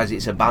realised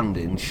it's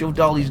abandoned, shoved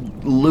all his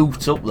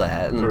loot up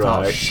there, and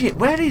thought, Right. shit,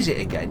 where is it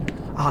again?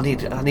 I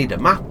need a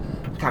map.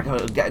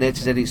 Can't get an A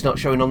to Z, it's not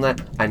showing on there.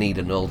 I need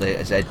an old A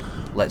to Z.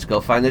 Let's go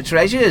find the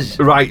treasures.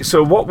 Right,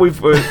 so what we've...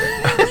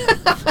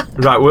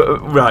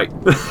 right.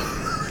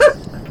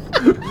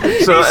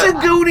 So, It's a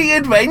Goonie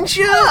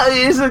adventure.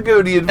 it is a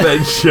Goonie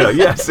adventure.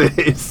 Yes, it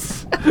is.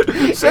 So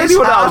It's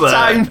anyone out there,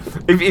 hard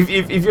time.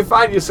 if you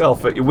find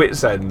yourself at your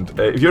wit's end,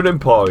 if you're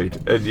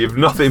unemployed and you've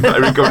nothing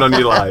better going on in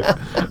your life,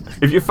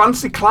 if you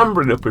fancy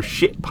clambering up a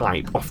shit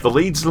pipe off the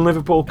Leeds and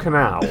Liverpool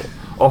Canal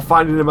or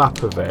finding a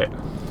map of it,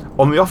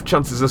 on the off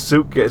chance there's a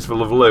suitcase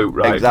full of loot,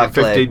 right,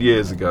 Exactly. from 15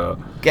 years ago.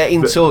 Get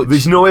in touch.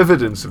 There's no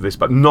evidence of this,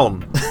 but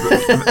none.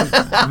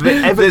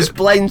 There's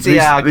plenty,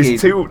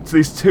 Arky.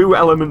 There's two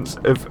elements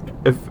of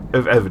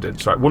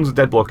evidence, right? One's a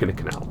dead bloke in a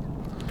canal.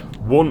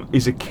 One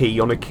is a key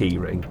on a key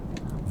ring.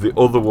 The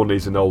other one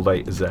is an old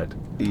A to Z.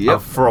 Yep.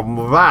 And from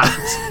that,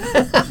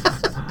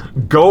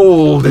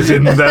 gold is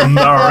in them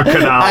there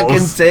canals. I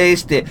can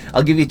taste it.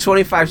 I'll give you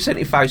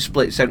 25-75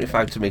 split,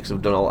 75 to me because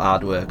I've done all the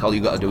hard work. All you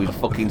got to do is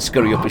fucking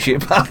scurry up a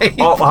shit pipe.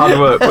 All hard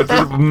work, but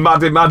just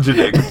mad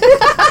imagining.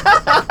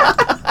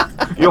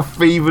 Your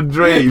fevered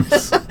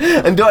dreams.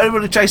 And don't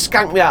everybody try to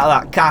skank me out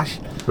of that cash.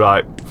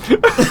 Right.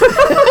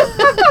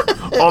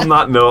 On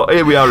that note,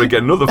 here we are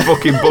again, another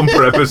fucking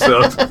bumper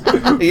episode.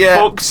 Yeah.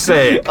 Fuck's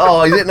sake.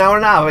 Oh, is it an hour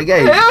and a half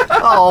again?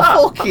 Oh,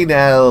 fucking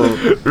hell.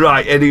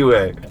 Right,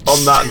 anyway,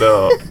 on that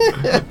note,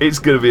 it's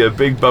going to be a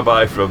big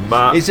bye-bye from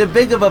Matt. It's a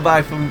bigger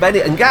bye-bye from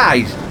Bennett. And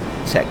guys,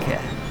 take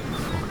care.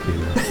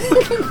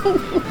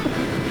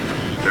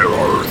 There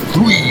are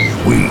 3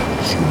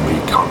 ways you may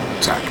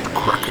contact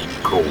Kraken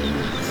Cove.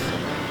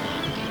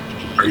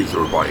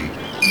 Either by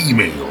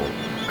email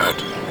at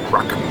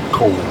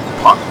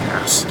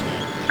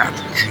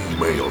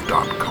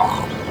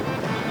krakencovepodcast@gmail.com,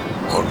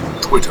 on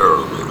Twitter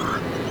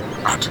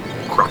at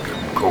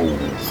Kraken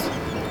Cove,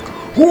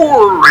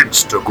 or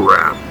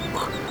Instagram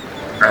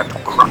at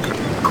Kraken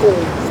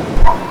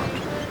Cove Pod.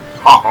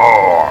 Ha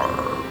ha!